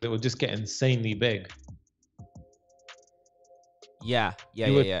 Otherwise, it would just get insanely big. Yeah.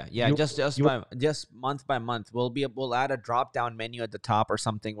 Just month by month. We'll add a drop down menu at the top or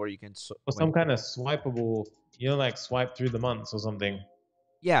something where you can Or some kind of swipeable, like swipe through the months or something.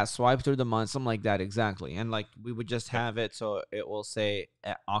 Yeah, swipe through the month, something like that, exactly. And like we would just have it so it will say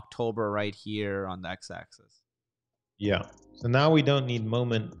October right here on the x-axis. Yeah. So now we don't need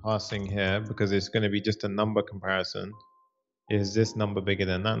moment passing here because it's going to be just a number comparison. Is this number bigger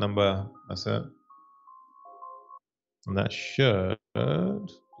than that number? That's it. And that should do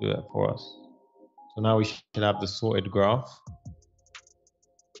that for us. So now we should have the sorted graph.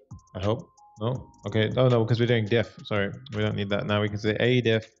 I hope. No? Okay. Oh, no, because we're doing diff. Sorry. We don't need that. Now we can say A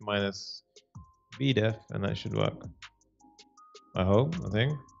diff minus B diff, and that should work. I hope. I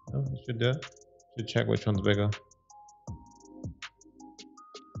think. No, it should do it. Should check which one's bigger.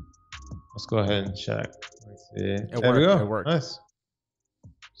 Let's go ahead and check. Let's see. There we go. It worked. Nice.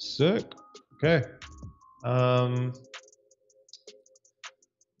 Sick. Okay.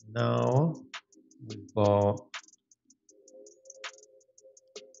 Now we've got.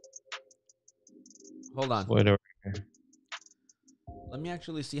 Hold on. Let me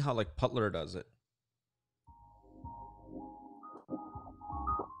actually see how like Putler does it.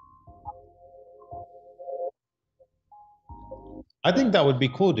 I think that would be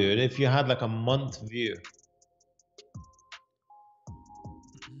cool, dude, if you had like a month view.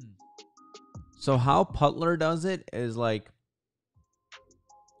 So how Putler does it is like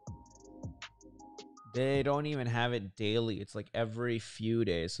they don't even have it daily. It's like every few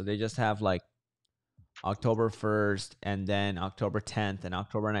days. So they just have like October 1st and then October 10th and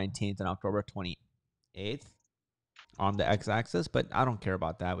October 19th and October 28th on the x-axis, but I don't care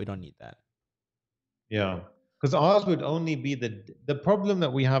about that. We don't need that. Yeah, because ours would only be the problem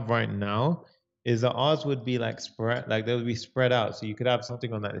that we have right now is that ours would be like spread, like they would be spread out. So you could have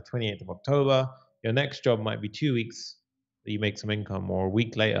something on like the 28th of October. Your next job might be 2 weeks that you make some income, or a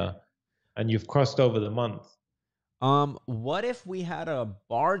week later, and you've crossed over the month. What if we had a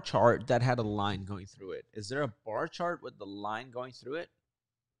bar chart that had a line going through it? Is there a bar chart with the line going through it?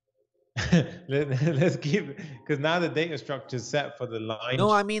 Let's keep, because now the data structure is set for the line.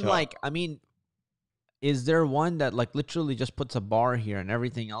 No, I mean, is there one that like literally just puts a bar here and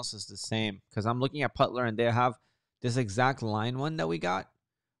everything else is the same? Because I'm looking at Putler and they have this exact line one that we got,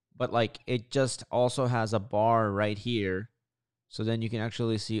 but like it just also has a bar right here. So then you can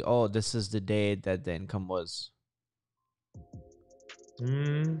actually see, oh, this is the day that the income was.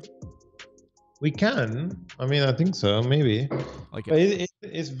 We can. I mean, I think so. Maybe. Like but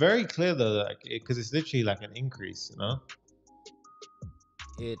it's very clear though, like because it's literally like an increase, you know.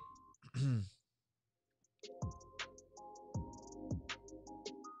 It.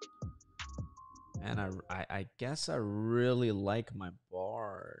 And I guess I really like my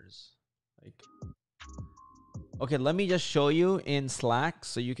bars. Like, okay, let me just show you in Slack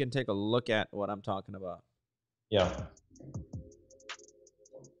so you can take a look at what I'm talking about. Yeah.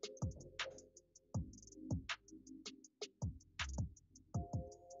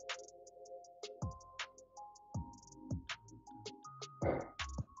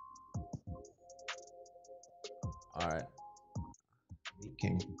 All right.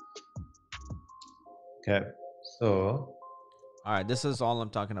 Leaking. Okay. So. All right, this is all I'm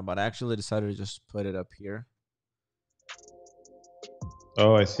talking about. I actually decided to just put it up here.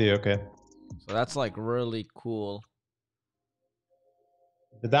 Oh, I see. Okay. So that's like really cool.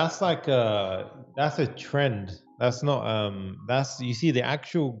 But that's like that's a trend. That's not that's you see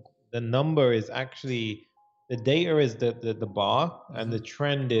the number is actually the data is the bar and the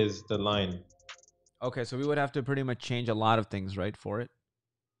trend is the line. Okay, so we would have to pretty much change a lot of things, right, for it?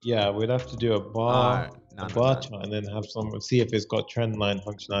 Yeah, we'd have to do a All right, bar chart and then have some see if it's got trend line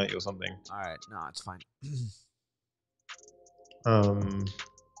functionality or something. All right, no, it's fine.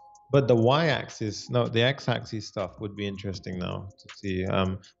 But the y-axis, no, the x-axis stuff would be interesting now to see.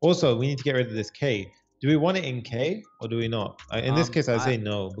 Also, we need to get rid of this k. Do we want it in k or do we not? In this case, I say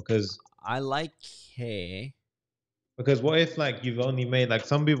no because I like k. Because what if like you've only made like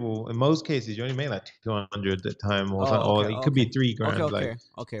some people in most cases you only made like 200 at the time or something, or it could be 3 grand.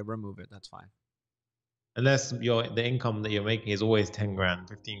 Okay, remove it. That's fine. Unless the income that you're making is always 10 grand,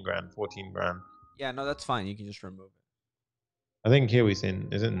 15 grand, 14 grand. Yeah, no, that's fine. You can just remove I think here we say,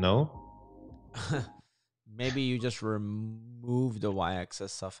 is it no? it. Maybe you just remove the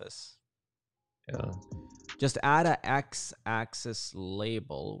y-axis suffix. Yeah. Just add a x-axis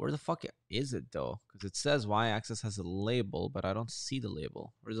label. Where the fuck is it though? Because it says y-axis has a label, but I don't see the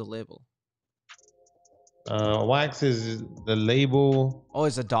label. Where's the label? Y-axis is the label. Oh,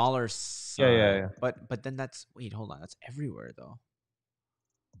 it's a dollar sign. Yeah. But then that's wait, hold on. That's everywhere though.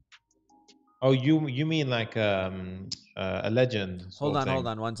 Oh, you mean like a legend? Hold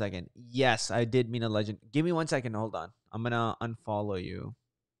on 1 second. Yes, I did mean a legend. Give me 1 second. Hold on. I'm gonna unfollow you.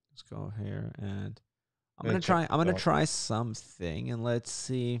 Let's go here and I'm gonna try something and let's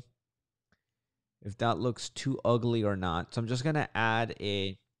see if that looks too ugly or not. So I'm just gonna add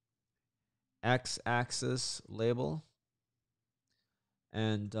a x-axis label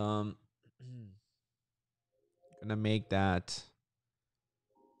and gonna make that.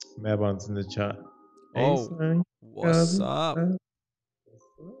 Mabon's in the chat. Oh, hey, Sonny. what's up? I'm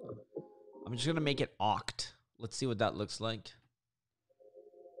just gonna make it oct. Let's see what that looks like.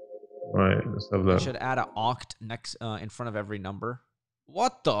 Right, let's have a look. I should add an oct next in front of every number.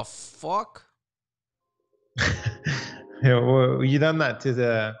 What the fuck? Yeah, well, you done that to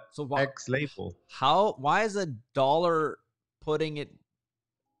the Why, X label. Why is a dollar putting it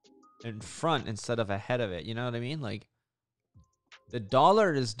in front instead of ahead of it? You know what I mean? Like the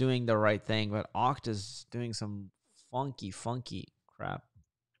dollar is doing the right thing, but oct is doing some funky crap.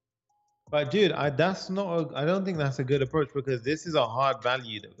 But dude, I don't think that's a good approach because this is a hard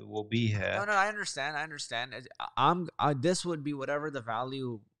value that will be here. No, I understand. This would be whatever the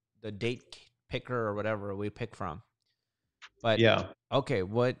value, the date picker or whatever we pick from. But yeah, okay.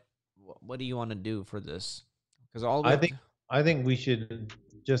 What do you want to do for this? Because I think we should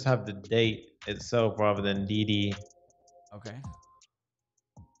just have the date itself rather than DD. Okay.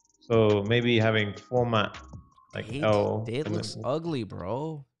 So maybe having format like date looks ugly,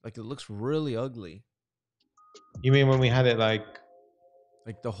 bro. Like it looks really ugly. You mean when we had it like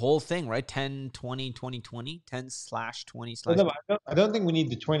the whole thing, right? 10, 20, 2020, 10/20 slash. No, I don't think we need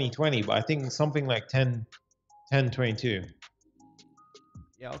the 2020, but I think something like 10, 22.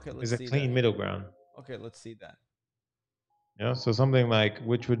 Yeah, okay, let's see. Is a clean middle ground. Okay, let's see that. Yeah, so something like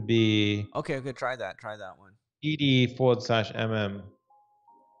which would be okay, try that one. dd/mm.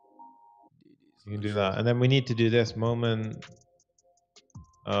 You can do that, and then we need to do this moment.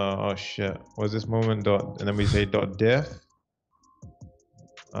 Oh shit, was this moment dot, and then we say dot diff.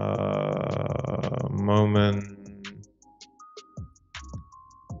 Moment.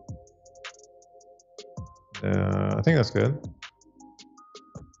 I think that's good.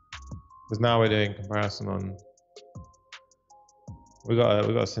 Because now we're doing comparison on. We got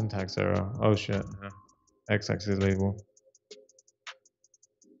a syntax error. Oh shit. Yeah. X-axis label.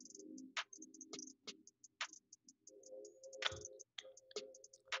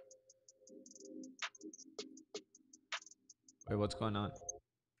 Wait, what's going on?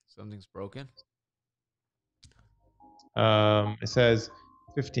 Something's broken. It says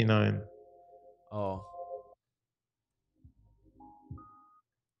 59. Oh.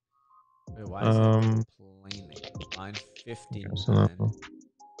 Wait, why is it complaining? Line 59.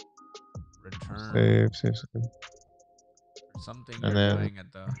 Return. Save. Something you're doing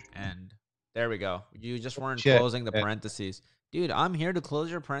at the end. There we go. You just weren't closing the parentheses. Dude, I'm here to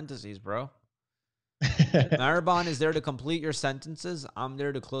close your parentheses, bro. Maribon is there to complete your sentences. I'm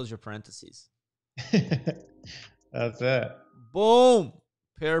there to close your parentheses. That's it. Boom.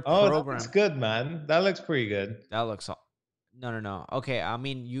 Pair program. That looks good, man. That looks pretty good. That looks... No. Okay, I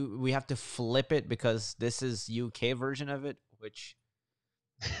mean, we have to flip it because this is UK version of it, which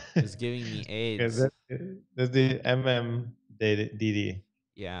It's giving me Okay, AIDS. there's the DD.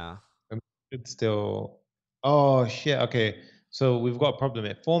 Yeah. It's still. Oh shit. Okay, so we've got a problem.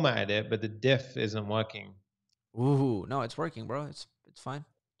 It formatted it, but the diff isn't working. Ooh, no, it's working, bro. It's fine.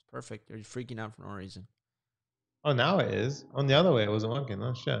 It's perfect. You're freaking out for no reason. Oh, now it is. On the other way, it wasn't working.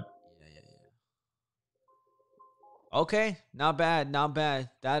 Oh shit. Yeah. Okay, not bad, not bad.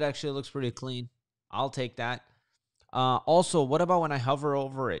 That actually looks pretty clean. I'll take that. Also, what about when I hover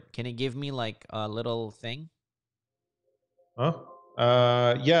over it? Can it give me like a little thing? Huh?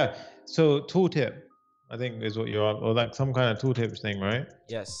 Yeah. So tooltip, I think is what you're on, or like some kind of tooltips thing, right?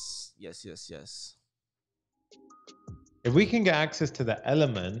 Yes. If we can get access to the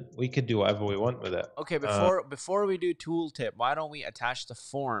element, we could do whatever we want with it. Okay, before we do tooltip, why don't we attach the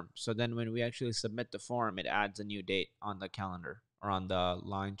form? So then when we actually submit the form, it adds a new date on the calendar or on the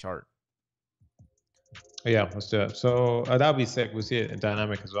line chart. Yeah, let's do it. So that'll be sick. We'll see it in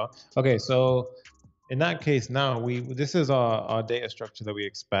dynamic as well. Okay, so in that case, now this is our data structure that we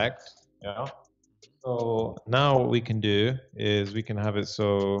expect. Yeah. So now what we can do is we can have it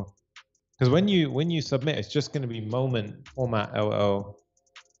so, because when you submit, it's just going to be moment format LL.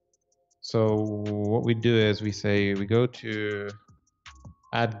 So what we do is we go to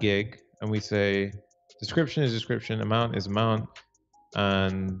add gig and we say description is description, amount is amount,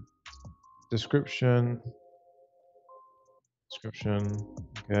 and description.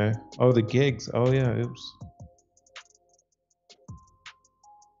 Okay. Oh, the gigs. Oh yeah. Oops.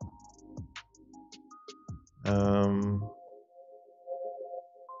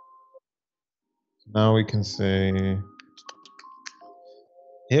 Now we can say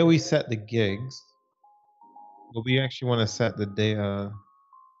here we set the gigs, but we actually want to set the data.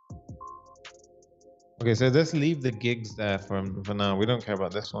 Okay, so let's leave the gigs there for now. We don't care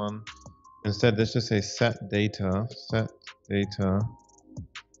about this one. Instead, let's just say set data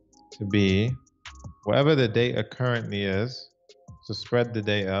to be whatever the data currently is. So spread the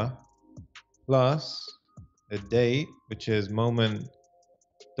data plus the date, which is moment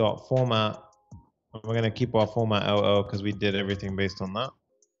dot format. We're gonna keep our format LL because we did everything based on that.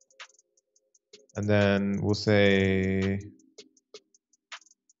 And then we'll say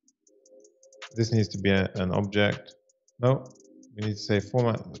this needs to be an object. No, we need to say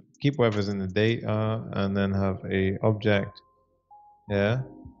format, keep whatever's in the data, and then have a object here,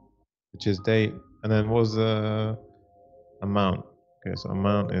 which is date. And then what was the amount? Okay, so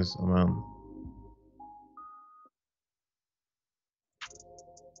amount is amount.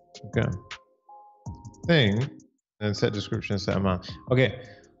 Okay. Thing, and set description, set amount. Okay.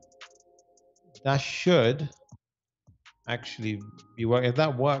 That should actually be working. If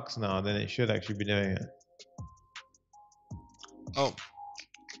that works now, then it should actually be doing it. Oh,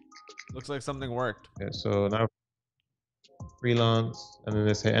 looks like something worked. Okay, so now freelance, and then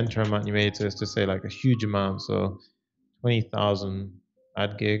they say enter amount you made. So it's to say like a huge amount. So 20,000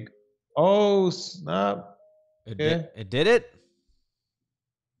 ad gig. Oh snap! Okay, It did it.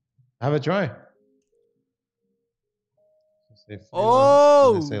 have a try. Say freelance, and then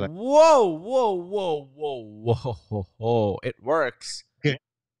Oh, say like whoa! It works, okay.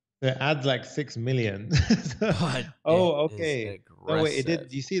 So it adds like 6 million. but it Oh, is okay. No wait, it did. aggressive.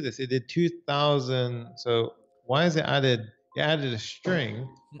 Do you see this? It did 2,000. So why is it added? It added a string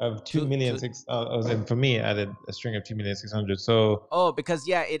of two million To six. As in for me, it added a string of 2,600,000. So Oh, because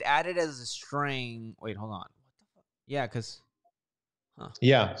yeah, it added as a string. Wait, hold on. What the fuck? Yeah, because huh.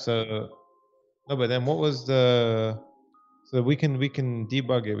 yeah. So no, but then what was the? So we can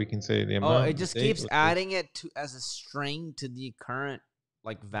debug it. We can say the Oh, it amount, the just date keeps was this. adding it to as a string to the current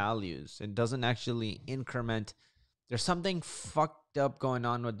like values. It doesn't actually increment. There's something fucked up going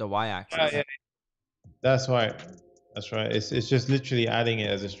on with the y-axis. Yeah. That's right. That's right. It's just literally adding it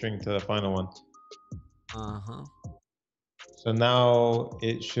as a string to the final one. Uh-huh. So now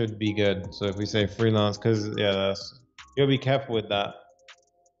it should be good. So if we say freelance, because yeah, that's you gotta be careful with that.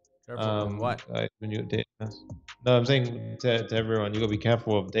 Careful with what? When you data. No, I'm saying to everyone, you gotta be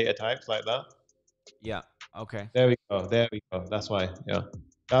careful of data types like that. Yeah. Okay. There we go. There we go. That's why. Yeah,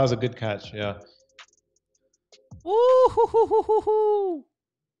 that was a good catch. Yeah, Woo!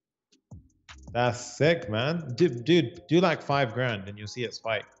 that's sick, man. Dude, do like 5 grand and you'll see it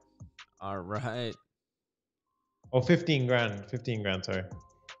spike. All right. Or 15 grand. 15 grand. Sorry.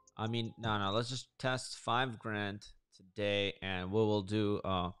 I mean, no. Let's just test 5 grand today, and we will do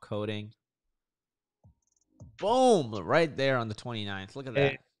coding. Boom! Right there on the 29th. Look at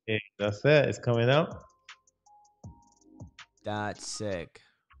that. Hey, that's it. It's coming up. That's sick.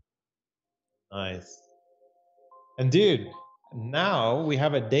 Nice. And dude, now we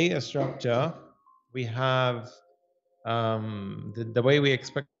have a data structure. We have the way we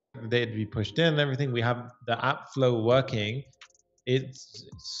expect the data to be pushed in and everything, we have the app flow working. It's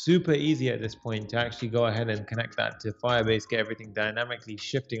super easy at this point to actually go ahead and connect that to Firebase, get everything dynamically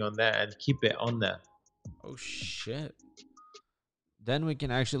shifting on there, and keep it on there. Oh shit. Then we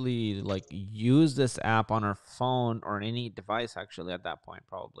can actually like use this app on our phone or on any device actually at that point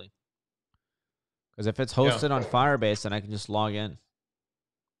probably. Because if it's hosted on Firebase, then I can just log in.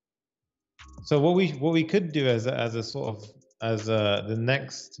 So what we could do as a sort of the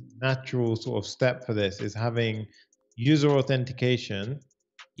next natural sort of step for this is having user authentication.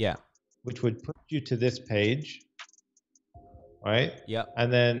 Yeah. Which would put you to this page, right? Yep.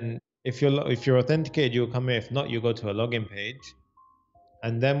 And then if you're authenticated, you'll come here. If not, you go to a login page.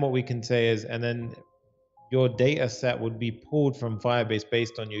 And then what we can say is, and then your data set would be pulled from Firebase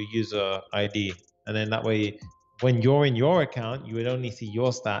based on your user ID. And then that way, when you're in your account, you would only see your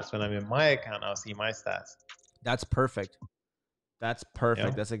stats. When I'm in my account, I'll see my stats. That's perfect. That's perfect.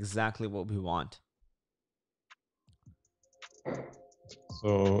 Yeah. That's exactly what we want.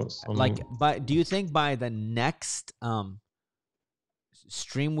 So but do you think by the next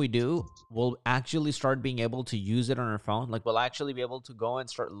stream we do, we'll actually start being able to use it on our phone? Like we'll actually be able to go and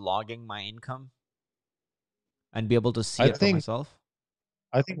start logging my income and be able to see it for myself?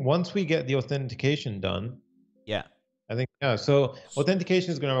 I think once we get the authentication done, yeah. I think, yeah. So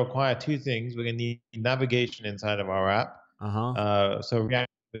authentication is going to require two things. We're going to need navigation inside of our app. So React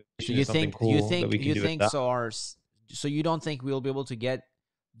is something cool that we can do with that. So you don't think we'll be able to get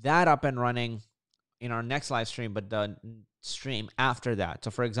that up and running in our next live stream, but the stream after that?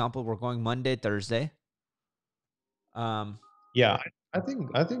 So for example, we're going Monday, Thursday. Yeah, I think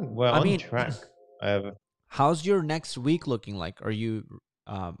we're on track. How's your next week looking like? Are you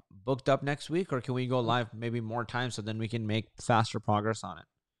booked up next week, or can we go live maybe more times so then we can make faster progress on it?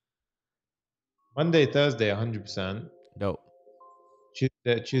 Monday, Thursday, 100%. Dope.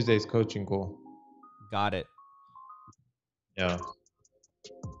 Tuesday's coaching call. Got it. Yeah.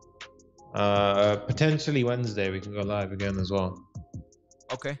 Potentially Wednesday we can go live again as well.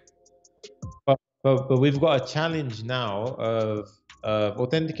 Okay. But we've got a challenge now of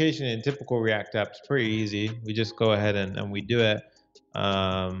authentication in typical React apps. Pretty easy. We just go ahead and we do it.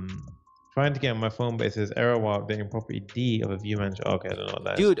 Trying to get on my phone, but it says error while updating property D of a view manager. Okay, I don't know what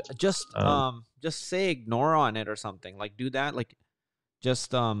that is. Dude, just say ignore on it or something. Like do that. Like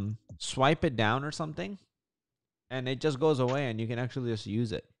just swipe it down or something, and it just goes away, and you can actually just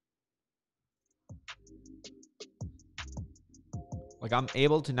use it. Like I'm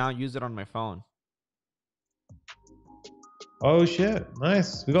able to now use it on my phone. Oh shit!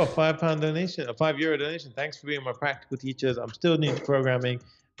 Nice. We got a £5 donation, a €5 donation. Thanks for being my practical teachers. I'm still new to programming,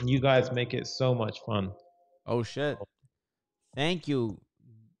 and you guys make it so much fun. Oh shit! Thank you,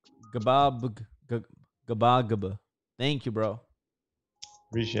 Gabab. Thank you, bro.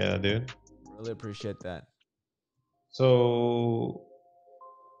 Appreciate it, dude. Really appreciate that. So,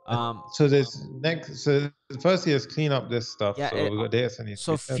 so there's next. So firstly, let's clean up this stuff. Yeah, so we got data center.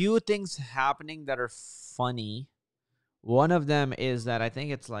 So few things happening that are funny. One of them is that I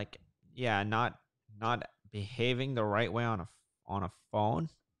think it's like, yeah, not behaving the right way on a phone.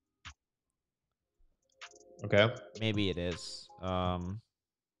 Okay. Maybe it is. No,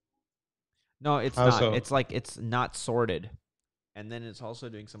 it's How not. so? It's like it's not sorted. And then it's also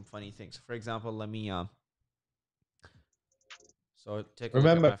doing some funny things. For example, let me so take a look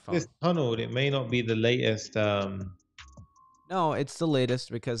at my phone. This tunnel, it may not be the latest. No, it's the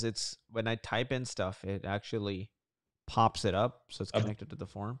latest because it's when I type in stuff, it actually pops it up, so it's connected to the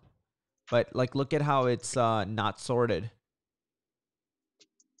form. But like, look at how it's not sorted.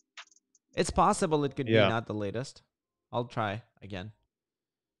 It's possible it could be not the latest. I'll try again.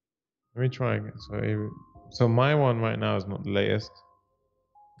 Let me try again. So my one right now is not the latest.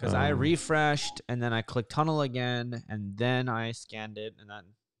 Because I refreshed and then I clicked tunnel again and then I scanned it and then.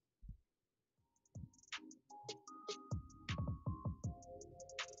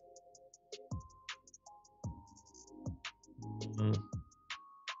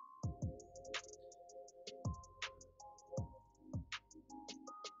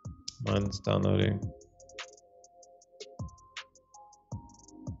 Mine's downloading.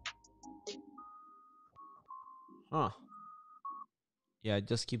 Huh. Yeah, it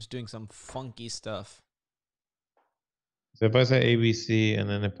just keeps doing some funky stuff. So if I say ABC and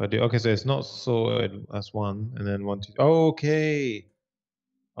then if I do, okay, so it's not sorted. That's one, and then 1, 2. Oh, okay.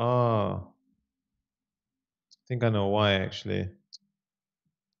 I think I know why actually.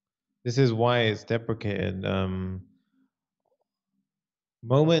 This is why it's deprecated.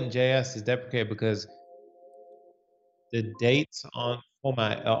 Moment.js is deprecated because the dates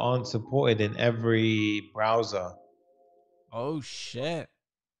aren't supported in every browser. Oh shit.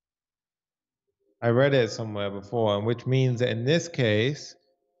 I read it somewhere before, and which means that in this case,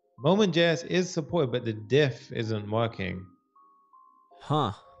 Moment.js is supported, but the diff isn't working.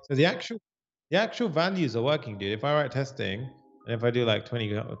 Huh. So the actual values are working, dude. If I write testing and if I do like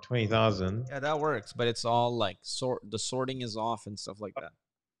 20,000, Yeah, that works, but it's all like the sorting is off and stuff like that.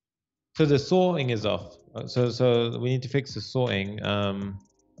 so the sorting is off. So we need to fix the sorting.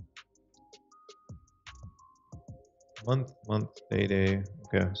 Month, day.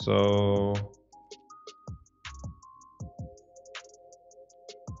 Okay, so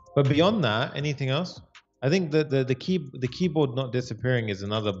but beyond that, anything else? I think the keyboard not disappearing is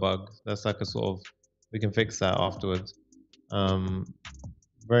another bug. That's like a sort of, we can fix that afterwards.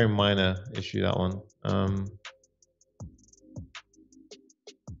 Very minor issue, that one.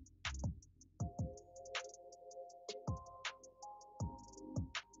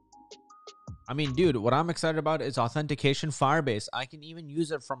 I mean, dude, what I'm excited about is authentication Firebase. I can even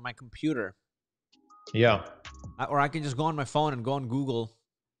use it from my computer. Yeah. Or I can just go on my phone and go on Google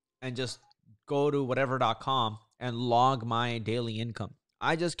and just go to whatever.com and log my daily income.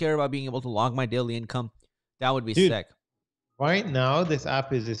 I just care about being able to log my daily income. That would be Dude, sick. right now, this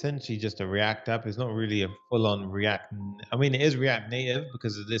app is essentially just a React app. It's not really a full-on React. I mean, it is React Native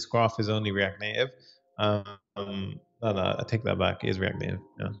because this graph is only React Native. No, I take that back. It is React Native.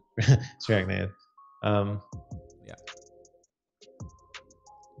 Yeah, it's React Native. Yeah.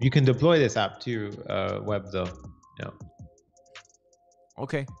 You can deploy this app to web though. Yeah.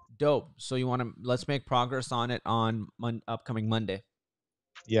 Okay. Dope. So let's make progress on it on upcoming Monday.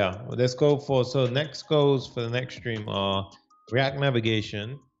 Yeah. Well, let's go for, so next goals for the next stream are React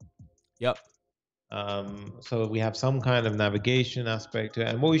navigation. Yep. So we have some kind of navigation aspect to it.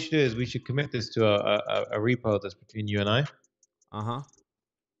 And what we should do is we should commit this to a repo that's between you and I. Uh-huh.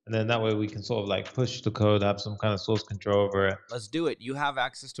 And then that way we can sort of like push the code, have some kind of source control over it. Let's do it. You have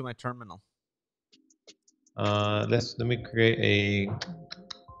access to my terminal. Let me create a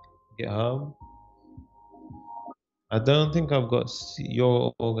GitHub. I don't think I've got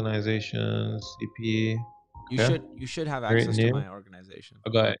your organization CP. Okay. You should have Create access to new. my organization. I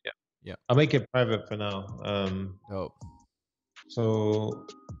got it. Yeah. Yeah. I'll make it private for now. Dope. So,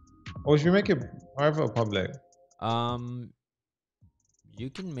 or should we make it private or public? You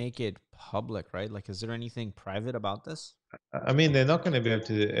can make it public, right? Like, is there anything private about this? I mean, they're not going to be able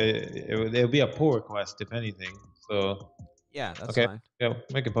to. It'll be a pull request if anything. So Yeah, that's okay, fine. yeah,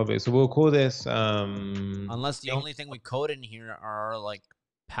 make it public. So we'll call this. Unless the only thing we code in here are like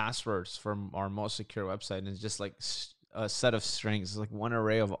passwords from our most secure website, and it's just like a set of strings. It's like one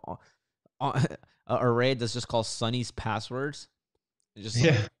array of an array that's just called Sonny's passwords. It's just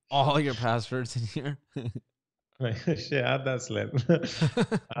like all your passwords in here. Right, shit, add that slip.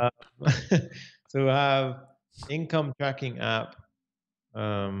 So we have income tracking app.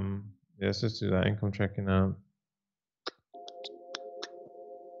 Yeah, let's just do that income tracking app.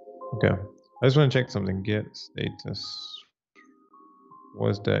 Okay, I just want to check something. Get status.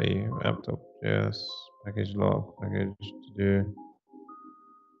 Was the app.js package log package to do?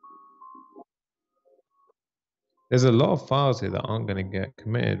 There's a lot of files here that aren't going to get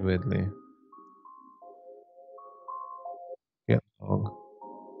committed, weirdly. Get log.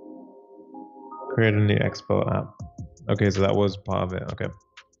 Create a new expo app. Okay, so that was part of it. Okay,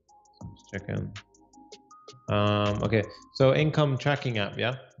 let's check in. Okay, so income tracking app,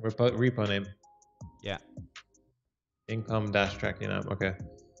 yeah? Repo name. Yeah. Income dash tracking app. Okay.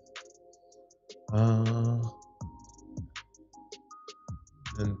 And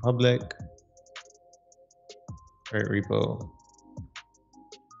public. Create repo.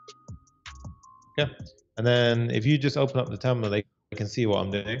 Okay. And then if you just open up the terminal, they can see what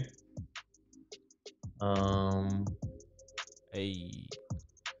I'm doing. A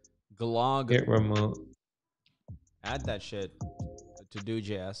glog. Git remote. Add that shit to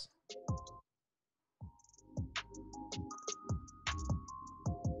do.js.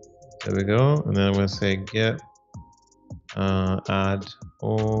 There we go. And then I'm going to say get add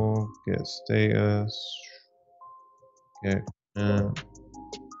or get status. Get we'll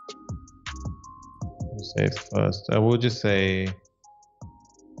say first. I will just say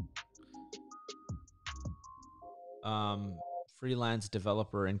Freelance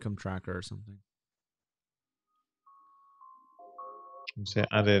developer income tracker or something. say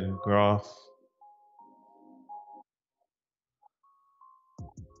added graph.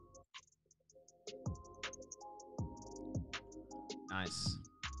 Nice.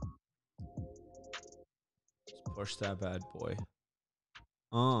 Let's push that bad boy.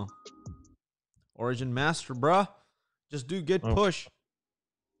 Origin master, bruh. Just do git push.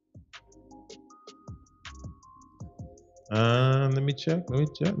 Let me check.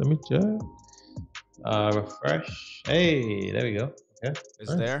 Refresh. Hey, there we go. Okay. Is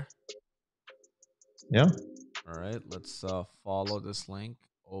Nice. there? Yeah. All right, let's follow this link.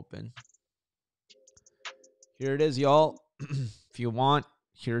 Open. Here it is, y'all. If you want,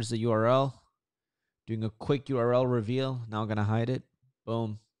 here's the URL. Doing a quick URL reveal. Now I'm going to hide it.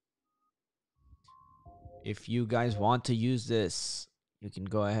 Boom. If you guys want to use this, you can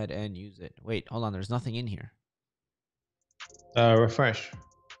go ahead and use it. Wait, hold on. There's nothing in here. Refresh.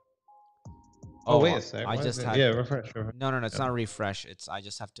 Oh, wait a sec. I Why is just it? had... Yeah, refresh. No, it's Yeah. not refresh. I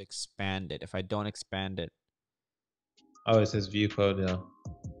just have to expand it. If I don't expand it. Oh, it says view code. Yeah.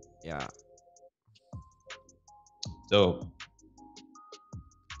 Yeah. Dope.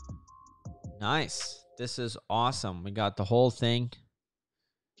 Nice. This is awesome. We got the whole thing.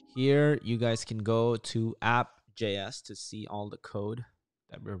 Here, you guys can go to app.js to see all the code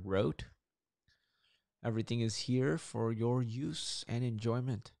that we wrote. Everything is here for your use and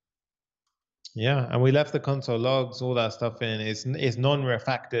enjoyment. Yeah, and we left the console logs, all that stuff in. It's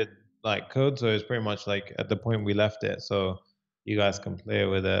non-refactored like code, so it's pretty much like at the point we left it. So you guys can play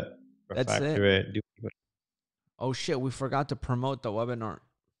with it, That's it. refactor it, do. Oh shit, we forgot to promote the webinar.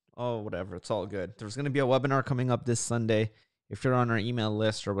 Oh, whatever. It's all good. There's going to be a webinar coming up this Sunday. If you're on our email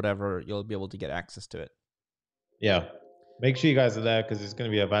list or whatever, you'll be able to get access to it. Yeah, make sure you guys are there because it's going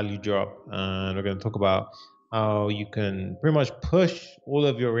to be a value drop, and we're going to talk about how you can pretty much push all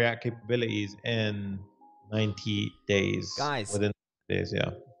of your React capabilities in 90 days. Guys, within days, yeah.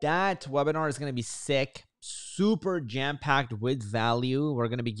 That webinar is going to be sick, super jam-packed with value. We're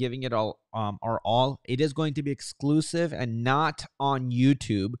going to be giving it all our all. It is going to be exclusive and not on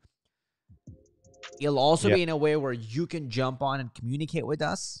YouTube. It'll also be in a way where you can jump on and communicate with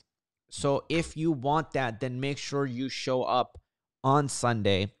us. So if you want that, then make sure you show up on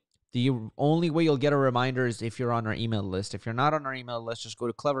Sunday. The only way you'll get a reminder is if you're on our email list. If you're not on our email list, just go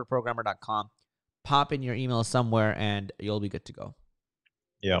to cleverprogrammer.com, pop in your email somewhere, and you'll be good to go.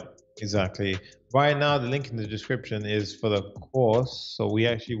 Yeah, exactly. Right now, the link in the description is for the course. So we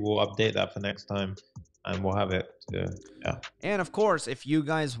actually will update that for next time and we'll have it. Yeah. And of course, if you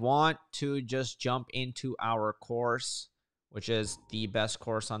guys want to just jump into our course, which is the best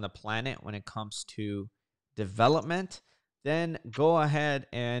course on the planet when it comes to development, then go ahead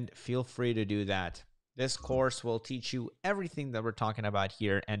and feel free to do that. This course will teach you everything that we're talking about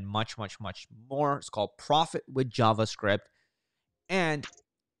here and much, much, much more. It's called Profit with JavaScript. And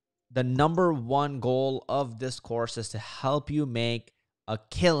the number one goal of this course is to help you make a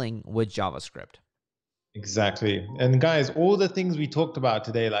killing with JavaScript. Exactly. And guys, all the things we talked about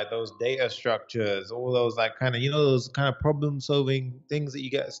today, like those data structures, all those like kind of, those kind of problem solving things that you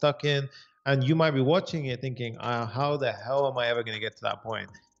get stuck in. And you might be watching it thinking, how the hell am I ever going to get to that point?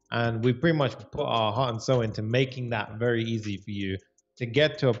 And we pretty much put our heart and soul into making that very easy for you to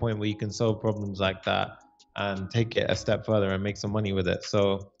get to a point where you can solve problems like that and take it a step further and make some money with it.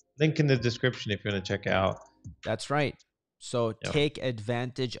 So link in the description if you want to check it out. That's right. So take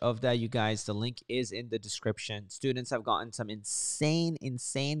advantage of that, you guys. The link is in the description. Students have gotten some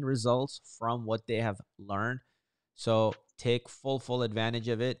insane results from what they have learned. So take full advantage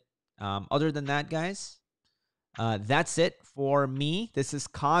of it. Other than that, guys, that's it for me. This is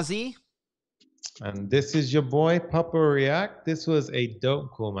Qazi. And this is your boy, Papa React. This was a dope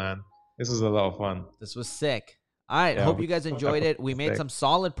call, man. This was a lot of fun. This was sick. All right. Hope you guys enjoyed it. We made some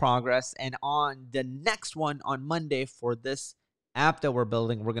solid progress. And on the next one on Monday for this app that we're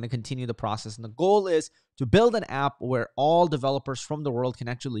building, we're going to continue the process. And the goal is to build an app where all developers from the world can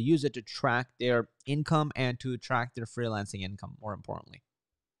actually use it to track their income and to track their freelancing income, more importantly.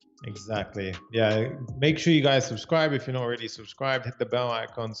 Exactly. Yeah. Make sure you guys subscribe if you're not already subscribed. Hit the bell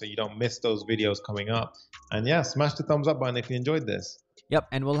icon so you don't miss those videos coming up. And yeah, smash the thumbs up button if you enjoyed this. Yep.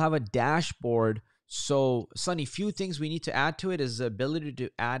 And we'll have a dashboard. So, Sonny, few things we need to add to it is the ability to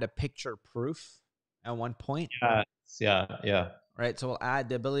add a picture proof at one point. Yeah. Right. So we'll add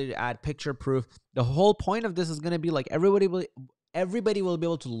the ability to add picture proof. The whole point of this is going to be like everybody will be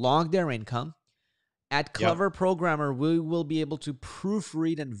able to log their income. At Clever Programmer, we will be able to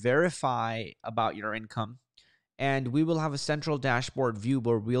proofread and verify about your income. And we will have a central dashboard view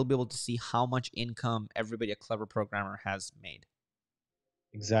where we'll be able to see how much income everybody at Clever Programmer has made.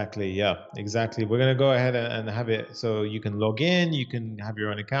 Exactly. Yeah, exactly. We're going to go ahead and have it so you can log in, you can have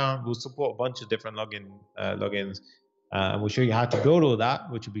your own account. We'll support a bunch of different logins. And we'll show you how to build all that,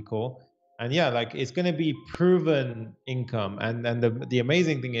 which would be cool. And yeah, like it's going to be proven income. And the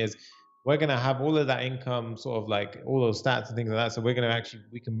amazing thing is we're going to have all of that income, sort of like all those stats and things like that. So we're going to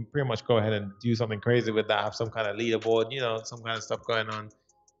we can pretty much go ahead and do something crazy with that, have some kind of leaderboard, some kind of stuff going on.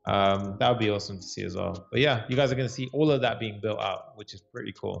 That would be awesome to see as well. But yeah, you guys are going to see all of that being built out, which is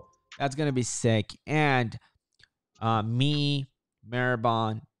pretty cool. That's going to be sick. And me,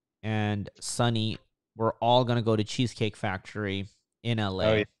 Maribon, and Sonny, we're all going to go to Cheesecake Factory in LA.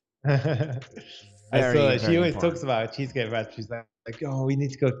 Oh, yeah. I saw that. She always talks about Cheesecake Factory. She's like, oh, we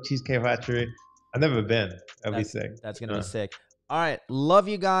need to go to Cheesecake Factory. I've never been. That'd be sick. That's going to be sick. All right. Love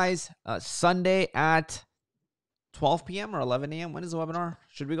you guys. Sunday at 12 p.m. or 11 a.m. When is the webinar?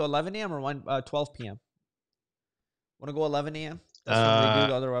 Should we go 11 a.m. or 12 p.m.? Want to go 11 a.m.? That's when we do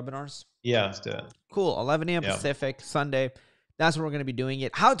the other webinars. Yeah, let's do it. Cool. 11 a.m. Pacific, Sunday. That's when we're going to be doing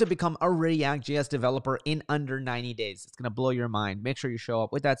it. How to become a React.js developer in under 90 days. It's going to blow your mind. Make sure you show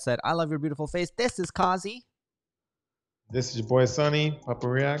up. With that said, I love your beautiful face. This is Qazi. This is your boy Sonny, Papa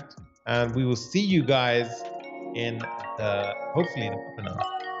React. And we will see you guys in hopefully the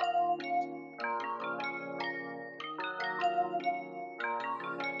webinar.